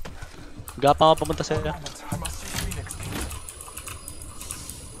 Gapa nga papunta sila.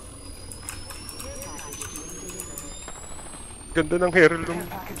 Ganda ng heirloom.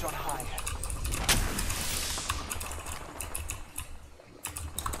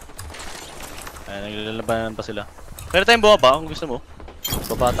 Ay, naglalabanan pa sila. Pero tayong bumaba kung gusto mo.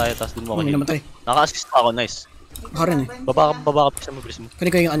 Baba tayo, tapos dun mo ako namatay. Naka-assist pa ako, nice. Ako rin eh. Baba ka, bilis mo.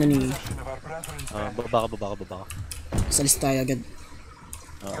 Kunin ko yung ano ni... Baba ka. Salis tayo agad.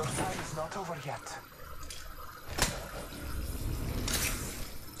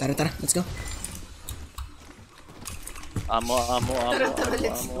 Tara, let's go. Amo.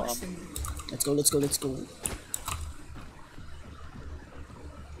 Let's go.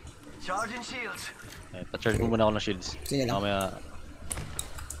 Charging shields. Pa-charge mo muna ako ng shields. Sige lang. Mamaya...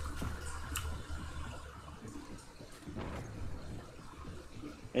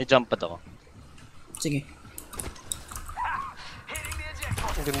 May jump pad ako. Sige.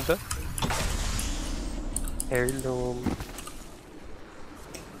 Ang ganda. Heirloom.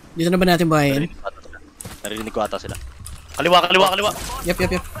 Dito na ba natin bahayin? Narinig ko ata sila. Kaliwa! Yep.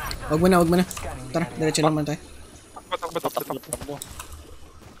 Huwag mo na. Tara, diretso lang man tayo. Takbo.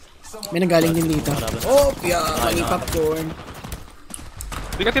 May nanggaling din dito. Oh, mali popcorn.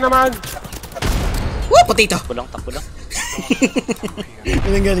 Hindi ka tinamaan. Woo, potato! Takbo lang.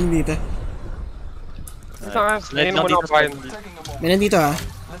 May nanggaling dito. Slide lang dito. May nandito ha.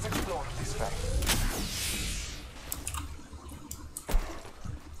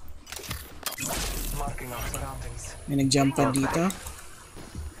 May nag-jump pad dito.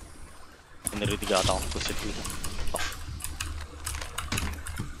 Narinig ata akong pusit dito.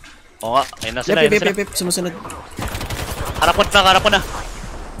 Oo nga, ayun na sila. Yep, sumusunod. Harap ko na.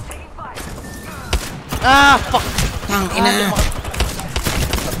 Fuck! Tang ina.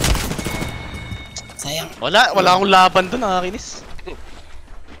 Sayang. Wala akong laban doon, nakakinis.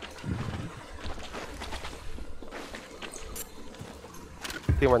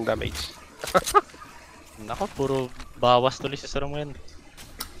 Team 1 damage. Nako, puro bawas tuloy si Sarong yan.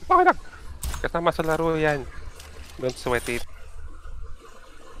 Okay lang. Kasama sa laro yan. Don't sweat it.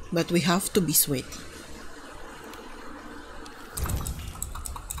 But we have to be sweaty.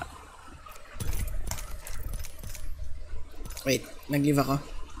 Wait, nag-leave ako.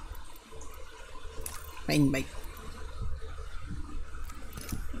 Pa-invite.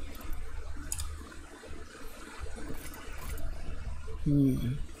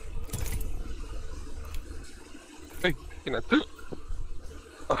 Ay, kinata.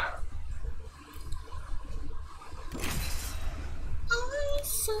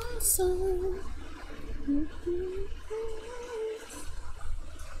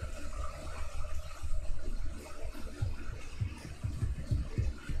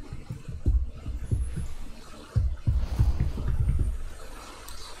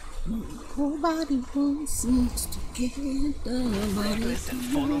 Nobody wants us together. Listen,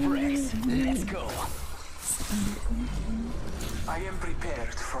 fall over X. Let's go. I am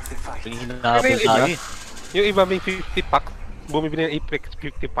prepared for the fight. Hinahabol tayo eh. Yung iba may 50 packs. Bumibili ng Apex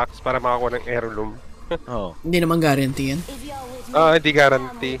 50 packs para makakuha ng heirloom. Oo. Hindi naman guarantee yan. Hindi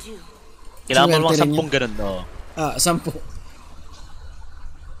guarantee. Kailangan mo Swerte lang rin 10 ganun, no? 10.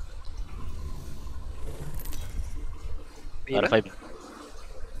 Para 5.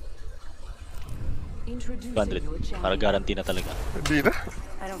 200. Para guarantee na talaga. Hindi na.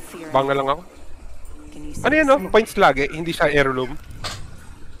 Bang na lang ako. Ano yan, no? Points lagi, hindi siya heirloom.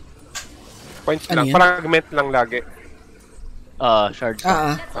 Points Ano lang, yan? fragment lang lagi. Shards.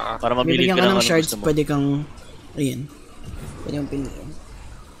 Para mabili Bibigyan ka ka ng ng shards, gusto mo. pwede kang... Ayan. Pwede kang piliin.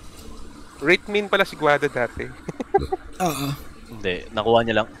 Rate min pala si Guada dati. Hindi, nakuha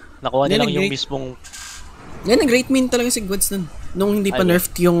niya lang. Nakuha niya lang yung mismong... Yan, nag-rate min talaga si Gwads nun. Nung hindi pa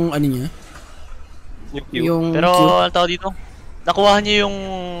nerfed yung ano niya. Yung Q. Yung Pero, Q. ano tawag dito? Nakuha niya yung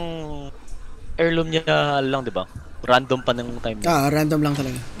heirloom niya lang, di ba? Random pa ng time niya. Random lang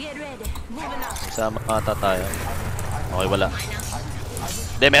talaga. Sama ata tayo. Okay, wala.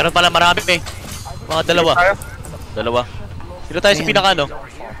 Hindi, meron pala marami eh. Mga dalawa. Dito tayo sa pinaka, no?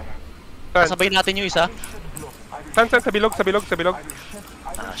 Sabayin natin yung isa. Saan? Sa bilog.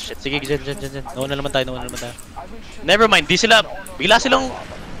 Ah, shit. Sige, dyan. Nauna naman tayo. Never mind, di sila. Bigla silang...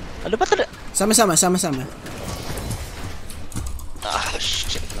 Ano ba talaga? Sama-sama. Ah,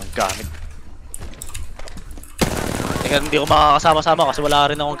 shit. Walang gamit. Teka, hindi ko makakasama-sama kasi wala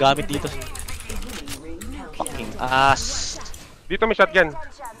rin akong gamit dito. Fucking ass. Dito may shotgun.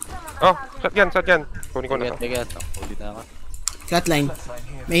 Oh, shotgun. Kunin ko na to. Teka. Ulit na ako. Flatline.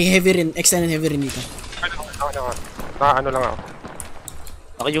 May heavy rin, extended heavy rin dito. Ano lang ako.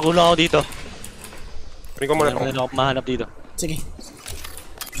 Nakayuko lang ako dito. Kunin ko muna to. Hindi ako mahanap dito. Sige.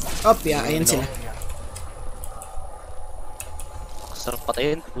 Ayan sila. Sarap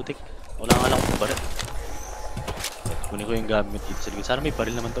patayin, putik. Wala nga lang akong baril. Kunin ko yung gamit dito. Sige, sana may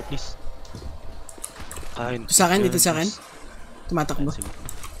baril naman to, please. Kain. Dito sa akin. Tumatakbo.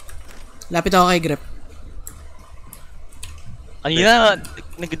 Lapit ako kay Grep. Kanina,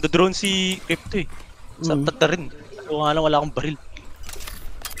 nag-drone si Crypto eh. Sa tata rin. So nga lang wala akong baril.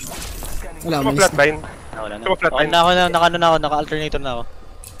 Wala akong flatline. Wala na. Naka-alternator na ako.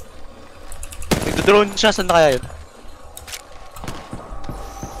 Nag-drone siya, saan na kaya yun?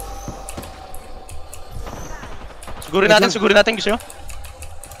 Sigurin natin gusto nyo?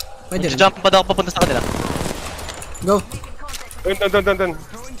 Pwede rin. Jump pa daw ako papunta sa kanila. Go. Doon.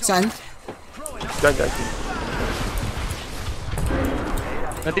 Saan? Diyan.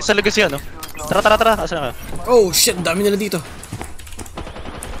 Nandito sa legacy ano? Tara. Asan na kayo? Oh shit, ang dami nila dito.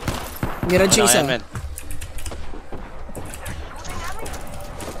 Mirage yung isa.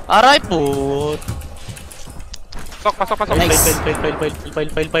 Aray po. Pasok. Nice.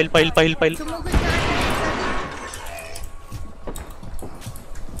 Pile.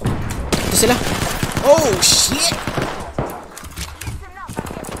 Ito sila. Oh shit.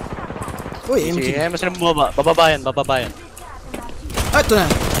 Uy, MK. Sige, mas rin bababa yan. Ito na.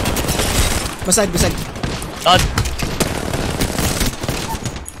 Basag. Dod.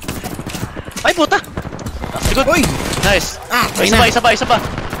 Ay, puta! Good. Uy! Nice. Try na. Isa pa.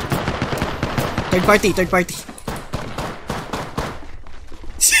 Third party.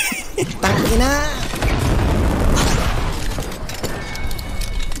 Tangina.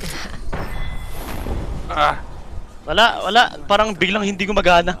 Wala. Parang biglang hindi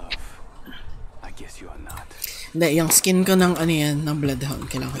gumagana. Hindi, yung skin ko ng ng Bloodhound,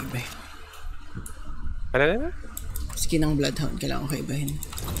 kailangan ko ibahin. Ano? Skin ng Bloodhound, kailangan ko ibahin.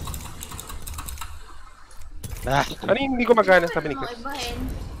 Ano yung hindi gumagana, sabi ni Chris?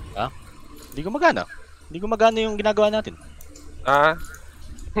 Ha? Hindi gumagana yung ginagawa natin.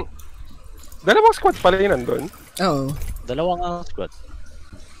 Dalawang squad pala yun nandun. Oo. Dalawang squad.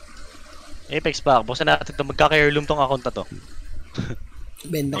 Apex pa, buksan natin ito, magkaka-heirloom tong account na to.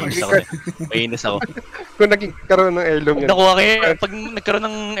 Benda ko. Mainis ako. Kung nagkaroon ng heirloom yun. Pag nagkaroon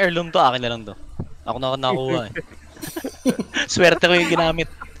ng heirloom to, akin na lang to. Ako na nakuha eh. Swerte ko yung ginamit.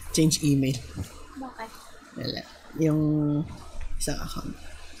 Change email. Bakit? Wala. Yung isang account.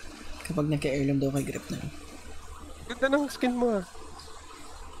 Kapag nagka-heirloom daw kay Grip na. Ganda ng skin mo ah.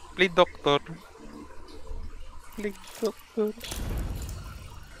 Play doctor.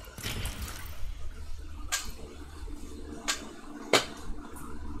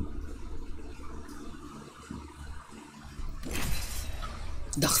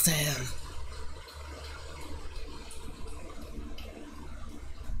 Doctor.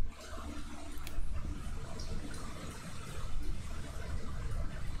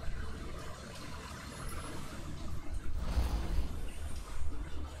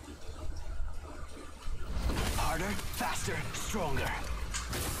 Harder, faster, stronger.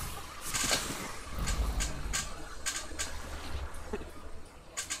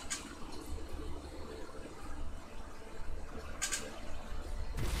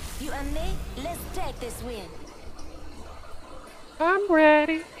 You and me, let's take this win. I'm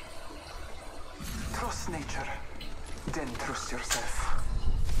ready. Trust nature, then trust yourself.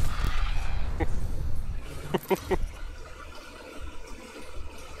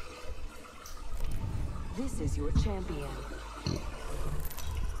 This is your champion.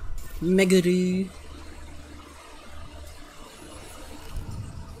 Meguru.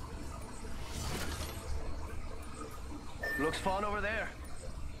 Looks fun over there.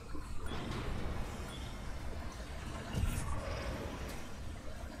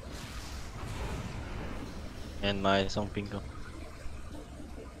 Yan, maayos ang ping ko.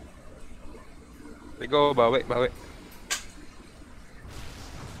 Go, bawi.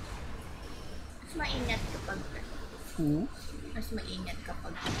 Mas maingat kapag... Mas maingat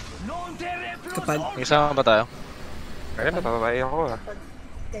kapag... Kapag... May isama ba tayo? Ayun, natatay ako ah. Kapag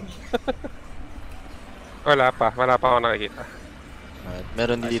ganito. Wala pa ako nakikita.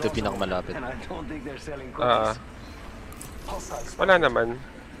 Meron dito pinakamalapit. And I don't think they're selling Ah, cookies. wala naman.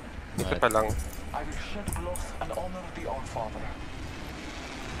 Dito pa lang. I will shed blood and honor the All-Father.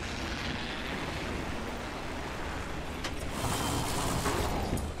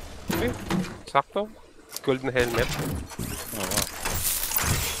 Eh, sakto. Gold na helmet. Oo nga.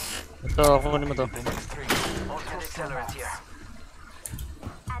 Ito, kukunin mo to.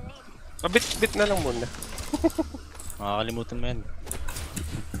 Bit na lang muna. Makakalimutan mo yan.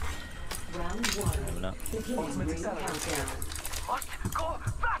 Wala.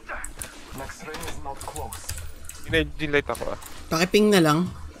 Next ring is not close. Pinag-delete ako ah. Pakiping na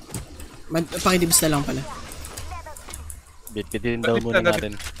lang. Pakidibs na lang pala. Bit-bitin daw muna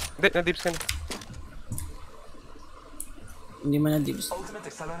natin. Hindi, na-dips ka na. Hindi mo na-dibs. Ultimate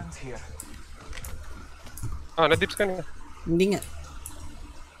accelerant here. Ah, na-dips ka na. Hindi nga.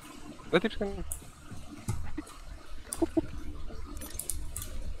 Na-dips ka na.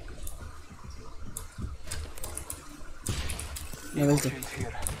 Level 2.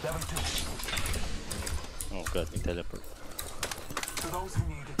 Here. Level 2. Oh god, may teleport. To those who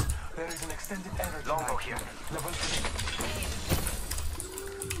need it, there is an extended energy Longo here. Level 3.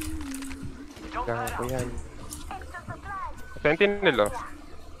 Gago yan. Sentinel oh.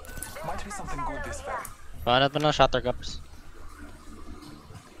 Might be something good this way. Pahanap mo ng shatter cups.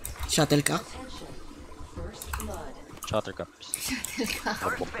 Shuttlecock? Shatter cups.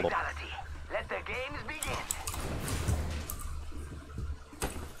 Bop, bop, bop. Let the games begin.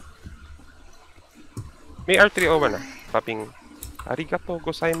 May R301 ah. Paping arigato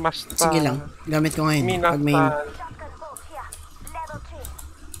gozaimashita. Sige lang. Gamit ko ngayon. Pag may...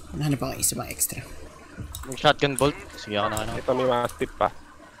 Nahanap ako isa pang extra. Yung shotgun bolt. Sige ako na. Ito may mga tip pa.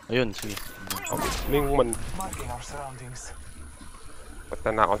 Ayun, sige. May man. Marking our surroundings.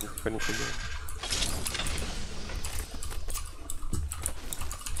 Basta na ako. Kunin ko yun.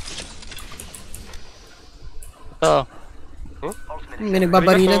 Ito. May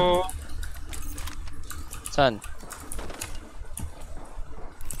nagbabarilan. Saan?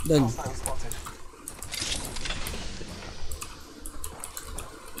 Doon.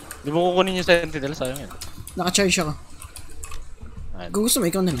 Di mo kukunin yung sentinel, sayang yan. Naka-charge ako. Ayan. Kung gusto mo,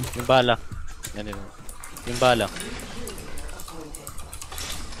 ikaw na lang. Yung bala. Yan yun. Yung bala.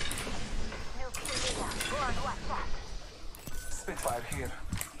 Spitfire here.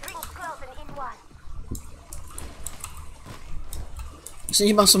 Gusto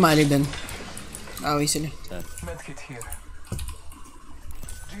niyo bang sumali doon? Away sila. Medkit here.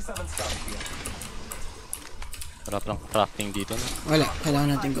 G7 scout here. Sarap lang crafting dito. No? Wala. Kailangan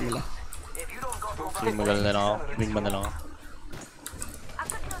natin gumala. Sige, magal na lang ako. Wingman na lang ako.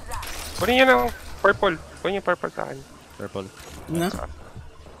 Kunin nyo ng purple. Kunin yung purple sa akin. Purple. Na?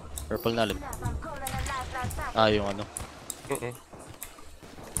 Purple na ulit. Ah, yung ano.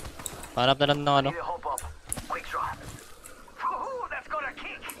 Hanap na lang ng ano.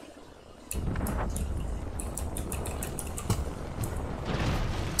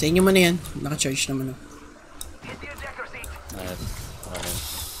 Sa inyo mo na yan. Naka-charge naman ako. Ayan. Ayan.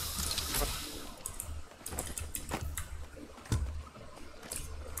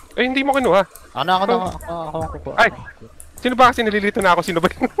 Eh, hindi mo kinuha. Ako kukuha. Ay! Sino ba kasi nalilito na ako? Sino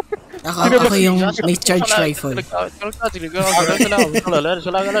ba yun? Ako yung may charge rifle.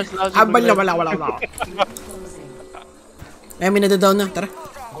 Abal na wala. Ay, may nadadown na. Tara.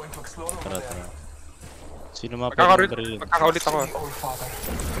 Tara. Sino mga Magkakaulit ako.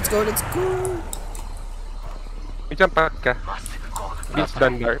 Let's go. May jump pad ka. Beats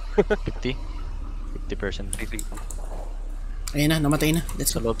Dandar. 50%. Ayun na, namatay na.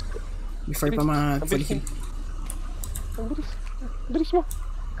 Let's go. Before pa mag-full heal. Bilis mo.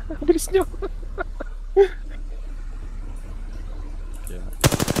 Bilis nyo.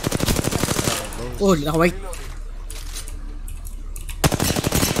 Oh, naka-white.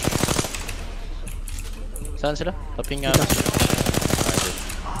 Saan sila? Taping nga.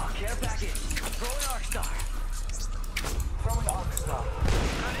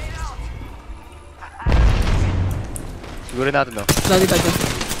 Sigurin natin no. Slowly tayo.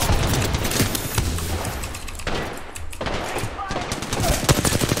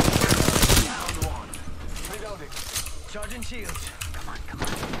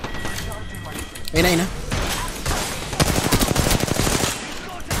 Ayun na.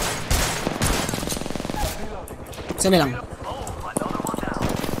 Sana lang.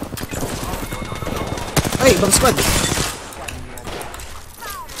 Ay, ibang squad.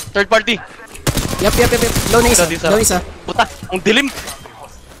 Third party. Yup. Low na isa. Low isa. Puta, ang dilim.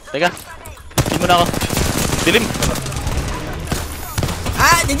 Teka. Hindi mo na ako. Dilim.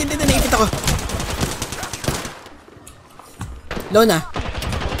 Ah, dito, naipit ako. Low na.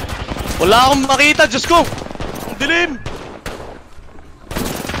 Wala akong makita, Diyos ko. Ang dilim.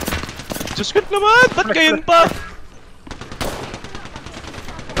 Diyos ko naman, ba't kayon pa?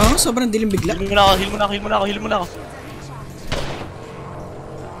 Oo, sobrang dilim bigla. Heal mo na ako.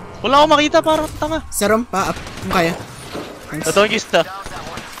 Wala akong makita, parang tanga. Serum, pa up. Kung kaya. Ito yung kista.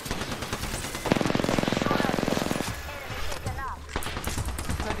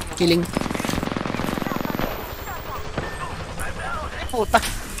 Killing. Puta.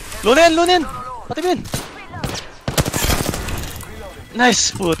 Lunin! Pati mo yun.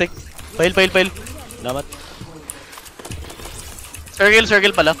 Nice, putik. Fail. Salamat.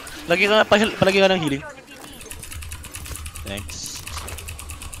 Circle pala. Palagi ka ng healing. Thanks.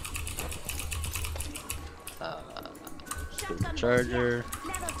 Charger.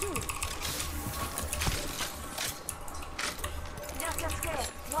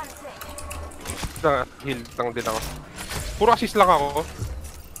 Heal lang din ako. Puro assist lang ako.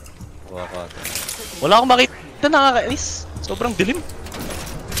 Wala akong makita, nakakainis. Sobrang dilim.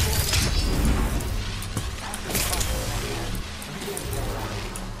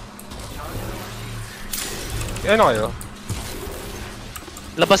 Ano kayo?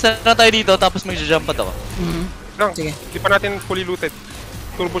 Labas na tayo dito, tapos mag-jump pad ako. Lang, Sige. di pa natin fully looted.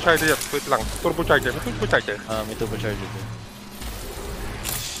 Turbo charger, wait lang. Turbo charger. May turbo charger din.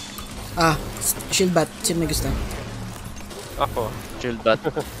 Ah, shield bat. Sino may gusto? Ako. Shield bat.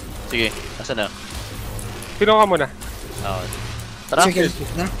 Sige, asan na? Sino ka muna? Ako. Tara. Circle.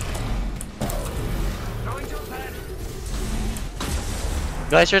 Tara.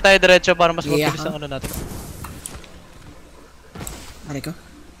 Guys, sure tayo diretso para mas Yeah, mabilis ang ano natin. Aray ko.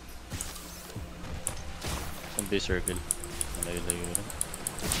 Zombie circle. Malayo-layo rin.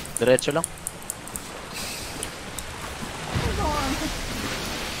 Diretso lang.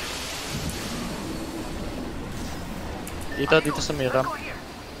 Dito sa may ramp.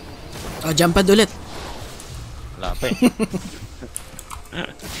 Oh, jump pad ulit. Wala pa eh.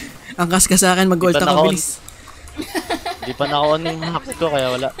 Ang kas ka sa akin, mag-ult Di pa ako naka-on. bilis. Hindi pa naka-on yung hack ko kaya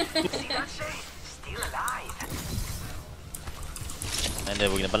wala. Hindi,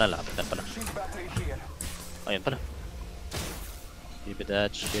 huwag na pala. Lapit na pala. Ayun pala. Keep it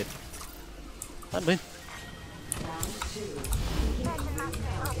that shit. Ano ba yun?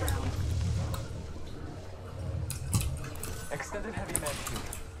 Extended heavy med kit.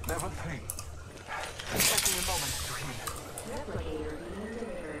 Level 3. Taking a moment to heal.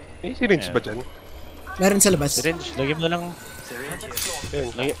 May syringe ba dyan? Meron sa labas. Syringe. Lagyan mo na lang.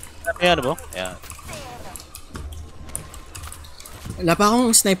 Ayun. Lagyan ano ba? Ayan. Wala pa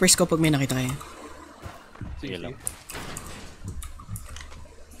akong sniper scope pag may nakita kayo. Sige lang.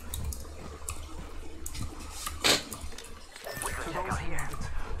 To those needed,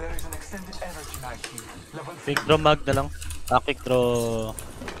 there is an extended energy mag here. Level 3 Quick draw mag na lang. Quick draw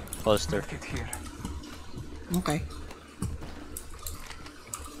holster. kit here. Okay.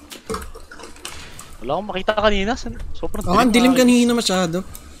 Wala akong makita kanina. Sobrang Oh, ang dilim kanina masyado.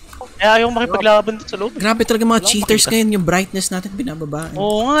 Kaya ayaw makipaglaban dito sa loob. Grabe talaga mga cheaters ngayon. Yung brightness natin binababaan.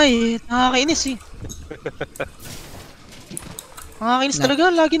 Oo nga eh. Nakakainis eh. Nakakainis talaga.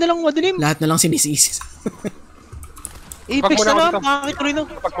 Lagi na lang madilim. Lahat na lang sinisisis. Apex Pag muna na ako lang. dito. Nakakituloy na.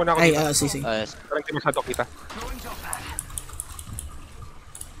 Pag muna ako Ay, dito. sige. Ayos. Parang hindi masyado kita.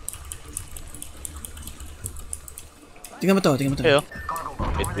 Tingnan mo to. Ayo.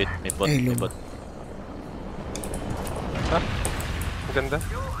 Wait. May bot. Ay, May lum. bot. Ang ganda.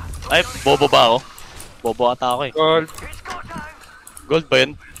 Ay, bobo ba ako? Bobo ata ako eh. Gold. Gold ba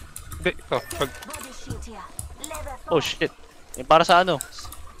yun? Hindi, ito. Pag Oh shit. Yung para sa ano?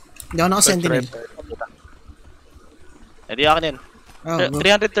 Hindi ako naka-sentinel. Hindi akin yun. Oh, go.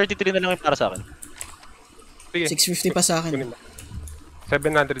 333 na lang yung para sa akin. Sige. 650 pa sa akin. Kunin mo.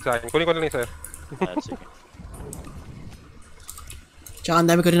 700 sa akin. Kunin ko na lang yung sa'yo. Ah, sige. Tsaka ang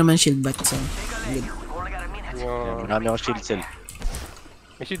dami ko rin naman shield bat. So, good. Wow. Marami akong shield cell.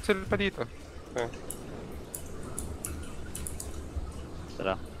 May shield cell pa dito.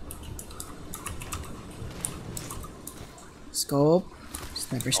 Tara. Scope.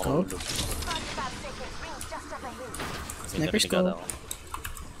 Sniper scope. Sniper scope.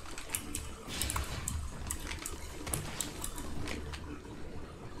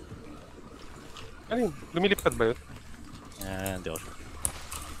 Ano yun? Lumilipad ba yun? Hindi ako sure.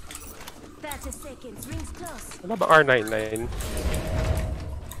 30 seconds, rings close. Wala ba R99?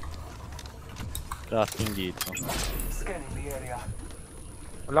 Crafting dito. Scanning the area.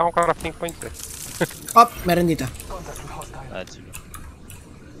 Wala akong crafting points eh. Up, meron dito. Sige.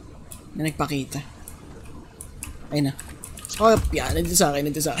 Na nagpakita. Ayun na. Oh, yan. Nandito sa akin.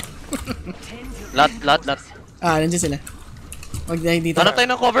 Lahat. Ah, nandito sila. Huwag dahil dito. Hanap tayo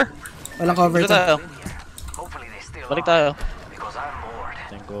ng cover. Walang cover Dito to. tayo. Balik tayo.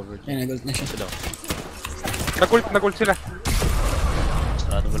 Tayong cover. Ayun, nag-ult na siya. Sila. Nag-ult sila.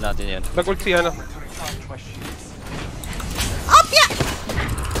 Sarado mo natin yan. Nag-ult si ano. Opya!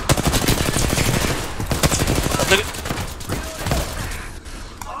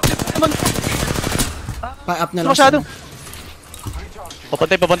 Pa-up na lang. Masyado.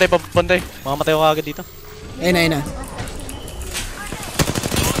 Papantay. Mamamatay ako agad dito. Ayun na.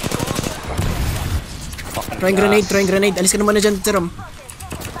 Throwing grenade. Alis ka naman na dyan, Jerome.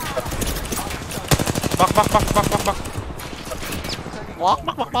 Back.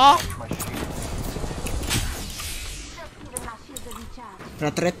 Wak.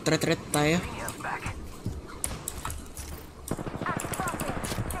 Retret tayo.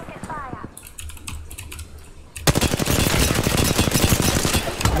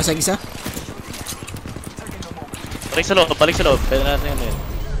 Basag isa. Balik sa loob. Pwede natin yan.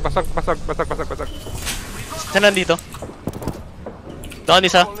 Basag. Saan nandito? Down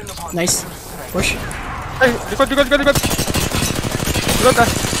isa. Nice. Push. Ay, likod. Likod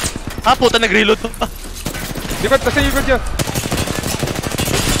ah. Puta, nag-reload pa. Likod, nasa likod yan.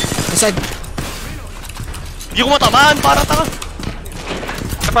 Basag. Hindi ko matamaan, para tanga.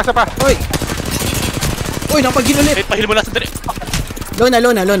 Sapa. Uy, napag-ginulit. Wait, pahil mo na sa dali.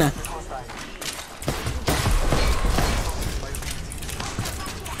 Lona.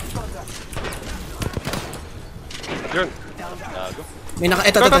 Yun. Gago. May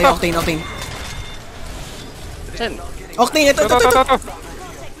ito, Octane. Saan? Octane, ito.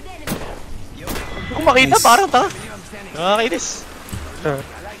 Hindi ko makita, Nice. parang tanga. Nakakainis.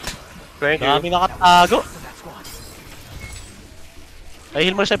 Thank you. Dami nakatago. Ay,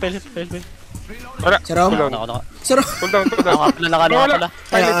 heal mo siya, pel. Wala. Jerome? Cool down. Naka. Sir, Cool down. Nakapala.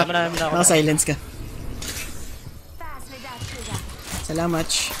 Ay, naka-silence ka. Salamat.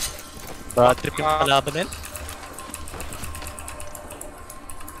 Bad trip yung kalaban din.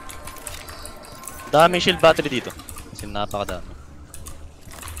 Daming shield battery dito. Kasi napakadami.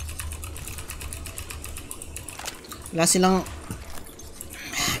 Wala silang...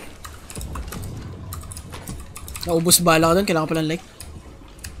 Naubos bala ko doon, kailangan ko palang like.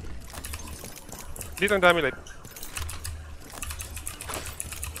 Dito ang dami light.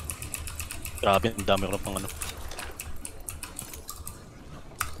 Grabe, ang dami ko na pang ano.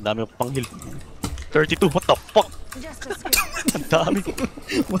 Ang dami ko pang heal. 32, what the fuck? Ang dami.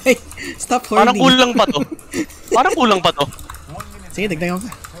 Wait, stop hoarding. Parang kulang pa to. Sige, dagdagan ko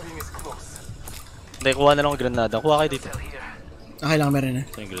pa. Hindi, kuha na lang ang granada. Kuha kayo dito. Okay lang, meron na.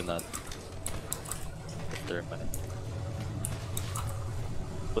 Ito yung granada. Thermite.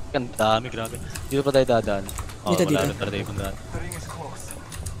 Ba't ang dami, grabe. Dito pa tayo dadaan. Dito. Wala na tayo pandaan.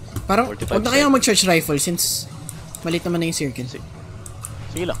 Parang, 45 huwag na kayo mag-charge rifle since malit naman na yung circle.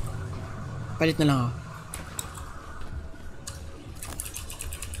 Sige lang. Palit na lang ako.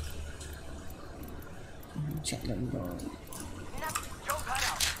 Shotgun bro.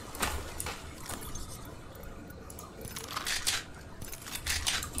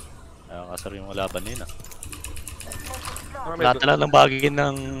 Kasar yung laban nila. Lahat na lang ng bagay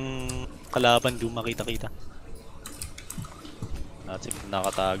ng kalaban doon makita-kita. At sige,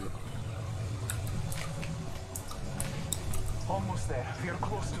 nakatago.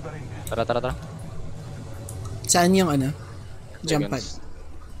 Tara. Saan yung ano? Jump pad.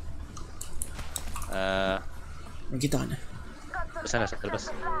 Magkita ka na. Basta na sa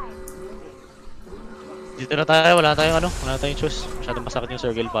labas. Dito na tayo, wala tayong choice. Masyadong masakit yung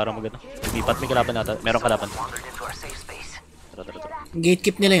circle para magano. Lipat may kalaban natin. Meron kalaban. Tara.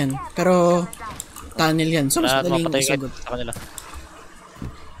 Gatekeep nila yan, pero tunnel yan. So mas madaling isagot isagot. sa kanila.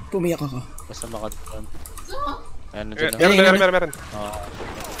 Pumiyak ako. Basta makatuan. Ayan, Meron.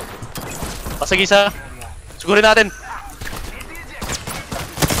 Pasag isa. Sigurin natin.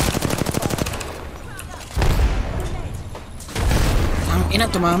 Ang ina,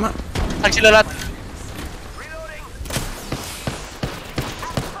 tumama. Tag sila lahat.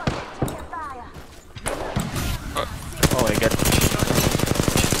 Oh my god.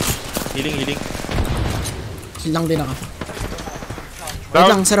 Healing. Silang din ako. Wait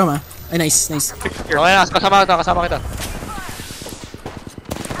lang, Sarom ah. Ay, nice. Okay na, kasama kita.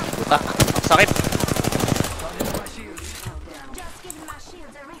 Puta, sakit.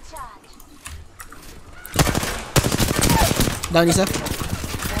 Down isa.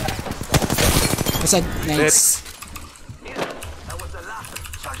 Basag, nice.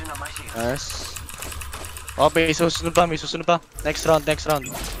 Nice. Oh, may susunod pa, may susunod pa. Next round, next round.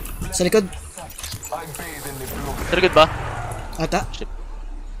 Sa likod. Very good ba? Ata.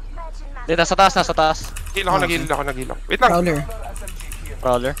 Hindi, nasa taas, nasa taas. Heal ako, nag-heal ako, nag-heal ako. Wait lang. Prowler.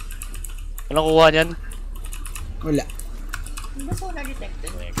 Prowler. Walang kukuha niyan. Wala. Hindi ba so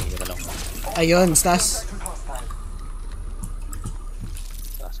na-detected? Hindi na lang. Ayun, stas.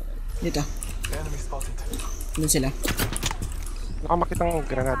 Dito. Doon sila. Nakamakit ang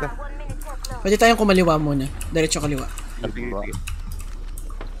granada. Pwede tayong kumaliwa muna. Diretso kaliwa. Sige, sige.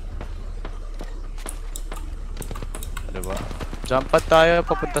 Ano ba? Jump pad tayo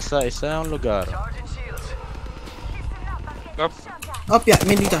papunta sa isang lugar. Up. Opya,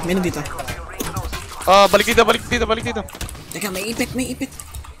 may dito, may nandito. Ah, balik dito, balik dito, balik dito. Teka, may ipit, may ipit.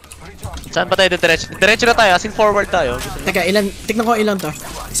 Saan pa tayo diretso? Diretso na tayo, as in forward tayo. Teka, ilan, tignan ko ilan to.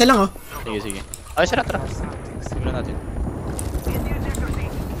 Isa lang oh. Sige, sige. Ay, sira, tara. Tignan natin.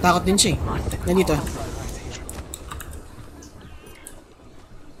 Takot din siya eh. Nandito.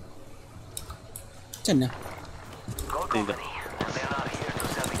 Saan na? Dito.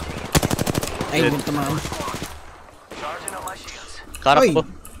 Ay, hindi tamaan. Karap Oy. po.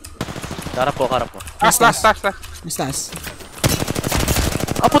 Karap po, karap po. Taas, taas, taas, taas. Mas taas.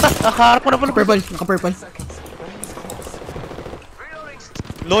 Ah, puta! Nakaharap ko na pala. Purple, naka-purple.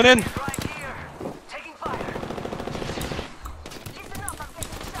 Lonin!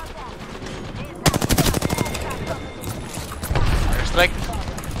 Strike.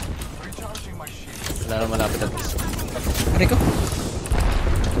 Wala na malapit at least. Pare ko.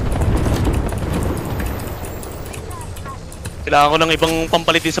 Kailangan ko ng ibang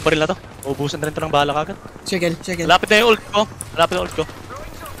pampalit din sa baril na to. Ubusan na rin to ng bala kagad. Circle, circle. Malapit na yung ult ko. Malapit na yung ult ko.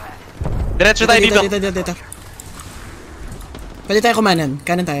 Diretso tayo dito. Dito. Pwede tayo kumanan.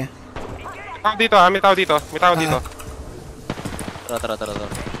 Kanan tayo. Tao dito ha, may tao dito. May tao dito. Tara.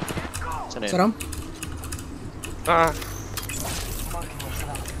 Saan na yun? Saram? Ah.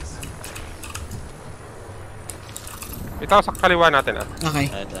 May tao sa kaliwa natin ah. Okay.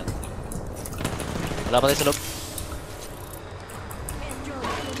 Ayan. Wala pa tayo sa loob.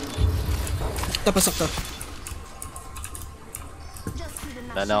 Ito, pasok to.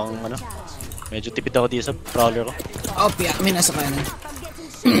 Wala na akong ano. Medyo tipid ako dito sa prowler ko. Opya, may nasa kanan.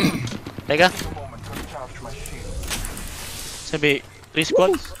 Teka. Sabi, 3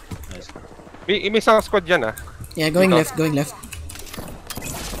 squads? Nice. May isang squad dyan ah. Yeah, going Dito. left, going left.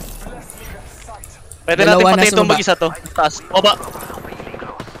 Pwede natin Dalawa patay nasa itong baba. mag-isa to. Taas. Oba.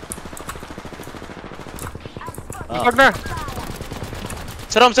 Huwag na.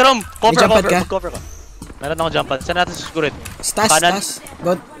 Sarom! May jump pad ka? Cover ka. Meron akong jump pad. Saan natin susugurin? Taas, Kanan? taas.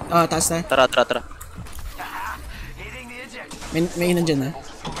 Go. Taas tayo. Tara. May nandyan na.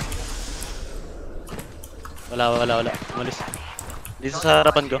 Wala. Umalis. Dito sa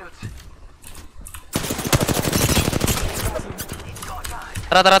harapan ko.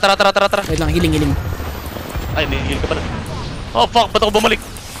 Tara. Wait lang, healing. Ay, may heal ka pala. Oh, fuck. Ba't ako bumalik?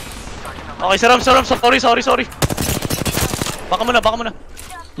 Okay, Sarom. Sorry. Baka muna.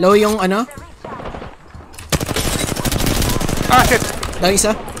 Low yung ano? Ah, shit. Lang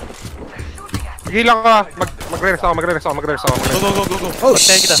isa. Hilang ka. Magre-rest ako. Go. Oh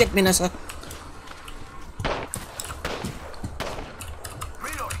Patayin kita. shit, may nasa.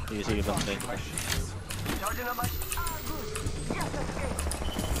 Sige, patayin kita.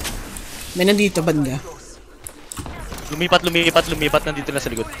 May nandito, banda. Lumipat. Nandito na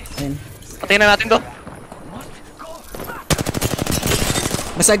sa likod. Ayan. Patayin na natin to.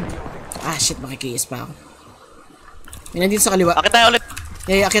 Basag. Ah shit, makikis pa ako. May nandito sa kaliwa. Akit tayo ulit.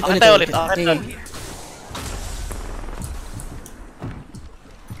 Yeah, akit Akit ulit. tayo ulit. Okay.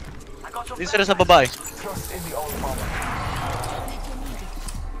 Dito sila sa baba eh.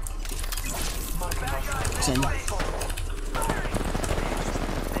 Saan?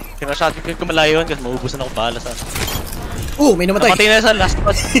 Kinashotgun ko malayo yun kasi maubusan ako bala sa... May namatay. Namatay na sa last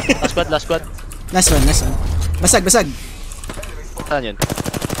squad. Last one. Basag. Saan yun?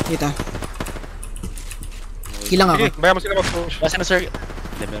 Dito. Hilang ako. Sige, bayan mo sila mag-push. Basta na sir...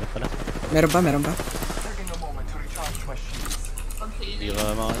 Hindi, meron pala. Meron pa. Hindi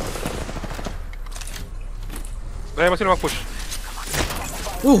ka mga... Bayan mo sila mag-push.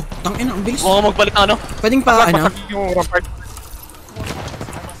 Tangina, ang bilis. Huwag ako magpalit ng ano. Pwedeng pa, ano? Pasag yung rampart.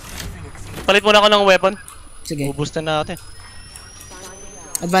 Palit muna ako ng weapon. Sige. Ubustan na natin.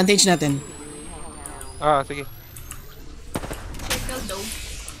 Advantage natin. Ah, sige. Circle daw.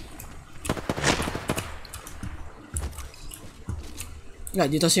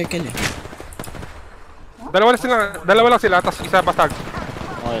 Dito circle eh. Dalawa lang sila, tapos isa pasag.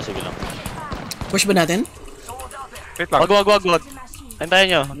 Okay, sige lang. Push ba natin? Wait lang. Wag.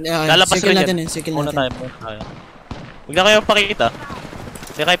 Antayin nyo. Lalabas circle rin natin yan. eh, circle Muna natin. tayo. Huwag na kayo pakikita.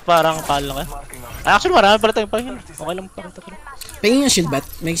 Hindi kahit parang pahal lang kayo. Ay, actually marami pala tayong pakikita. Okay lang pakita ko. Pahingin yung shield bat.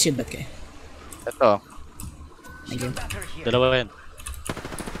 May shield bat kayo. Ito. Thank you. Dalawa yan.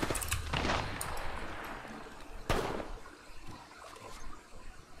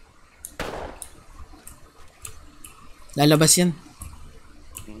 Lalabas yan.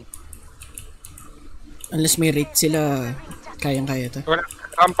 Unless may rate sila, kayang-kaya to. Wala.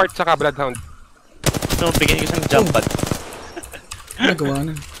 Rampart tsaka Bloodhound. So, bigyan ko isang jump pad. Nagawa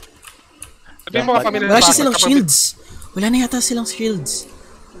na. Sabihin mo ka kami na Wala siya silang shields. Wala na yata silang shields.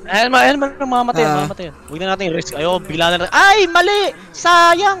 Ayan man, mamamatay yan. Huwag na natin i-risk. Ayoko, bigla na ay, mali!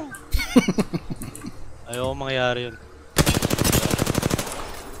 Sayang! Ayoko mangyayari yun.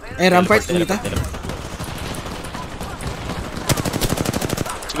 Rampart, ulit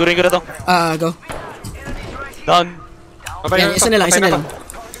Sigurin ko na to. Go. Done. Yan, isa na lang.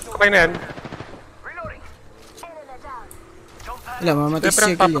 Okay na yan. Wala, mamatay si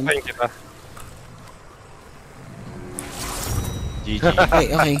circle yun. GG.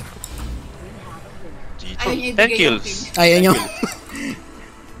 Okay. GG. 10 kills. Ayaw nyo.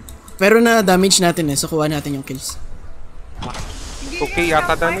 Pero na damage natin so kuha natin yung kills. Okay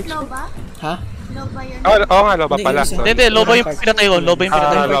yata damage. Ha? Loba yun. Oo nga, loba pala. Hindi, loba yung pinatay ko.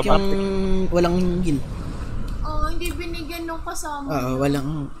 Rampart yung walang heal. Hindi binigyan nung kasama. Wala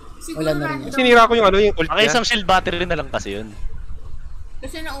na rin. Sinira ko yung ult niya. Isang shield battery na lang kasi yun.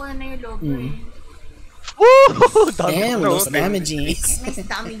 Kasi nauna na yung loba Woo! Damn, those damages. Nice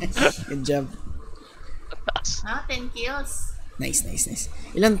damage. Good job. 10 kills. Nice.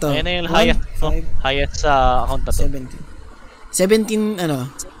 Ilan to? Ayan na yung highest sa account na to. 17,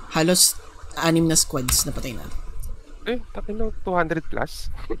 halos 6 na squads na patay natin. Takin na 200 plus.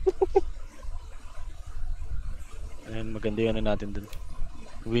 Ayan, maganda yung natin dun.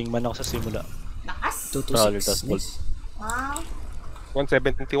 Wingman ako sa simula. Lakas. 226. Nice. Wow.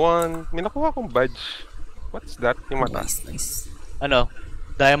 171. May nakuha akong badge. What's that? Yung mata. Nice. Ano?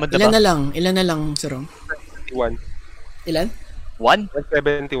 Diamond na ba? Ilan na lang, Sir Rom? 1. Ilan? 1?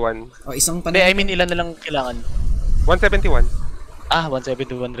 171. Isang pa na. I mean, ilan na lang kailangan? 171.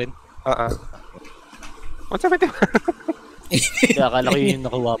 171 rin. 171. Kaya akala ko yung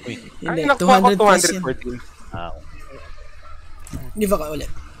nakuha ko Hindi, 200 plus yan. 214. Hindi ba ka ulit?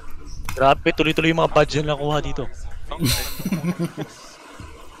 Grabe, tuloy-tuloy yung mga badge na nakuha dito.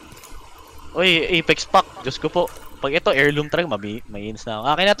 Uy, Apex Pack. Diyos ko po. Pag ito, heirloom talaga, may-ins na ako.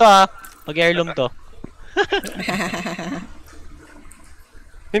 Akin na to pag heirloom to.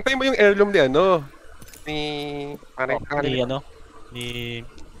 Hintayin mo yung heirloom ni Ni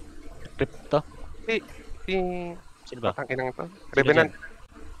Crypto? Sino ba? Tangkinang to? Revenant.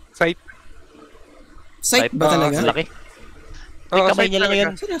 Sight ba talaga? Laki. Kamay niya lang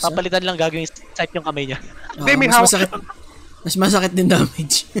yun. Papalitan lang gagawin sight yung kamay niya. Hindi, may mas masakit din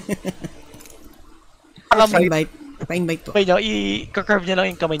damage. Pa-invite po. Kamay niya, i-curve niya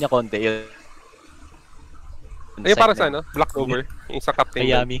lang yung kamay niya konti. Ayun para sa Black Clover. Yung sa captain.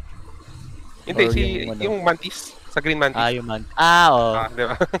 Miami. Hindi, yung Mantis. Sa Green Mantis. Yung Mantis. Oo.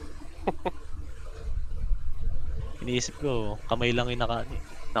 Diba? Iniisip ko, kamay lang yung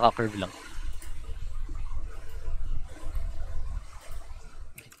naka-curve lang.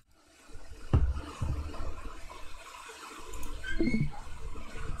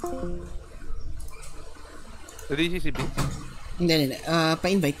 Hindi si B. Hindi.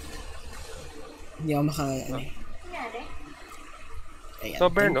 Pa-invite. Hindi ako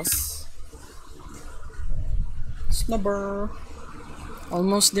Snubber, no? Snubber.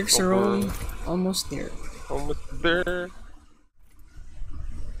 Almost there, Sir Ron. Almost there.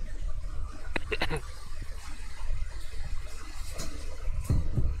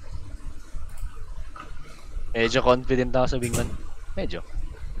 Medyo confident ako sa wingman. Medyo.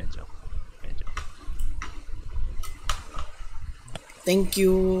 Thank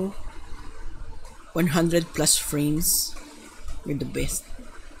you. 100 plus frames. You're the best.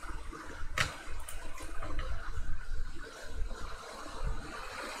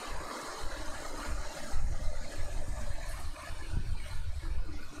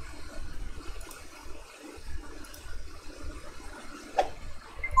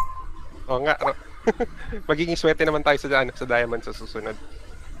 Oo nga. Magiging swerte naman tayo sa Diamond sa susunod.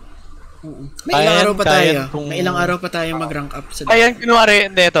 May ilang araw pa tayo mag-rank up sa Ayan, kunwari,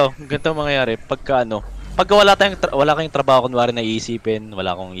 hindi ito. Ganito mangyayari. Pagka wala kayong trabaho, kunwari na iisipin,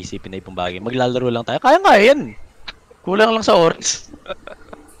 wala akong isipin na ibang bagay. Maglalaro lang tayo. Kaya yan. Kulang lang sa oras.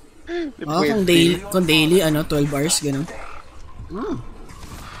 Kung daily, 12 hours, ganun.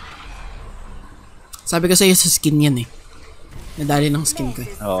 Sabi ko sa'yo sa skin yan Nadali ng skin ko.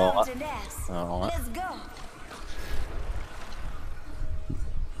 Oo nga. Oo nga. Let's go.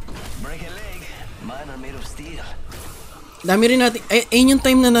 Break a leg. Mine are made of steel. Dami rin natin. Ayun yung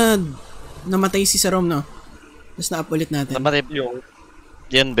time na namatay si Sarom, no? Tapos na-up ulit natin. Namatay yung...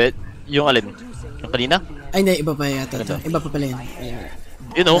 Yan, bet. Yung alin? Yung kanina? Ay, hindi. Iba pa yata to. Iba pa pala yun. Ayan.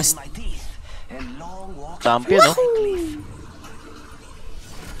 You know? Champion, no?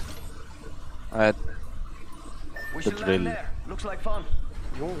 At... The drill. Looks like fun.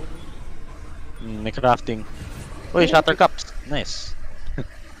 May crafting. Uy, shatter cups. Nice.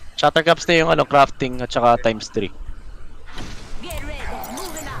 Shatter cups na yung ano, crafting at saka times 3.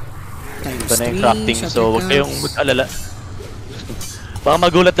 Ito na yung crafting, so huwag kayong mag-alala. Baka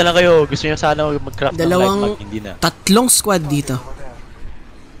magulat na lang kayo. Gusto nyo sana mag-craft ng light mag, hindi na. Tatlong squad dito.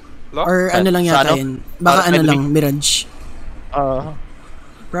 Or ano lang yata yun. Baka ano lang, Mirage.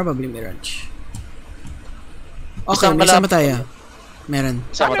 Probably Mirage. Okay, may sama tayo. Meron.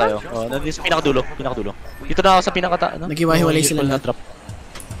 Sama tayo. Nandito sa pinakadulo. Dito na ako sa pinakata, ano? Naghiwa-hiwalay sila lahat.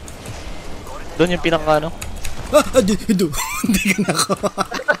 Doon yung pinaka, ano? Hindi ka na ako.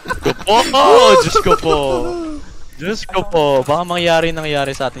 Diyos ko po. Baka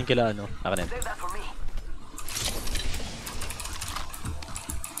nangyari sa atin kila, ano? Akanin.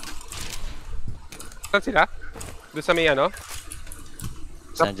 Saan sila? Doon sa may ano?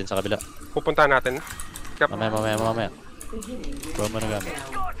 Saan dyan sa kabila? Pupuntahan natin. Mamaya. Bro mo na gamit.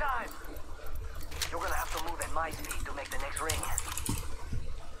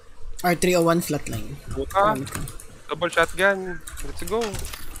 R301 flatline. Puta. Double shotgun. Let's go.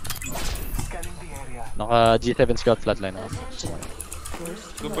 Naka G7 Scout flatline ako.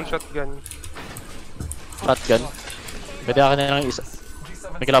 Double shotgun. Shotgun? Pwede ako na lang isa.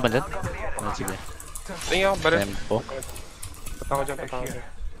 May kalaban dyan? Sige. Tingin ako, baril. Tempo. Pata ko dyan.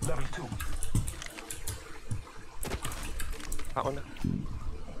 Ako na.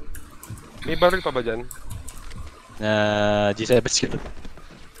 May baril pa ba dyan? G7 Scout.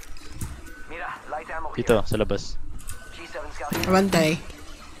 Dito, sa labas. Bantay.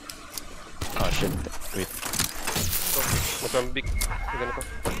 Oh shit, wait. Mozambique. Ganito.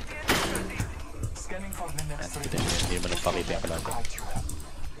 Hindi mo nagpakita yung kalaban.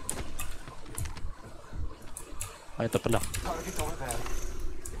 Ah, ito pala.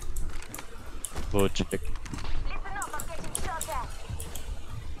 Bochek.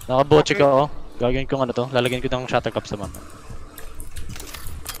 Naka-bochek ako. Gagawin ko ano to. Lalagyan ko ng shatter cup sa mama.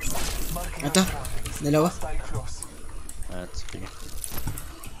 Ito. Dalawa. Sige.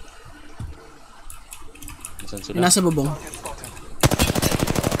 Nasaan sila? Nasa bubong.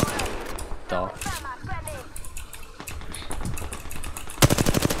 Ito.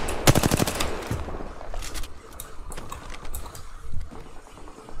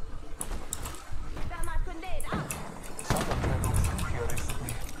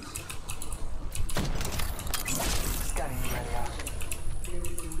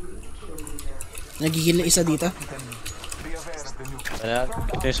 Nagigil na isa dito. Wala,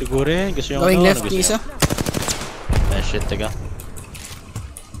 ito yung siguro yun. Gusto yung Going ano, left yung isa. Eh, shit, taga.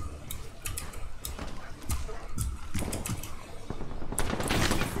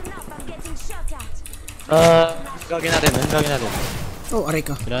 Gagawin natin. Oh, aray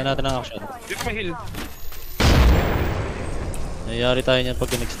ka. Kailangan natin ng action. Dito may heal. Nangyayari tayo niyan pag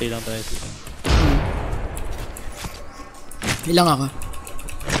nag-stay lang tayo dito. Ilang ako.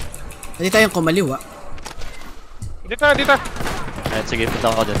 Pwede tayong kumaliwa. Dito. Alright, sige, punta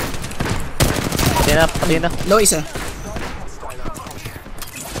ako dyan. Pati na. Low isa.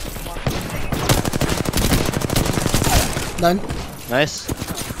 Down. Nice.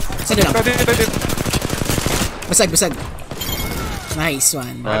 Isa din lang. Dito. Basag. Nice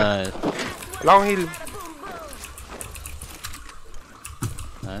one. Nice. Wala akong heal.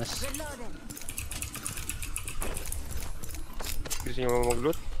 Nice. Gusto nyo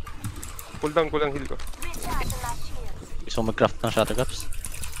mag-loot? Cool down heal ko. Gusto mo mag-craft ng shatter cups?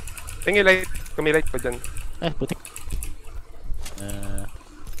 Tingin light. Kung may light pa dyan. Eh, putik.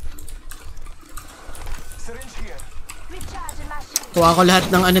 Kuha ko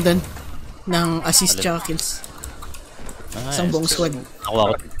lahat ng ano dun. Ng assist tsaka kills. Nice. Isang buong squad.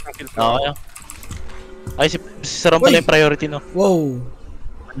 Nakuha ko. Kaya. Ay, si Sarom pala yung priority, no? Wow.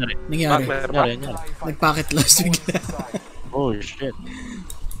 Nangyari. Nangyari. Nag-packet loss bigla. Oh, shit.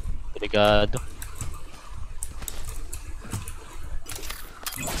 Delikado.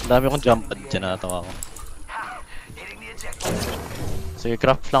 Ang dami kong jump pad dyan natawa ako. Sige,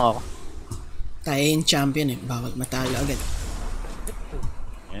 craft lang ako. Tayo yung champion eh. Bawal matalo agad.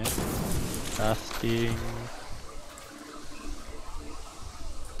 Ayan. Crafting.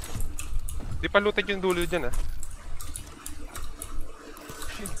 Di pa looted yung dulo dyan ah.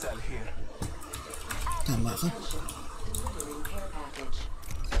 Tama ka.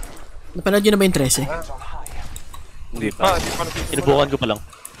 Napanood nyo na ba yung 13? Hindi pa. Sinubukan ko pa lang.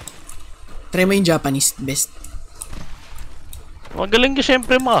 Try mo yung Japanese, best. Magaling ka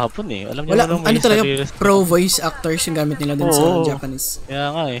syempre mga hapon eh. Alam niyo Wala, naman ano may talaga, sarili. pro voice actors yung gamit nila dun sa Japanese. Kaya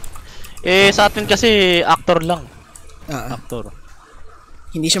nga eh. Sa atin kasi actor lang. Actor.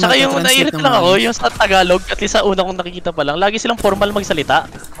 Hindi siya tsaka yung naiirit lang ako, maayos. yung sa Tagalog, at least sa una kong nakikita pa lang, lagi silang formal magsalita.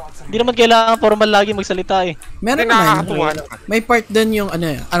 Hindi naman kailangan formal lagi magsalita eh. Meron naman. May part dun yung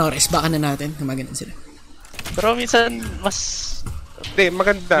resbakan na natin. Gumagano'n sila. Pero minsan, mas... Hindi,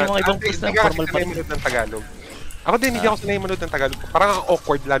 maganda. Yung mga ibang place na formal pa rin. Ng Tagalog. Ako din, hindi ako sanay manood ng Tagalog. Parang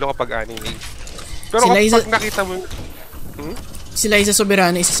awkward lalo kapag anime. Pero kapag nakita mo... Si Liza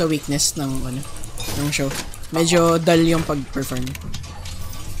Soberano, isa sa weakness ng show. Medyo dull yung pag-perform.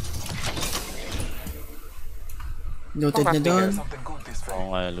 Looted na doon.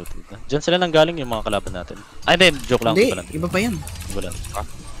 Oo nga, looted na. Diyan sila nang galing yung mga kalaban natin. Ay, hindi, joke lang. Hindi, iba pa yan. Iba lang.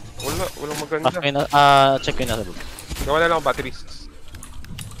 Walang maganda. Check ko yung nasa bag. Gawa na lang ang batteries.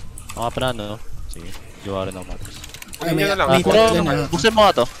 Mga pa na, no? Sige, gawa rin ako batteries. Ay, may buksan mo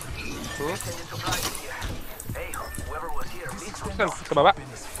nga to. Sa baba?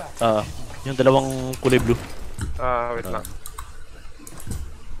 Yung dalawang kulay blue. Wait lang.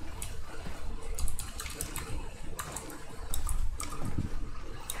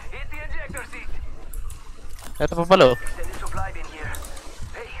 Ito pa pala oh.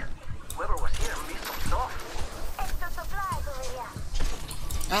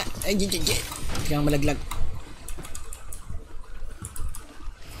 Kaya malaglag.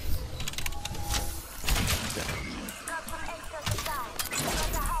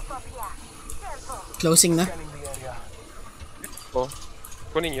 Closing na.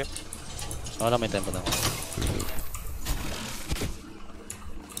 Kunin nyo. Wala, may tempo na.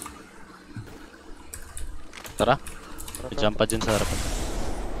 Tara. Jump pa dyan sa harapan.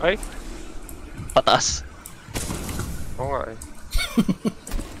 Ay? Pataas. Oo nga eh.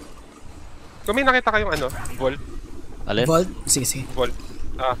 Kung may nakita kayong Vault. Alin? Vault? Sige. Vault.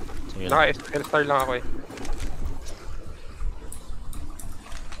 Naka-L-star lang ako eh.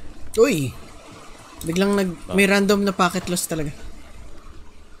 Uy! Biglang may random na packet loss talaga.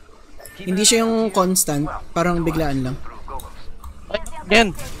 Hindi siya yung constant, parang biglaan lang. Ay, yan!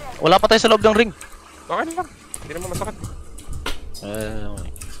 Wala pa tayo sa loob ng ring. Okay lang. Hindi naman masakit. Okay.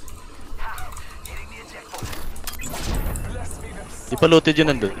 Di pa looted yun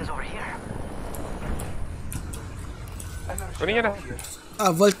nandun. Kunin nyo na.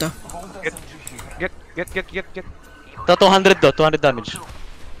 Vault Get. Ito, 200 do, 200 damage.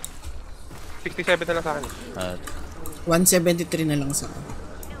 67 na lang sa akin. 173 na lang sa akin.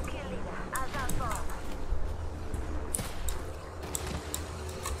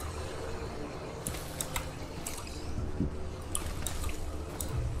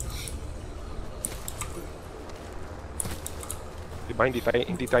 Diba,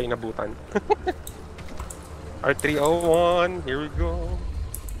 hindi tayo nabutan. R301, here we go.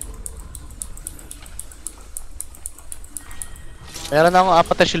 Meron na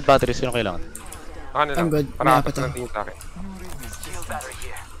akong 4 na shield batteries, sino kailangan? I'm good, may 4 lang tingin sa akin.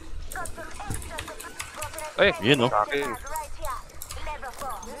 Ay, yun sa akin.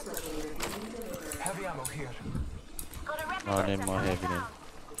 Ano yung mga heavy na yun?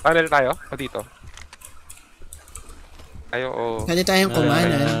 Panel tayo? O dito? Tayo o... Pwede tayong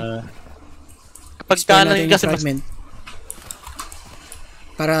kumanan. Kapag kanan kasi mas...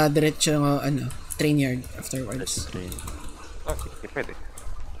 Para diretso train yard afterwards. Sige, pwede.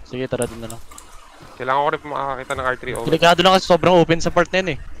 Sige, tara din na lang. Kailangan ko rin makakita ng R301. Delikado lang kasi sobrang open sa part na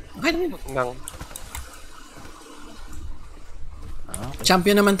yun eh. Okay. Okay.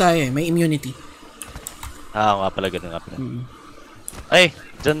 Champion naman tayo eh, may immunity. Nga pala, ganun nga pala. Ay,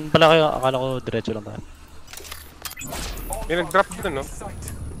 dyan pala kayo, akala ko diretso lang tayo. May nag-drop dito, no?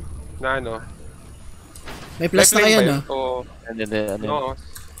 Na May plus na kayo, no? Hindi.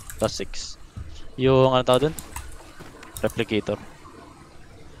 Plus 6. Yung ano tawag dun? Replicator.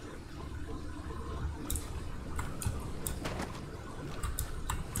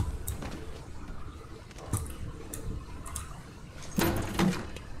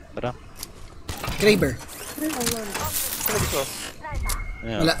 Tara. Kraber.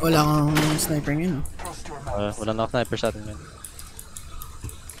 Yeah. Wala akong sniper ngayon, no? Wala na sniper sa atin, man.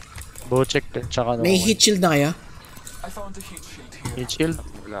 Bow-check, tsaka may heat shield na kaya? Heat shield?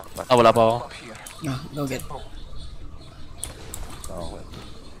 Wala pa. Wala pa ako. Go get. Okay.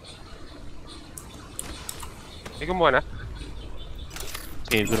 Hindi kumuha na?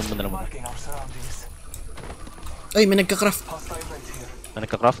 Sige, ganoon mo na naman. Ay, may nagka-craft. May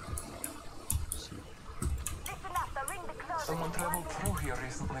nagka-craft?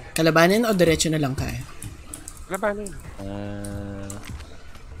 Kalabanin o diretso na lang kaya? Labanin.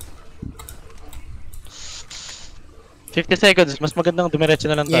 50 seconds. Mas magandang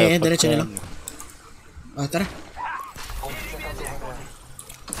dumiretso na lang tayo. Yeah, diretso na lang. Tara.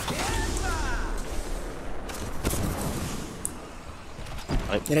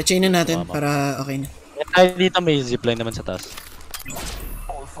 Okay. Diretsoin na natin para okay na. Tayo dito may zipline naman sa taas.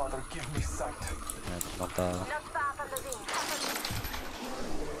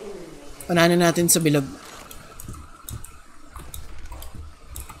 Unahan na natin sa bilog.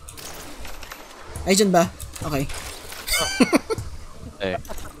 Ay, dyan ba? Okay.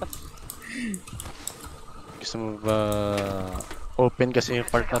 Gusto mo ba open kasi yung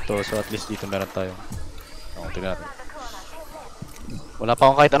part na to, so at least dito meron tayo. Tingnan natin. Wala pa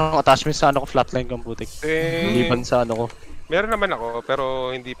akong kahit anong attachment sa ano ko, flatline kong putik. Liban sa ano ko. Meron naman ako, pero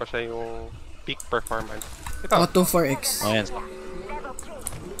hindi pa siya yung peak performance. Ito. Auto 4X. Ayan.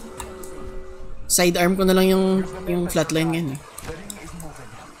 Sidearm ko na lang yung flatline ngayon eh.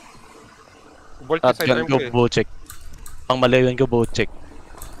 Shotgun ko, bow check. Pang malayan ko, bow check.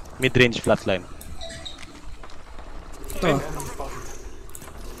 Mid-range flatline. Ito.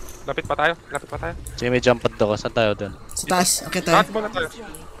 Lapit pa tayo. Sige, may jump pad ako. Saan tayo dun? Sa taas. Okay tayo. Taas muna tayo.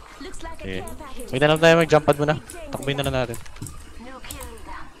 Okay. May na lang tayo mag-jump pad muna. Takbuhin na lang natin.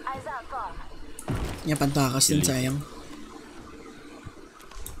 Yan, pantakas din, sayang.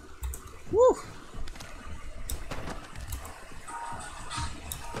 Woo!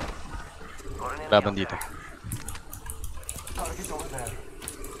 Laban dito.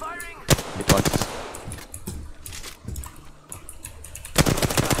 Hit once.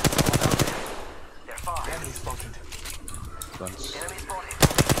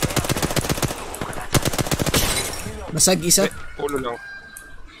 Basag isa. Pulo lang.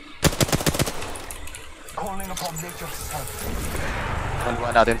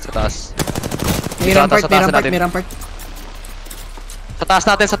 Maluhan natin sa taas. May rampart. Sa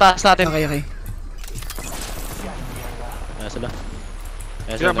taas natin. Okay. Ayan sila.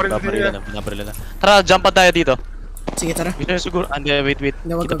 Binabarila na. Tara, jump pad tayo dito. Sige, tara. Gusto nyo siguro, wait.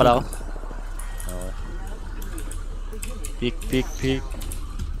 Kita pala ako. Peek.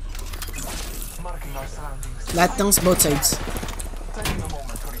 Lahat ng both sides.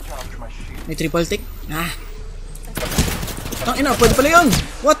 May triple tick. Tangina, pwede pala yun!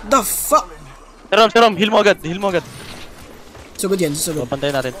 What the fuck? Serom, heal mo agad. Sugod yan, susugod.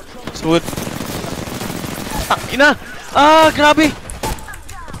 Pantayin natin. Sugod. Ina! Grabe!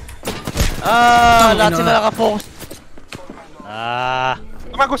 Lahat sila nakafocus.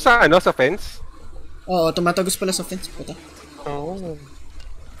 Tumagos sa sa fence? Oo, tumatagos pala sa fence. Puta. Oo.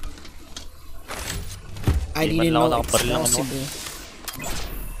 I didn't know it's possible.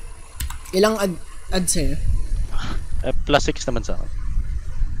 Ilang add sa'yo? Plus 6 naman sa akin.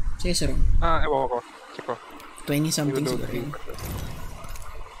 Sige, sir. Ewan ko. Check ko. 20 something siguro yun.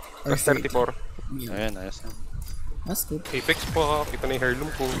 Plus 34. Ayan, ayos na. That's good. Apex po, ito na yung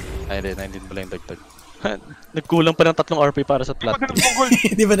heirloom ko. Ay, hindi pala yung dagdag. Nagkulang pa ng 3 RP para sa plat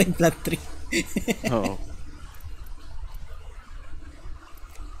 3. Di ba nag-plat 3? Oo.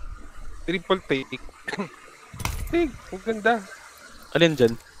 Triple take. Ang ganda. Alin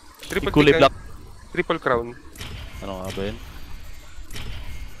dyan? Triple kulay black. Triple crown. Ano nga ba yun?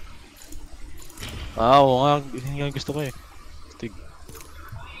 Oo nga, yun yung gusto ko eh. Stig.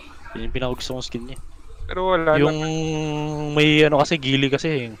 Yun yung pinakagusto kong skin niya. Pero wala yung may kasi gili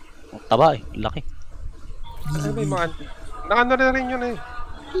kasi. Ang taba eh, laki. Ay, may mga... Naka-ano na rin yun eh.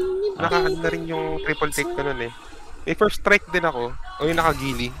 Naka-ano na rin yung triple take ko nun eh. May first strike din ako. O yung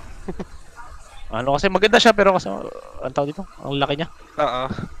nakagili. Kasi maganda siya pero kasi ang tawag dito, ang laki niya. Oo.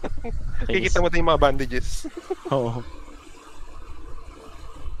 Kikita mo din yung mga bandages. Oo.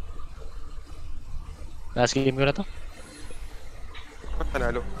 Last game ko na to.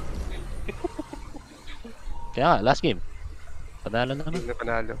 Panalo. Kaya last game. Panalo na naman. Hindi na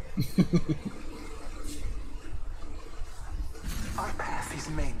panalo. Our path is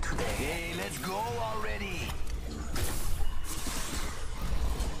made today. Hey, let's go already.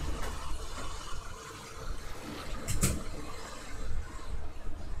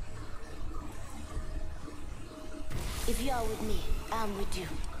 If you are with me, I'm with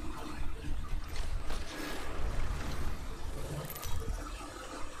you.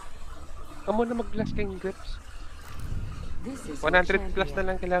 Amo na mag-blast kayong grips. 100 plus na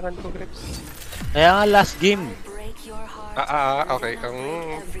lang kailangan ko grips. Kaya nga last game. Okay.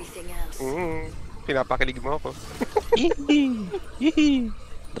 Pinapakilig mo ako.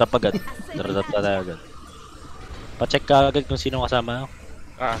 Drop agad. Drop na tayo agad. Pa-check ka agad kung sino kasama.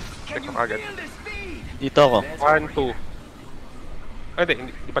 Check ko agad. Dito ako. 1, 2. Ay,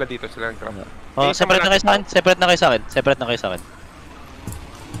 hindi pala dito sila nag-drop. Oh, separate na kayo sa akin. Separate na kayo sa akin.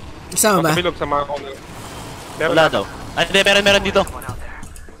 Kasama ba? Kabilog sa mga corner. Wala daw. Ay, hindi, meron dito.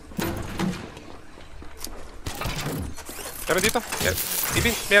 Meron dito.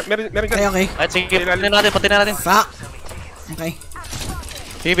 Ibin, meron dyan. Okay. Ay, sige, pati na natin. Fuck. Okay.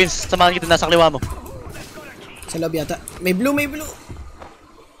 Sige, Vince, samahan kita, nasa kaliwa mo. Sa loob yata. May blue.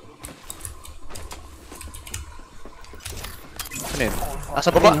 Ano yun?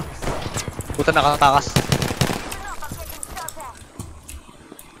 Nasa baba. Puta, nakatakas.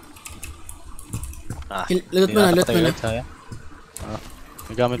 Loot mo na.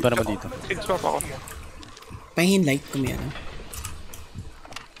 May gamit pa naman dito. Swap ako. Pahingin light kung meron.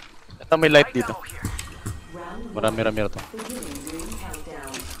 Ito may light dito. Marami to.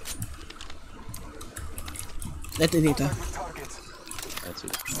 Light dito. Let's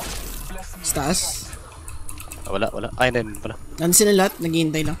see. Sa taas. Wala. Ay, hindi pala. Nandun sila lahat,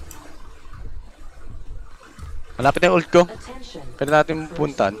 naghihintay lang. Malapit na yung ult ko. Pwede natin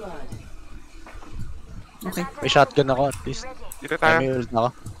puntan. Okay. May shotgun ako at least. Dito tayo. May ult na ako.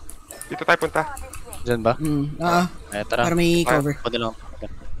 Dito tayo punta. Diyan ba? Ay, tara. Para may cover. Pwede lang.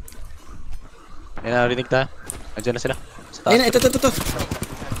 Ayun, narinig tayo. Andiyan na sila. Sa taas. Ayun na, ito.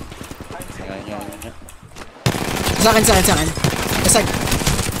 Yan. Sa akin. Kasag.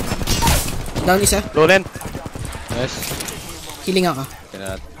 Down isa. Roland. Nice. Healing ako.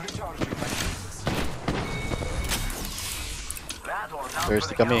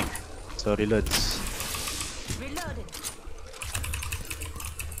 Thirsty kami. Sorry, Lods.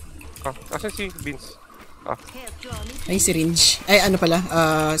 Asan si Vince? Ay, syringe. Ay, ano pala?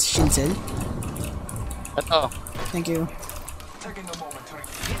 Shinsel. Ito. Thank you.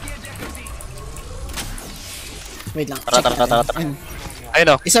 Wait lang. Tara.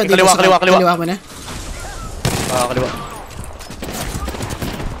 Ayun o. Isa dito. Kaliwa mo na. Kaliwa.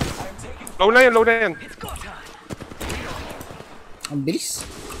 Low na yan. Ang bilis.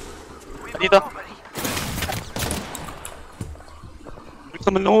 Dito. Bilis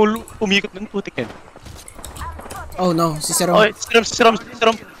naman na umikot ng putik yan. Oh no, si Serum. Oh, si Serum.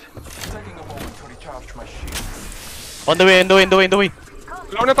 On the way.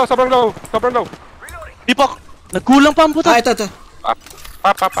 Low na to, sobrang low. Di pa. Nagkulang pa ang puta. Ito.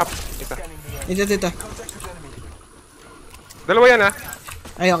 Pop. Ito. Dalawa yan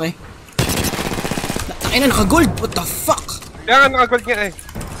Ay, okay. Ay na, naka-gold. What the fuck? Kaya nga, naka-gold nga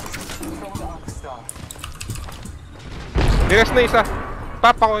Nearest na isa.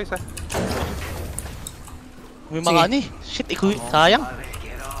 Pop ako isa. May mga ani. Shit, sayang.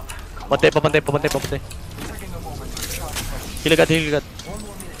 Pantay. Hilagat.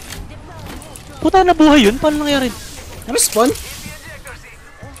 Puta, nabuhay yun? Paano nangyari? Na-respawn?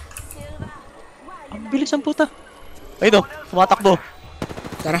 Ang bilis ang puta. Ayun o, tumatakbo.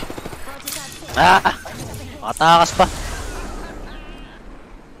 Tara. Makatakas pa.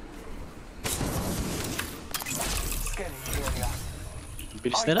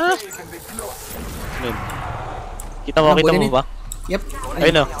 Bilis nila. Ayun. Kita mo ba? Yep.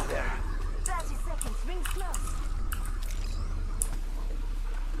 Ayun o.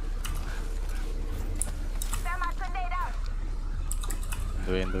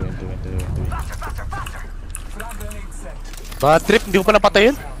 Duin. Bad trip, hindi ko pa napatay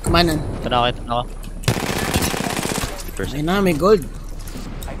yun. Kumanan. Nakakita na ako. Ay na, may gold.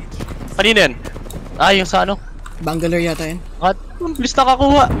 Kanina yan? Yung sa ano? Bangalore yata yun. At ang bilis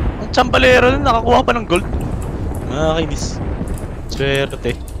nakakuha. Ang chambalero nun, nakakuha pa ng gold. Nakakainis.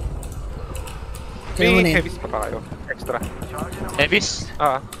 Swerte. May heavies pa kayo. Extra. Heavies?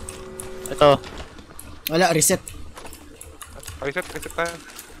 Ito. Wala, reset. Reset tayo.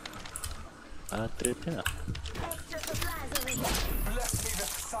 Trip yan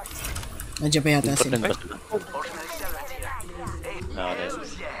Nandiyan pa yata sila.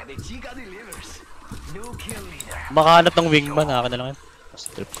 Makahanap ng wingman, akin na lang yan. Mas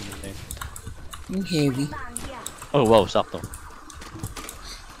trip ko muna yun. Yung heavy. Oh wow, sakto.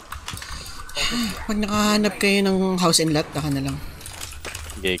 Pag nakahanap kayo ng house and lot, taka na lang.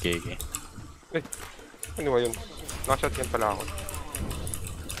 Okay. Ano ba yun? Naka-shotgun pala ako.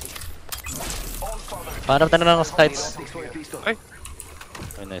 Paano na lang sa sites? Ay,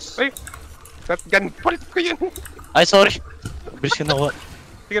 nice. shotgun palit ko yun. Ay, sorry. Bilis ka nakuha.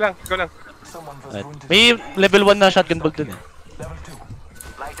 Sige lang, go lang. May level 1 na shotgun bolt dun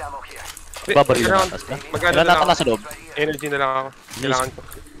Babaril na natas na. Wala na nasa loob. Energy na lang ako. Kailangan ko.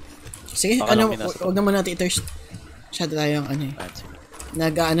 Sige, huwag naman natin i-thirst. Masyado tayo ang ano eh.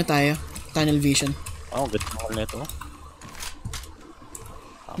 Nag-ano tayo? Tunnel vision. Oh, good call nito.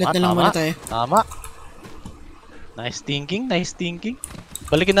 Let na lang muna tayo. Tama. Nice thinking, nice thinking.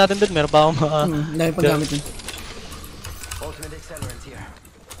 Balikin natin dun, meron pa akong dahil paggamit dun. Ultimate accelerant here.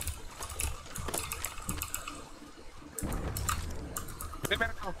 Hindi,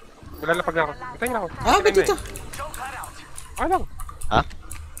 meron ako. Malalapag ako. Ito yun ako. Ba't dito? Okay lang. Ha?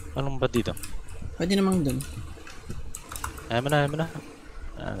 Anong ba dito? Pwede namang dun. Ayaw mo na.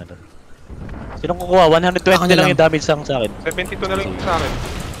 Ganun. Sinong kukuha? 120 na lang yung damage sa akin. 72 na lang yung sa akin.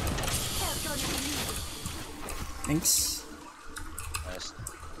 Thanks. Nice.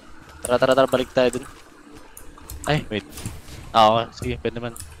 Tara, balik tayo dun. Ay, wait. Okay. Sige, pwede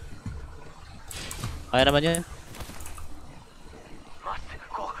naman. Kaya naman yan.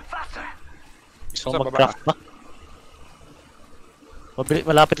 Gusto ko mag-craft pa.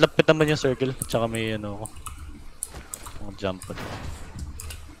 Malapit-lapit naman yung circle. Tsaka may ano ko. Jump pa.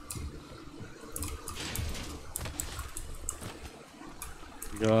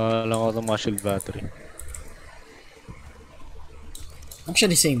 Galang ako ng mga shield battery.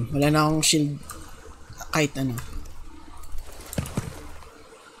 Actually same. Wala na akong shield kahit ano.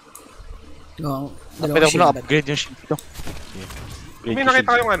 Pwede ko na upgrade yung shield ko. May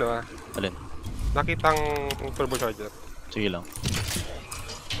nakita kayong ano Alin? Nakitang turbocharger. Sige lang.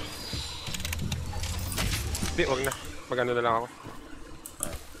 Hindi, wag na. Magano na lang ako.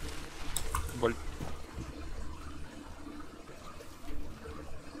 Bolt.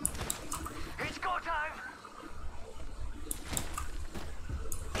 It's go time.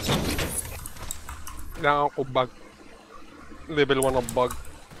 Kailangan ko bug. Level 1 of bug.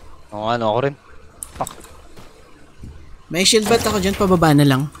 Oo, ako rin. Fuck. May shield bat ako dyan, pababa na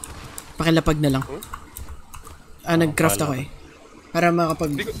lang. Pakilapag na lang. Nag-craft ako eh. Para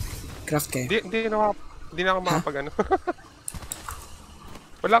makapag-craft kayo. Hindi na ako makapag ano.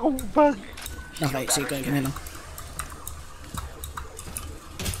 Wala akong bug. Okay, sige ka na lang.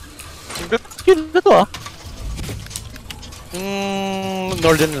 Skill na to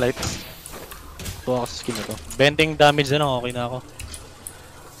Northern Lights. Ito ako sa skin na to. Venting damage na lang, okay na ako.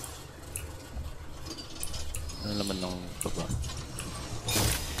 Ano naman ng baba?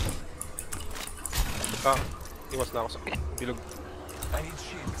 Iwas na ako sa bilog. Ay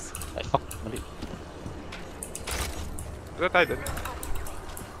fuck, mali. Ito tayo dun.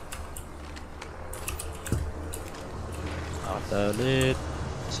 Nakatalit.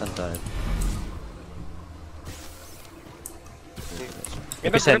 Saan tayo?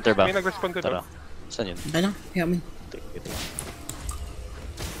 Epicenter ba? May nag-respond to Tara. Saan yun? Ano? Yaman. Ito.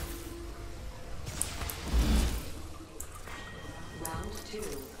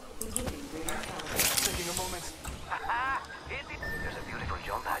 Taking a moment. There's a beautiful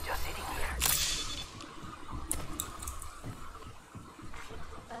jump pad just sitting here.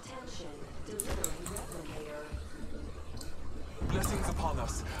 Attention, delivering replicator. Blessings upon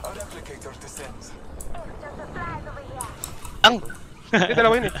us. A replicator descends. Hindi,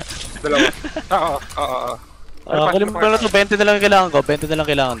 dalawa yun eh. Dalawa. Oo. Kunin mo na to, 20 na lang kailangan ko. 20 na lang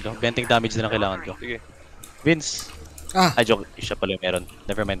kailangan ko. 20 damage na lang kailangan ko. Sige. Vince. Ay, joke. Siya pala yung meron.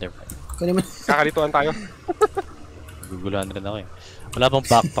 Never mind. Kunin mo. Kakalituan tayo. Guguluhan rin ako eh. Wala pang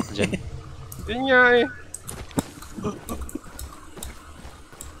backpack dyan. Yun nga eh.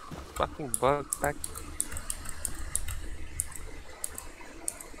 Fucking backpack.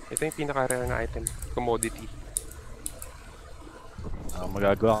 Ito yung pinaka-rare na item. Commodity.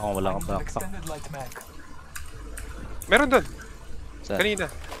 Magagawa kung wala kang backpack. Meron doon. Saan? Kanina.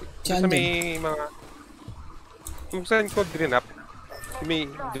 Saan may mga... Kung saan ko drinap. May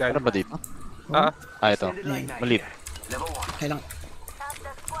dyan. Ano ba dito? Ito. Malit. Kailang.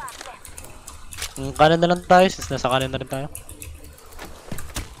 Kanan na lang tayo, since nasa kanan na rin tayo.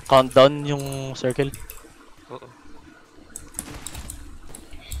 Countdown yung circle. Oo.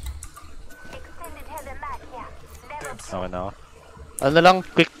 Okay na ako. Ano na lang,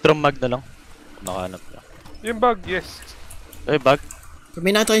 quick drum mag na lang. Nakahanap na. Yung bug, yes. Ay, bug.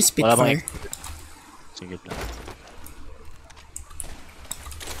 May nato yung Spitfire. Sige lang.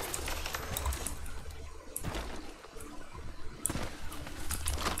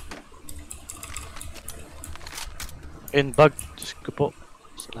 And bug. Diyos ko po.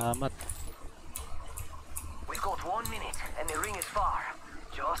 Salamat. We've got 1 minute and the ring is far.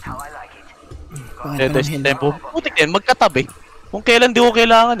 Just how I like it. There's tempo. Putik yan, magkatabi. Kung kailan di ko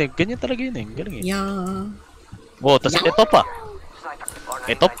kailangan eh. Ganyan talaga yun eh. Galing eh. Yeah. Oh, tas ito pa.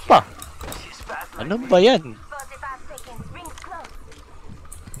 Ito pa. Ano ba yan?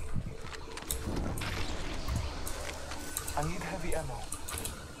 I need heavy ammo.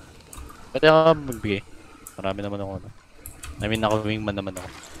 Pwede ako magbigay. Marami naman ako. I mean, naka-wingman naman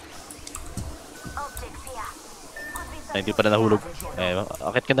ako. Ay, hindi pa na nahulog. Eh,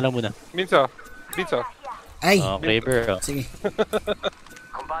 akit ka na lang muna. Minso. Ay! Kraber. Sige.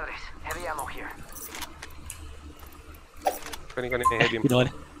 Compadres, heavy ammo here. Kanin ko na yung heavy mo. Ginawa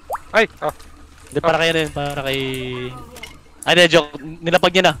na. Ay! Hindi, para kayo rin. Para kay... Ay, hindi, joke.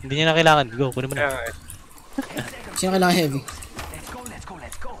 Nilapag niya na. Hindi niya na kailangan. Go, kunin mo na. Sino kailangan heavy?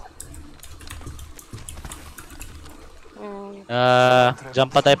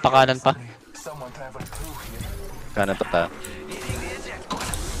 Jump pa tayo pa kanan pa. Kanan pa tayo.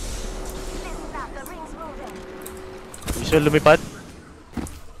 Gusto lumipad?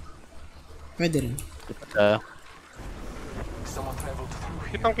 Pwede rin.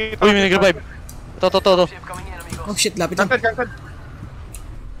 Kitang-kita. Uy, may nag-revive. Ito. Oh shit, lapit lang. Cancel.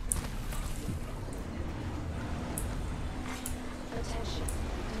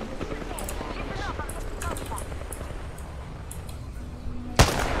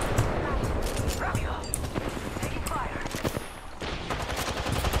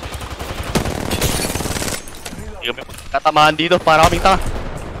 Hindi kami katamaan dito, para kaming tanga.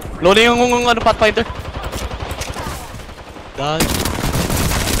 Lolo yung ano, Pathfinder. Dahil.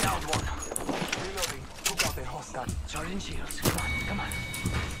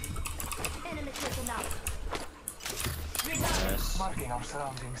 Yes.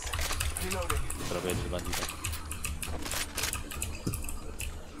 Pero pwede naman dito.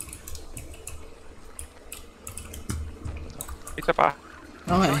 Isa pa.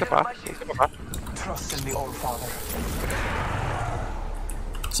 Okay. Isa pa.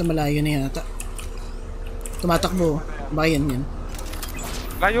 Sa malayo na yata. Tumatakbo. Baka yan.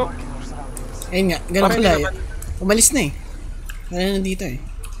 Layo. Ayun nga, ganun kalayo. Umalis na eh. Kaya nandito eh.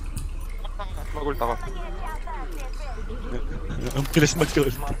 Magult ako. Ang bilis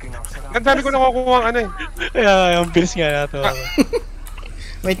mag-gold. Ang dami ko nakukuha ang ano eh. Kaya, ang bilis nga nato.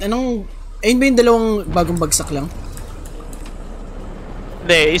 Wait, anong... Ayun ba yung dalawang bagong bagsak lang?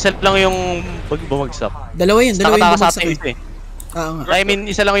 Hindi, isa lang yung bumagsak. Dalawa yun Nakatakas sa bumagsak atin eh. isa eh. Oo nga. I mean,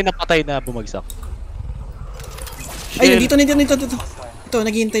 isa lang yung napatay na bumagsak. Ay, nandito. Ito,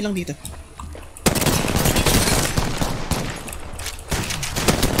 naghihintay lang dito.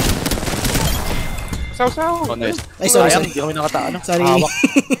 Saw. Oh, nice. Ay, sorry. Hindi kami nakataan. Sorry. Hawak.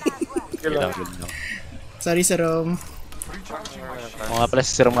 Sorry, Sir Rom. Mga pala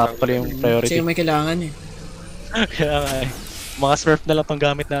si Sir nga pala yung priority. Siya yung may kailangan eh. Kaya nga eh. Mga smurf na lang pang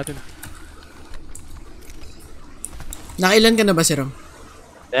gamit natin. Nakailan ka na ba, Sir Rom?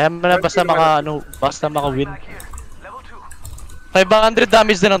 Basta maka-win. 500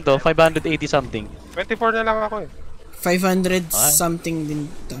 damage na lang to, 580 something. 24 na lang ako eh. 500 something din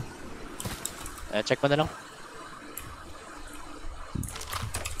to. Check mo na lang.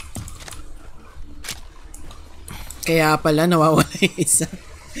 Kaya pala nawawala yung isa.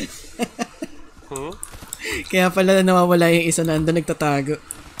 Kaya pala nawawala yung isa na andun nagtatago.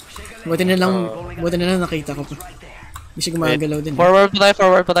 Buti na lang nakita ko pa. Hindi siya gumagalaw din. Forward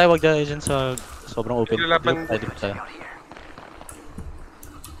pa tayo. Wag dyan sa sobrang open. Pwede pa tayo.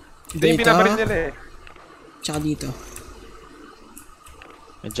 Hindi, pinaparin nila eh. Tsaka dito.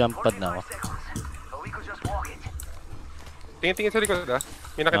 May jump pad na ako. Tingin sa likod ah.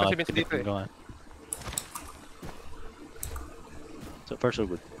 May nakita si Vince dito eh. So far so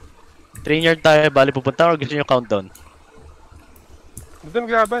good. Train yard tayo, bali pupunta or gusto nyo countdown? Doon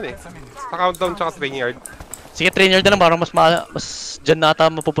glaban eh. Sa countdown tsaka train yard. Sige, train yard na lang, parang mas dyan na ata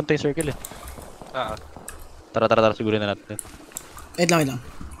mapupunta yung circle eh. Tara, siguro na natin. Wait lang.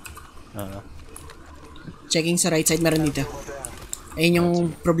 Checking sa right side, meron dito. Ayun yung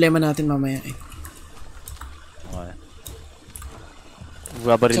problema natin mamaya eh. Okay.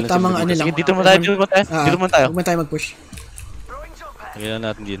 Babaril so tamang ano lang. Sige, dito mo tayo. Huwag mo tayo mag-push. Lagyan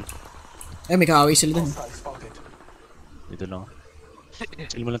na natin din. Ay, may kaaway sila dun. Dito lang.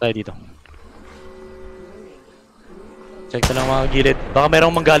 Chill muna tayo dito. Check na lang mga gilid. Baka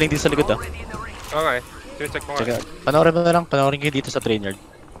merong manggaling din sa likod ah. Okay. Check mo nga. Panoorin mo na lang. Panoorin kayo dito sa train yard.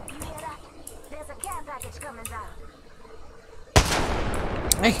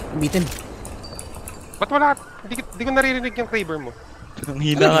 Ay, bitin. Ba't wala? Di ko naririnig yung Kraber mo. Ang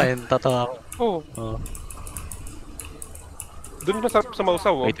hila nga yun. Tatawa ako. Oo. Doon ba sa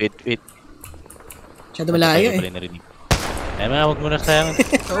mausaw oh? Wait. Masyado malayo eh. Ay mga, huwag mo na sayang.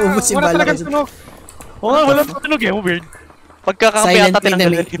 Naubos yung bala ko. Wala pa tunog eh. Weird. Pagkakape ata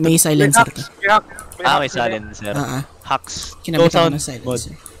tinanggal dito. May silencer to. May silencer. Hacks. Kinabit ako ng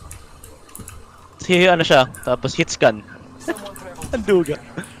silencer. Si ano siya, tapos hit scan. Ang duga.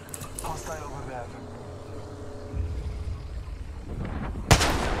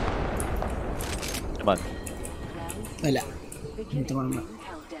 Naman. Wala. Hindi mama.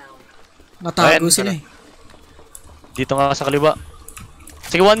 Natago sila eh. Dito nga sa kaliwa.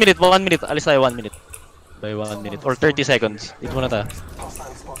 Sige, 1 minute, 1 minute. Alis tayo, 1 minute. By 1 minute. Or 30 seconds. Dito muna tayo.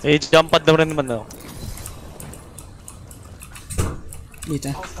 Eh, jump pad na rin naman ako. Dito.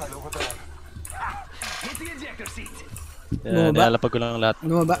 Nilalapag ko lang lahat.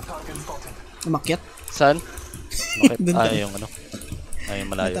 Bumaba. Umakyat. Saan? Dun tayo. Yung ano. Yung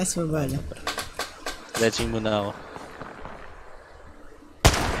malayo. Mataas baba lang. Letching muna ako.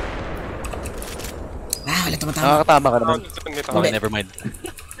 Wala tumatama. Nakakatama ka naman. Hindi. Okay, never mind.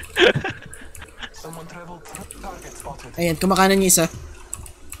 Ayan, kumakanan yung isa.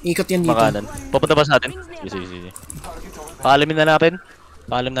 Ikot yan dito. Makanan. Papunta ba sa atin? Sige. Paalamin na natin.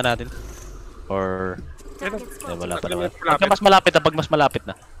 Paalam na natin. Or... wala pa naman. Pag mas malapit na, pag mas malapit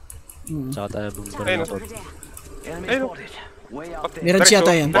na. Tsaka tayo bumbunin ako. Ayun. Meron siya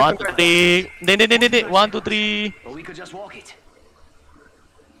tayo yan. 1, 2, 3. Hindi. 1, 2, 3.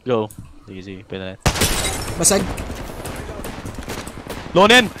 Go. Sige. Pwede na yan. Basag.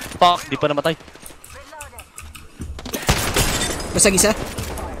 Lonen! Fuck! Di pa namatay. Basag isa.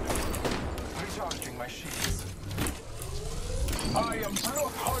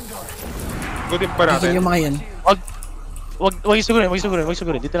 Gudin pa natin. Yung mga yan. Wag isugurin.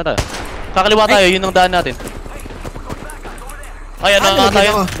 Dito na tayo. Kakaliwa tayo, yun ang daan natin. Ay, ano nga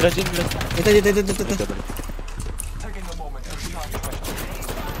tayo? Dito.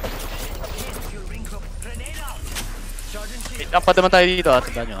 Jump naman tayo dito,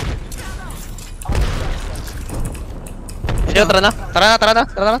 tandaan nyo. Sige, tara na,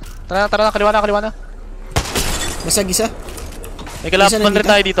 kaliwa na. Basag isa. May kalaban rin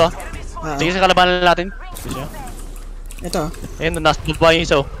tayo dito. Sige, sa kalabanan natin. Ito. Ayun, nasa baba yung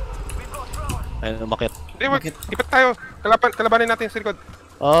isa. Ayun, umakit. Ipat tayo. Kalabanin natin sa likod.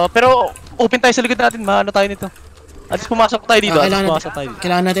 Pero open tayo sa likod natin, maano tayo nito. At least pumasok tayo dito.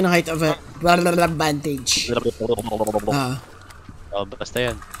 Kailangan natin ng height of advantage. Basta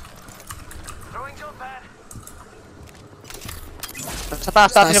yan. Sa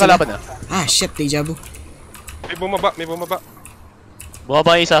taas natin yung kalaban shit, deja vu. May bumaba.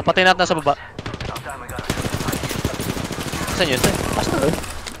 Bumaba yung isa, patay natin nasa baba. Saan yun? Basta rin.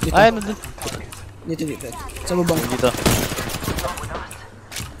 Ay, nandun. Dito. Sa bubong. Dito.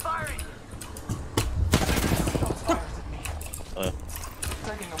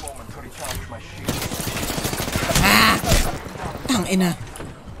 Tangina.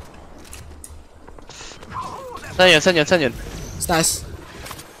 Saan yun? Stas.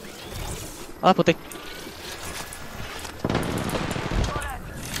 Putik.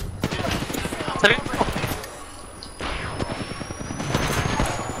 Salit mo.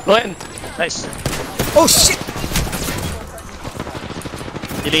 Loen. Nice. Oh shit!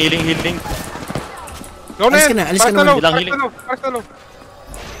 Hiling. Alis ka na. Paras na low.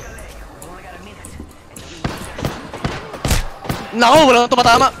 Nako, wala nang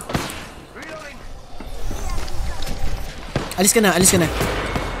tumatama. Alis ka na.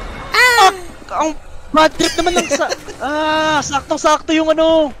 Ang bad trip naman ng saktong-sakto yung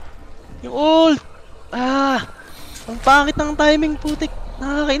yung ult. Ang pangit ng timing, putik.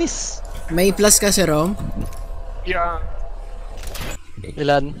 Nakakainis. May plus ka si Rom? Yeah.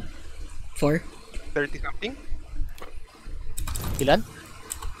 Ilan? 4? 30 something? Ilan?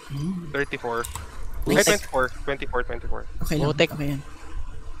 34. Nice. 24. Okay lang. Putik. Okay yan.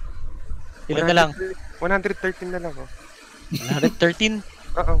 Ilan na lang? 113 na lang. 113?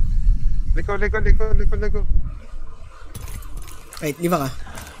 Oo. Lego. Wait, di ba ka?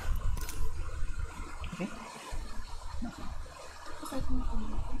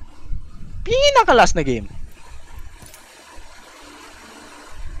 Pinaka-last na game.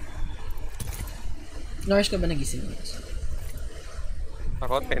 Lars ka ba nagising?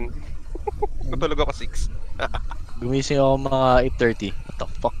 Ako 10. Natulog ako 6. Gumising ako mga 8:30. What the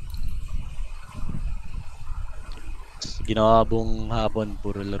fuck? Ginawa buong hapon,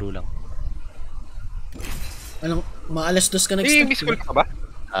 puro laro lang. Anong, mga alas 2 ka nag-start? May school ka pa ba?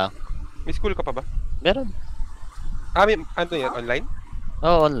 May school ka pa ba? Meron. May, ano yan, online?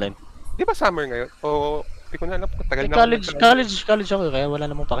 Oo, online. Di ba summer ngayon? O, hindi ko na alam, tagal na. College ako kaya wala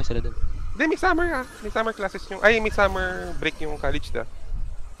namang pakisala dun. Hindi, may summer May summer classes yung, may summer break yung college da.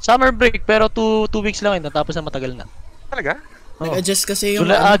 Summer break, pero 2 weeks lang yun, natapos na matagal na. Talaga? Nag-adjust kasi yung...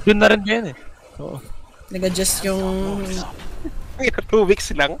 June na rin yan Oo. Nag-adjust yung... 2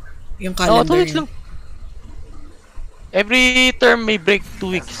 weeks lang? Yung calendar. 2 weeks lang. Every term may break 2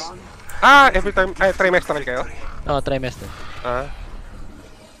 weeks. Every time, trimestral kayo? Trimester.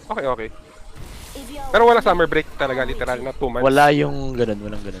 Okay. Pero wala summer break talaga, literal na 2 months? Wala yung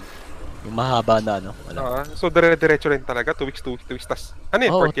walang ganun. Yung mahaba na, wala. So, dire-diretso rin talaga, 2 weeks, 2 weeks, tas, ano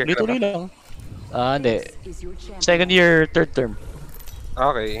yun, 4th year tuloy lang. Hindi. Second year, third term.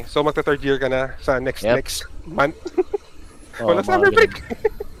 Okay, so magta-third year ka na sa next month. Oo, Wala mga summer ganun. break.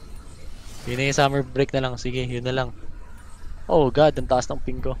 Yun na yung summer break na lang. Sige, yun na lang. Oh god, ang taas ng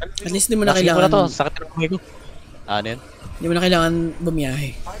ping ko. At least di mo na Last game ko kailangan... na to, sakit ng kamay ko. Ano yun? Di mo na kailangan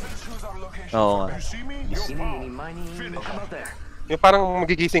bumiyahe. Oo nga. Yung parang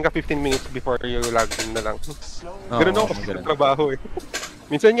magigising ka 15 minutes before you log in na lang. Ganun ako kasi sa trabaho eh.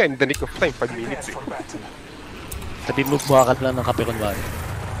 Minsan nga, in the nick of time, 5 minutes eh. Sabi mo, buha ka lang ng kape kunwari.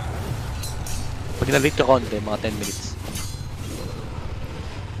 Pag na-late ka konti, mga 10 minutes.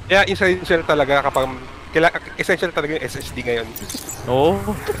 Kaya essential talaga kapag... essential talaga yung SSD ngayon. Oo.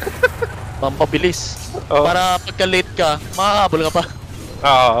 Pampabilis. Oo. Para pagka-late ka, makakabol ka pa.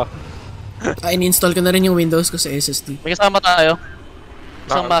 Oo. In-install ko na rin yung Windows ko sa SSD. May kasama tayo.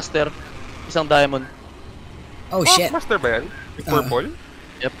 Isang master, isang diamond. Oh shit. Master ba yan? Yung purple?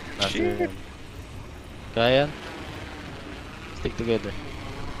 Yep. Shit. Kaya yan. Stick together.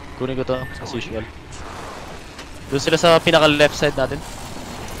 Kunin ko to, as usual. Doon sila sa pinaka-left side natin.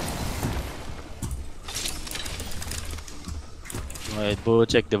 Okay,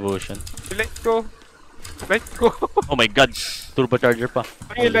 check devotion. Let's go. Let's go. Oh my god, turbocharger pa.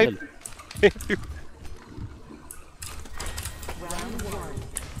 Ay, light. Thank you.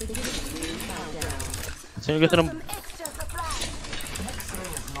 Sino gusto ng...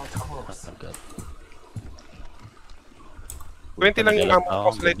 Oh god. 20 lang yung ammo ko,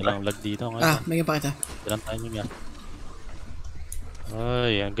 slide lang lag dito ngayon. May pakita. Ganda ng timing yan.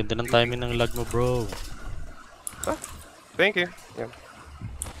 Ay, ang ganda ng timing ng lag mo, bro. Thank you. Yan.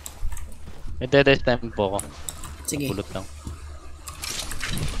 May test time po ako. Sige. Pulot lang.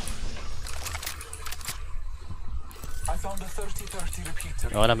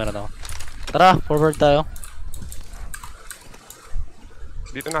 Wala, meron ako. Tara, forward tayo.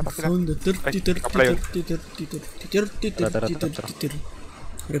 Dito na ata sila.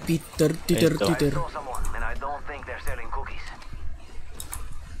 Repeat.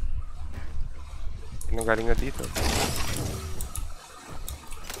 Anong galing na dito?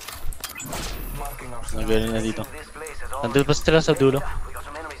 Nagaling na dito. Nandun pa sila sa dulo.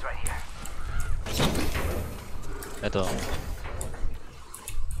 Ito.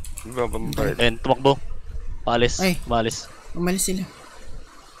 Ayun, tumakbo. Paalis. Ay. Maalis. Umalis sila.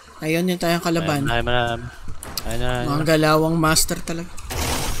 Ayun yung tayong kalaban. Ayun na. Mga galawang master talaga.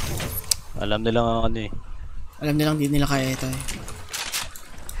 Alam nilang ano eh. Alam nilang di nila kaya ito eh.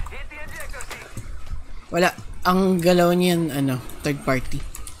 Wala. Ang galaw niyan, third party.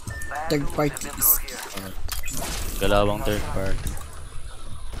 Third party is... Galawang third party.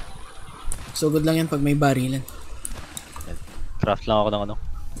 So good lang yan pag may barilan. Craft lang ako ng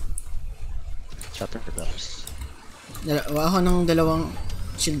Shutter drops. Dalawa ako ng dalawang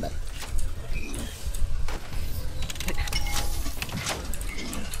shield bat.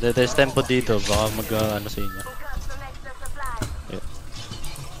 There's tempo dito, baka mag sa inyo. Ayun.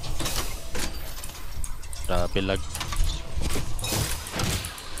 Grabe lag.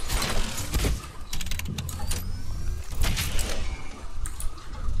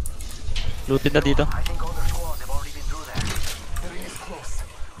 Looted na dito.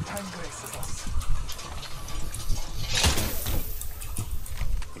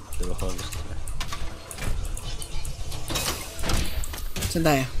 Saan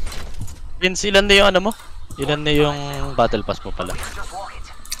tayo? Vince, ilan na yung mo? Ilan na yung battle pass mo pala?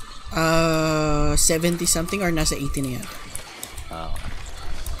 70 something or nasa 80 na yan.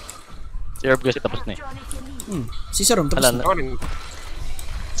 Si Herb kasi tapos na eh. Si Sarom tapos na.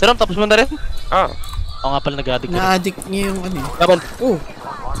 Sarom tapos mo na rin? Oo nga pala nag-addict na rin. Na-addict niya yung Laban.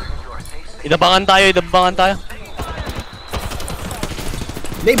 Idabangan tayo.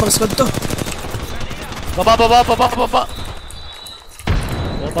 Hindi, ibang squad to. Baba ako.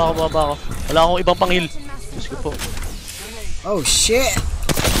 Wala akong ibang pang-heal. Diyos ko po. Oh shit!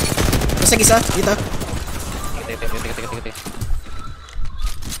 Basta isa, dito. Teka.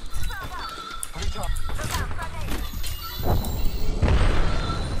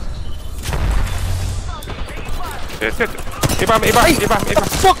 Yes. Iba.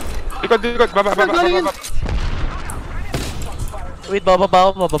 Fuck! Ikot. Baba. Wait,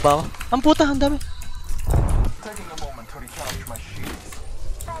 bababa ako. Ang puta, ang dami.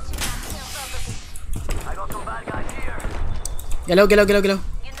 Galaw.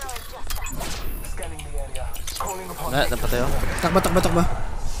 Napatay ako. Takba.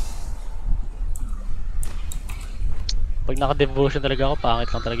 Pag naka-devotion talaga ako,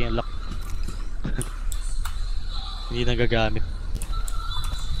 pangit lang talaga yung luck. Hindi nagagamit.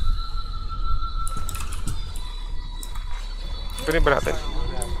 Kunin ba natin?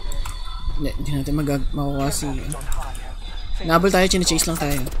 Hindi natin makukuha si... Nabol tayo, chine-chase lang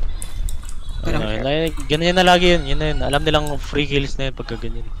tayo. Parang... Ganyan na lagi yun. Yun na yun. Alam nilang free kills na yun pagka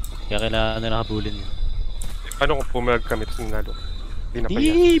ganyan. Kaya kailangan na nakabulin yun. Paano kung pumalag kami tapos nanalo? Hindi na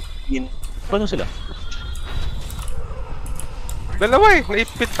kaya. Paano sila? Dalawa eh,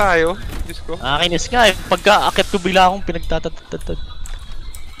 naipit tayo. Diyos ko. Nakinis nga eh. Pagka-akit ko bigla akong pinagtatatad.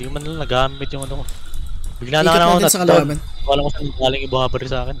 Hindi ko man lang nagamit yung ano ko. Bigla na ako sa kalaban. Wala ko saan galing ibuhabari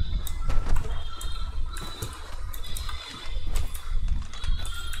sa akin.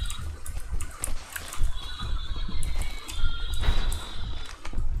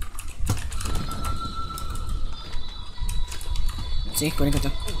 Sige, kunin ko to.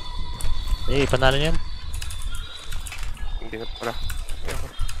 Panalo niyan. Hindi na pala.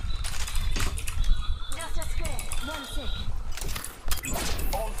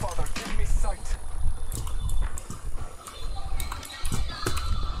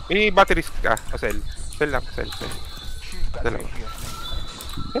 May batteries ka, o cell. Cell lang, cell. Dalawa.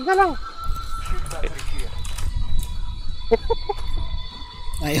 Cell na lang.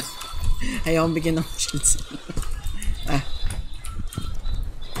 Ayaw akong bigyan ng shields.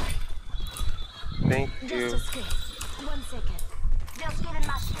 Thank you. Just a script. 1 second. Just giving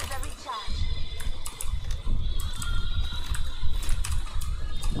my shields a recharge.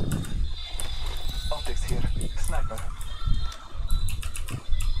 Optics here. Sniper.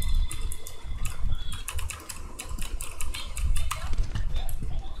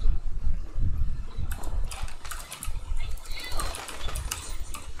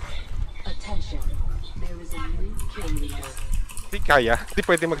 Attention. There is a new kill leader. Di kaya, di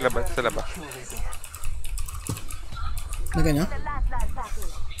pwede maglabas sa labas. Na gano'n?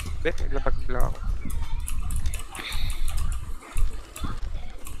 Hindi, maglabas lang ako.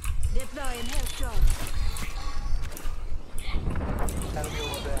 Deploying health drone. Enemy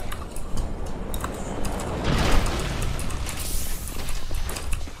over there.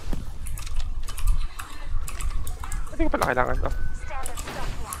 Hindi ko pala kailangan to.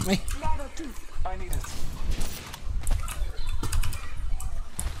 Ay. I need it.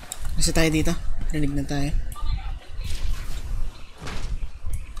 Kasi tayo dito. Rinig na tayo.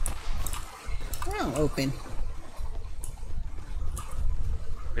 Open.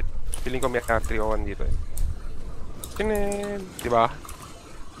 Wait, feeling ko may 301 dito eh. Tinin! Diba?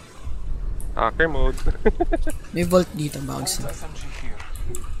 Hacker mode. May vault dito, bags. SMG here.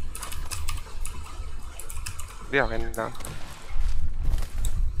 Hindi, akin na.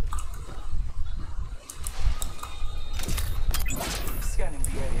 Scanning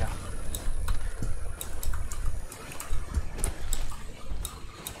the area.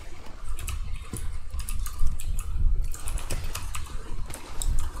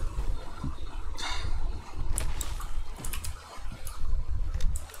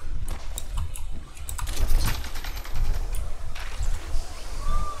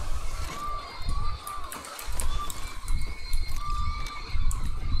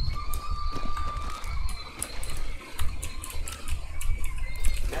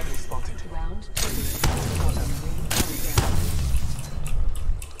 Enemy spotted. Round 2.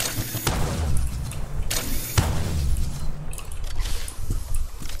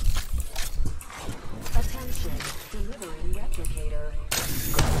 Attention. Delivering replicator.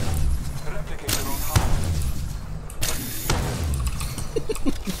 Replicator on high.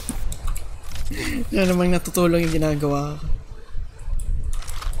 Yan namang natutulong yung ginagawa ko.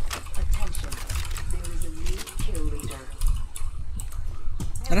 Attention. There is a new kill leader.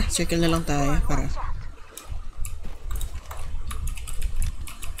 Tara, circle na lang tayo para...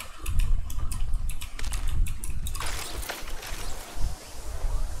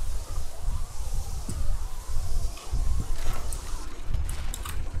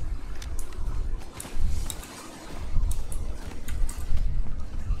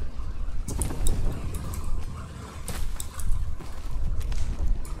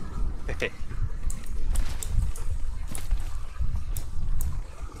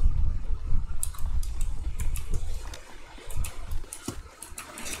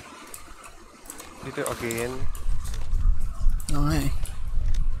 Dito again. Oo nga eh.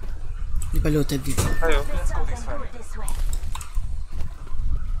 Di pa looted dito. Tayo. Let's go this way. This way.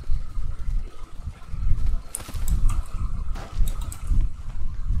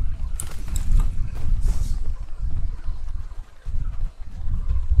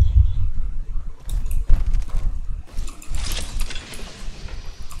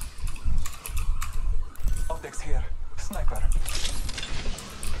 Optics here. Sniper.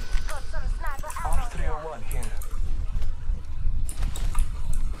 Got some sniper ammo. R301 here.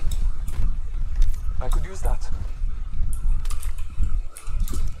 I could use that.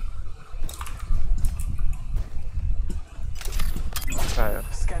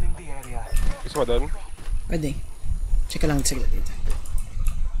 Gusto mo doon? Pwede. Check lang dito.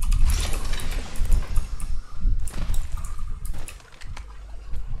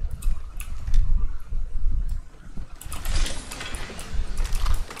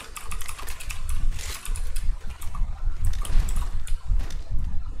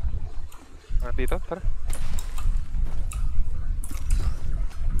 Dito, tara.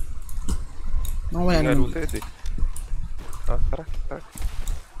 Wala naman. Looted eh. Tara.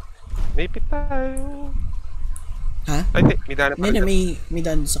 May pit tayo. Ha? Ay, hindi. May daan na pala. May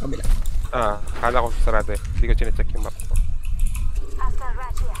daan sa kabila. Kala ko sarado eh. Hindi ko chinecheck yung map ko.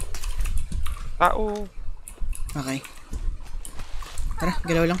 Tao. Okay. Tara,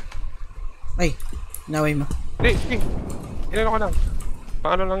 galaw lang. Ay, naway mo. Hindi. Inano ko lang.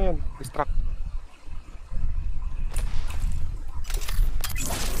 Paano lang yun? Distract.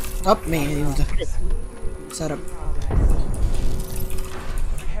 May dito. Sarap.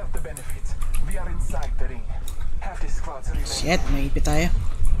 Shit, may ipit tayo.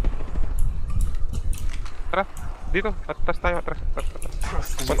 Tara, dito. Atras tayo, atras.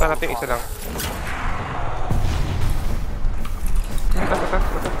 Punta natin isa lang.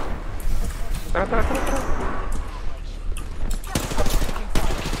 Tara.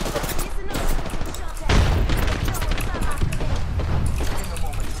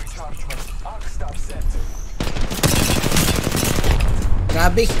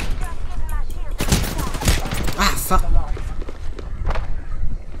 Grabe. Fuck.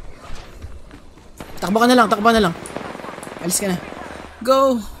 Takbo ka na lang. Alis ka na.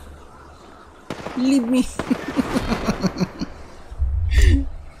 Go. Leave me.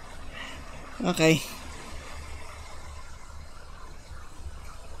 Okay.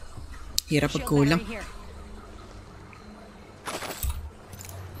 Hirap pag kulang.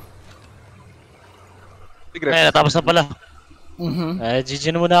 Ay, natapos na pala.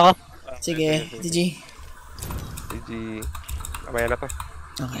 GG na muna ako. Sige, GG. Kamaya na to.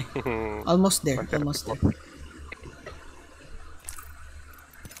 Okay. Almost there.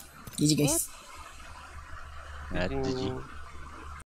 GG guys. GG.